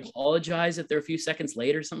Tokyo they apologize if they're a few seconds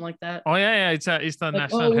late or something like that? Oh yeah. It's the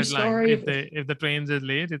national headline. Sorry. If the trains is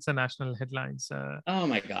late, it's a national headlines. Oh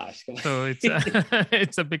my gosh. So it's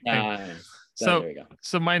it's a big thing. There you go.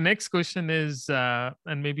 So my next question is,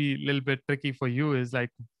 and maybe a little bit tricky for you, is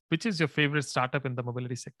like, which is your favorite startup in the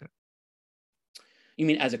mobility sector? You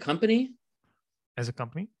mean as a company? As a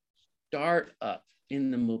company? Startup in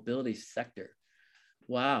the mobility sector.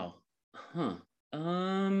 Wow. I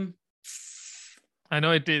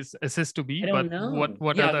know it is assist to be, but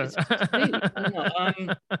what other? I don't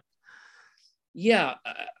know.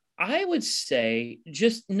 I would say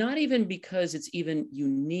just not even because it's even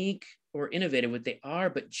unique or innovative what they are,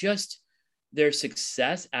 but just their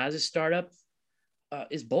success as a startup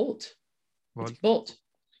is Bolt. It's Bolt.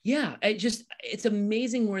 Yeah, it's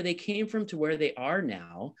amazing where they came from to where they are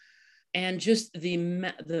now, and just the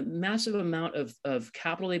massive amount of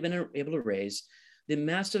capital they've been able to raise, the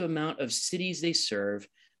massive amount of cities they serve,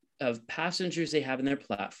 of passengers they have in their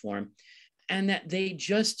platform, and that they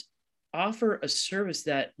just offer a service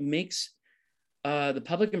that makes the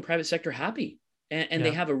public and private sector happy. And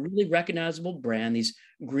they have a really recognizable brand, these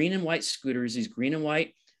green and white scooters, these green and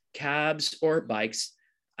white cabs or bikes.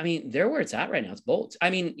 I mean, they're where it's at right now. It's Bolt. I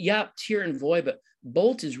mean, Tier and Voi, but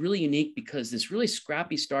Bolt is really unique because this really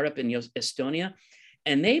scrappy startup in Estonia,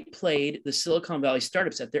 and they played the Silicon Valley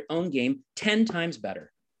startups at their own game 10 times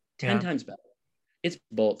better. 10 times better. It's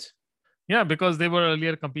Bolt. Yeah, because they were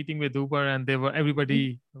earlier competing with Uber, and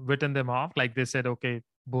everybody written them off. Like they said, okay,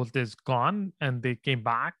 Bolt is gone, and they came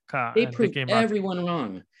back. They proved everyone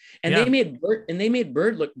wrong, and they made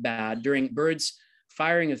Bird look bad during Bird's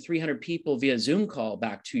firing of 300 people via Zoom call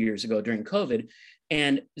back 2 years ago during COVID.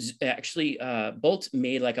 And actually, Bolt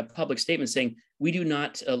made like a public statement saying, we do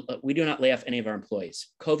not lay off any of our employees,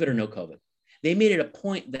 COVID or no COVID. They made it a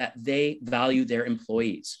point that they value their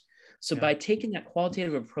employees. So by taking that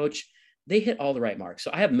qualitative approach, they hit all the right marks.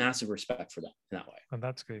 So I have massive respect for them in that way. Oh,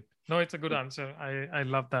 that's great. No, it's a good answer. I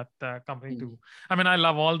love that company too. I mean, I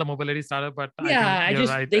love all the mobility startup, but I think you're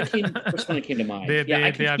right. they came first one that came to mind.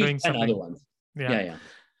 They are doing something. Other ones. Yeah.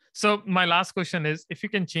 So my last question is, if you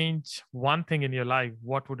can change one thing in your life,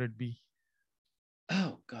 what would it be?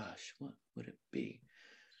 Oh gosh, what would it be?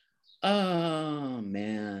 Oh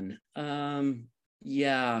man.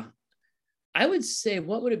 Yeah. I would say,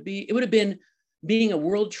 what would it be? It would have been being a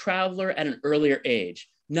world traveler at an earlier age,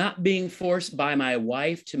 not being forced by my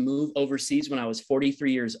wife to move overseas when I was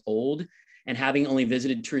 43 years old and having only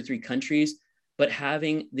visited 2 or 3 countries, but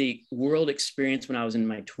having the world experience when I was in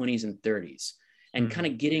my 20s and 30s and kind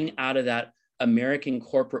of getting out of that American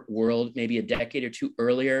corporate world, maybe a decade or 2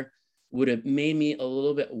 earlier, would have made me a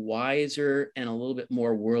little bit wiser and a little bit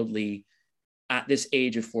more worldly at this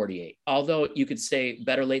age of 48. Although you could say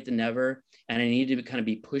better late than never. And I needed to kind of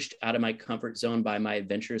be pushed out of my comfort zone by my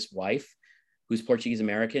adventurous wife, who's Portuguese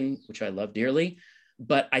American, which I love dearly.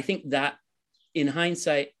 But I think that in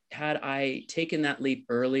hindsight, had I taken that leap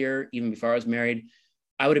earlier, even before I was married,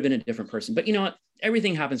 I would have been a different person. But you know what?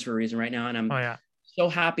 Everything happens for a reason right now. And I'm so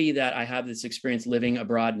happy that I have this experience living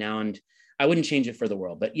abroad now. And I wouldn't change it for the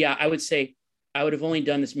world. But yeah, I would say I would have only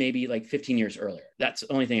done this maybe like 15 years earlier. That's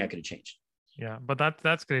the only thing I could have changed. Yeah, but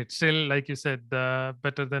that's great. Still, like you said,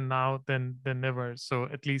 better than now than never. So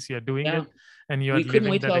at least you're doing it, and you're. We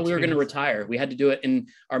couldn't wait till we were going to retire. We had to do it in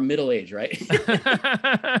our middle age, right?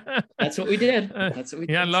 That's what we did. That's what we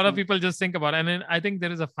did. Yeah, a lot of people just think about it. And then I think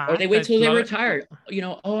there is a fact. Or they wait till they retire. You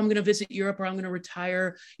know, I'm going to visit Europe, or I'm going to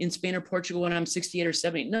retire in Spain or Portugal when I'm 68 or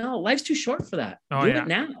 70. No, life's too short for that. Do it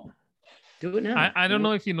now. Do it now. I don't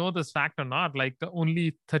know if you know this fact or not. Like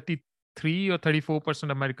only 33 or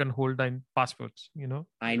 34% American hold in passports, you know?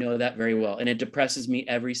 I know that very well. And it depresses me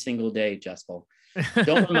every single day, Jespal.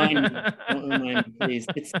 Don't remind me. Don't remind me, please.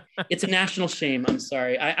 It's a national shame. I'm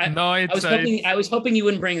sorry. I was hoping you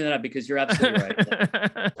wouldn't bring that up because you're absolutely right.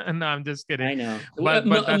 No, I'm just kidding. I know. But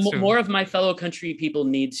more of my fellow country people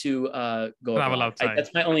need to go travel outside.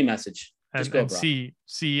 That's my only message. Just go abroad.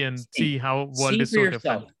 See how world is so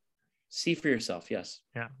different. See for yourself. Yes.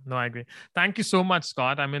 Yeah, no, I agree. Thank you so much,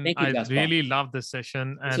 Scott. I mean, I really love this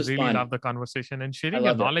session and really love the conversation and sharing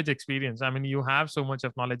your knowledge experience. I mean, you have so much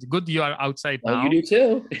of knowledge. Good, you are outside now. You do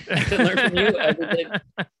too. I can learn from you every day.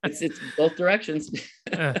 It's both directions.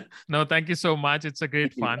 No, thank you so much. It's a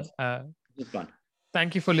great fun. It's fun.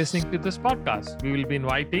 Thank you for listening to this podcast. We will be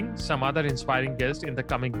inviting some other inspiring guests in the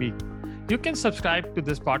coming week. You can subscribe to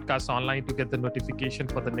this podcast online to get the notification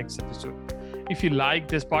for the next episode. If you like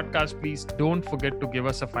this podcast, please don't forget to give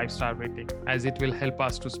us a 5-star rating, as it will help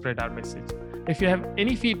us to spread our message. If you have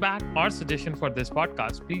any feedback or suggestion for this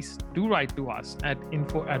podcast, please do write to us at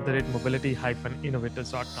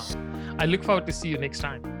info@mobility-innovators.com. I look forward to see you next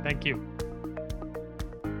time. Thank you.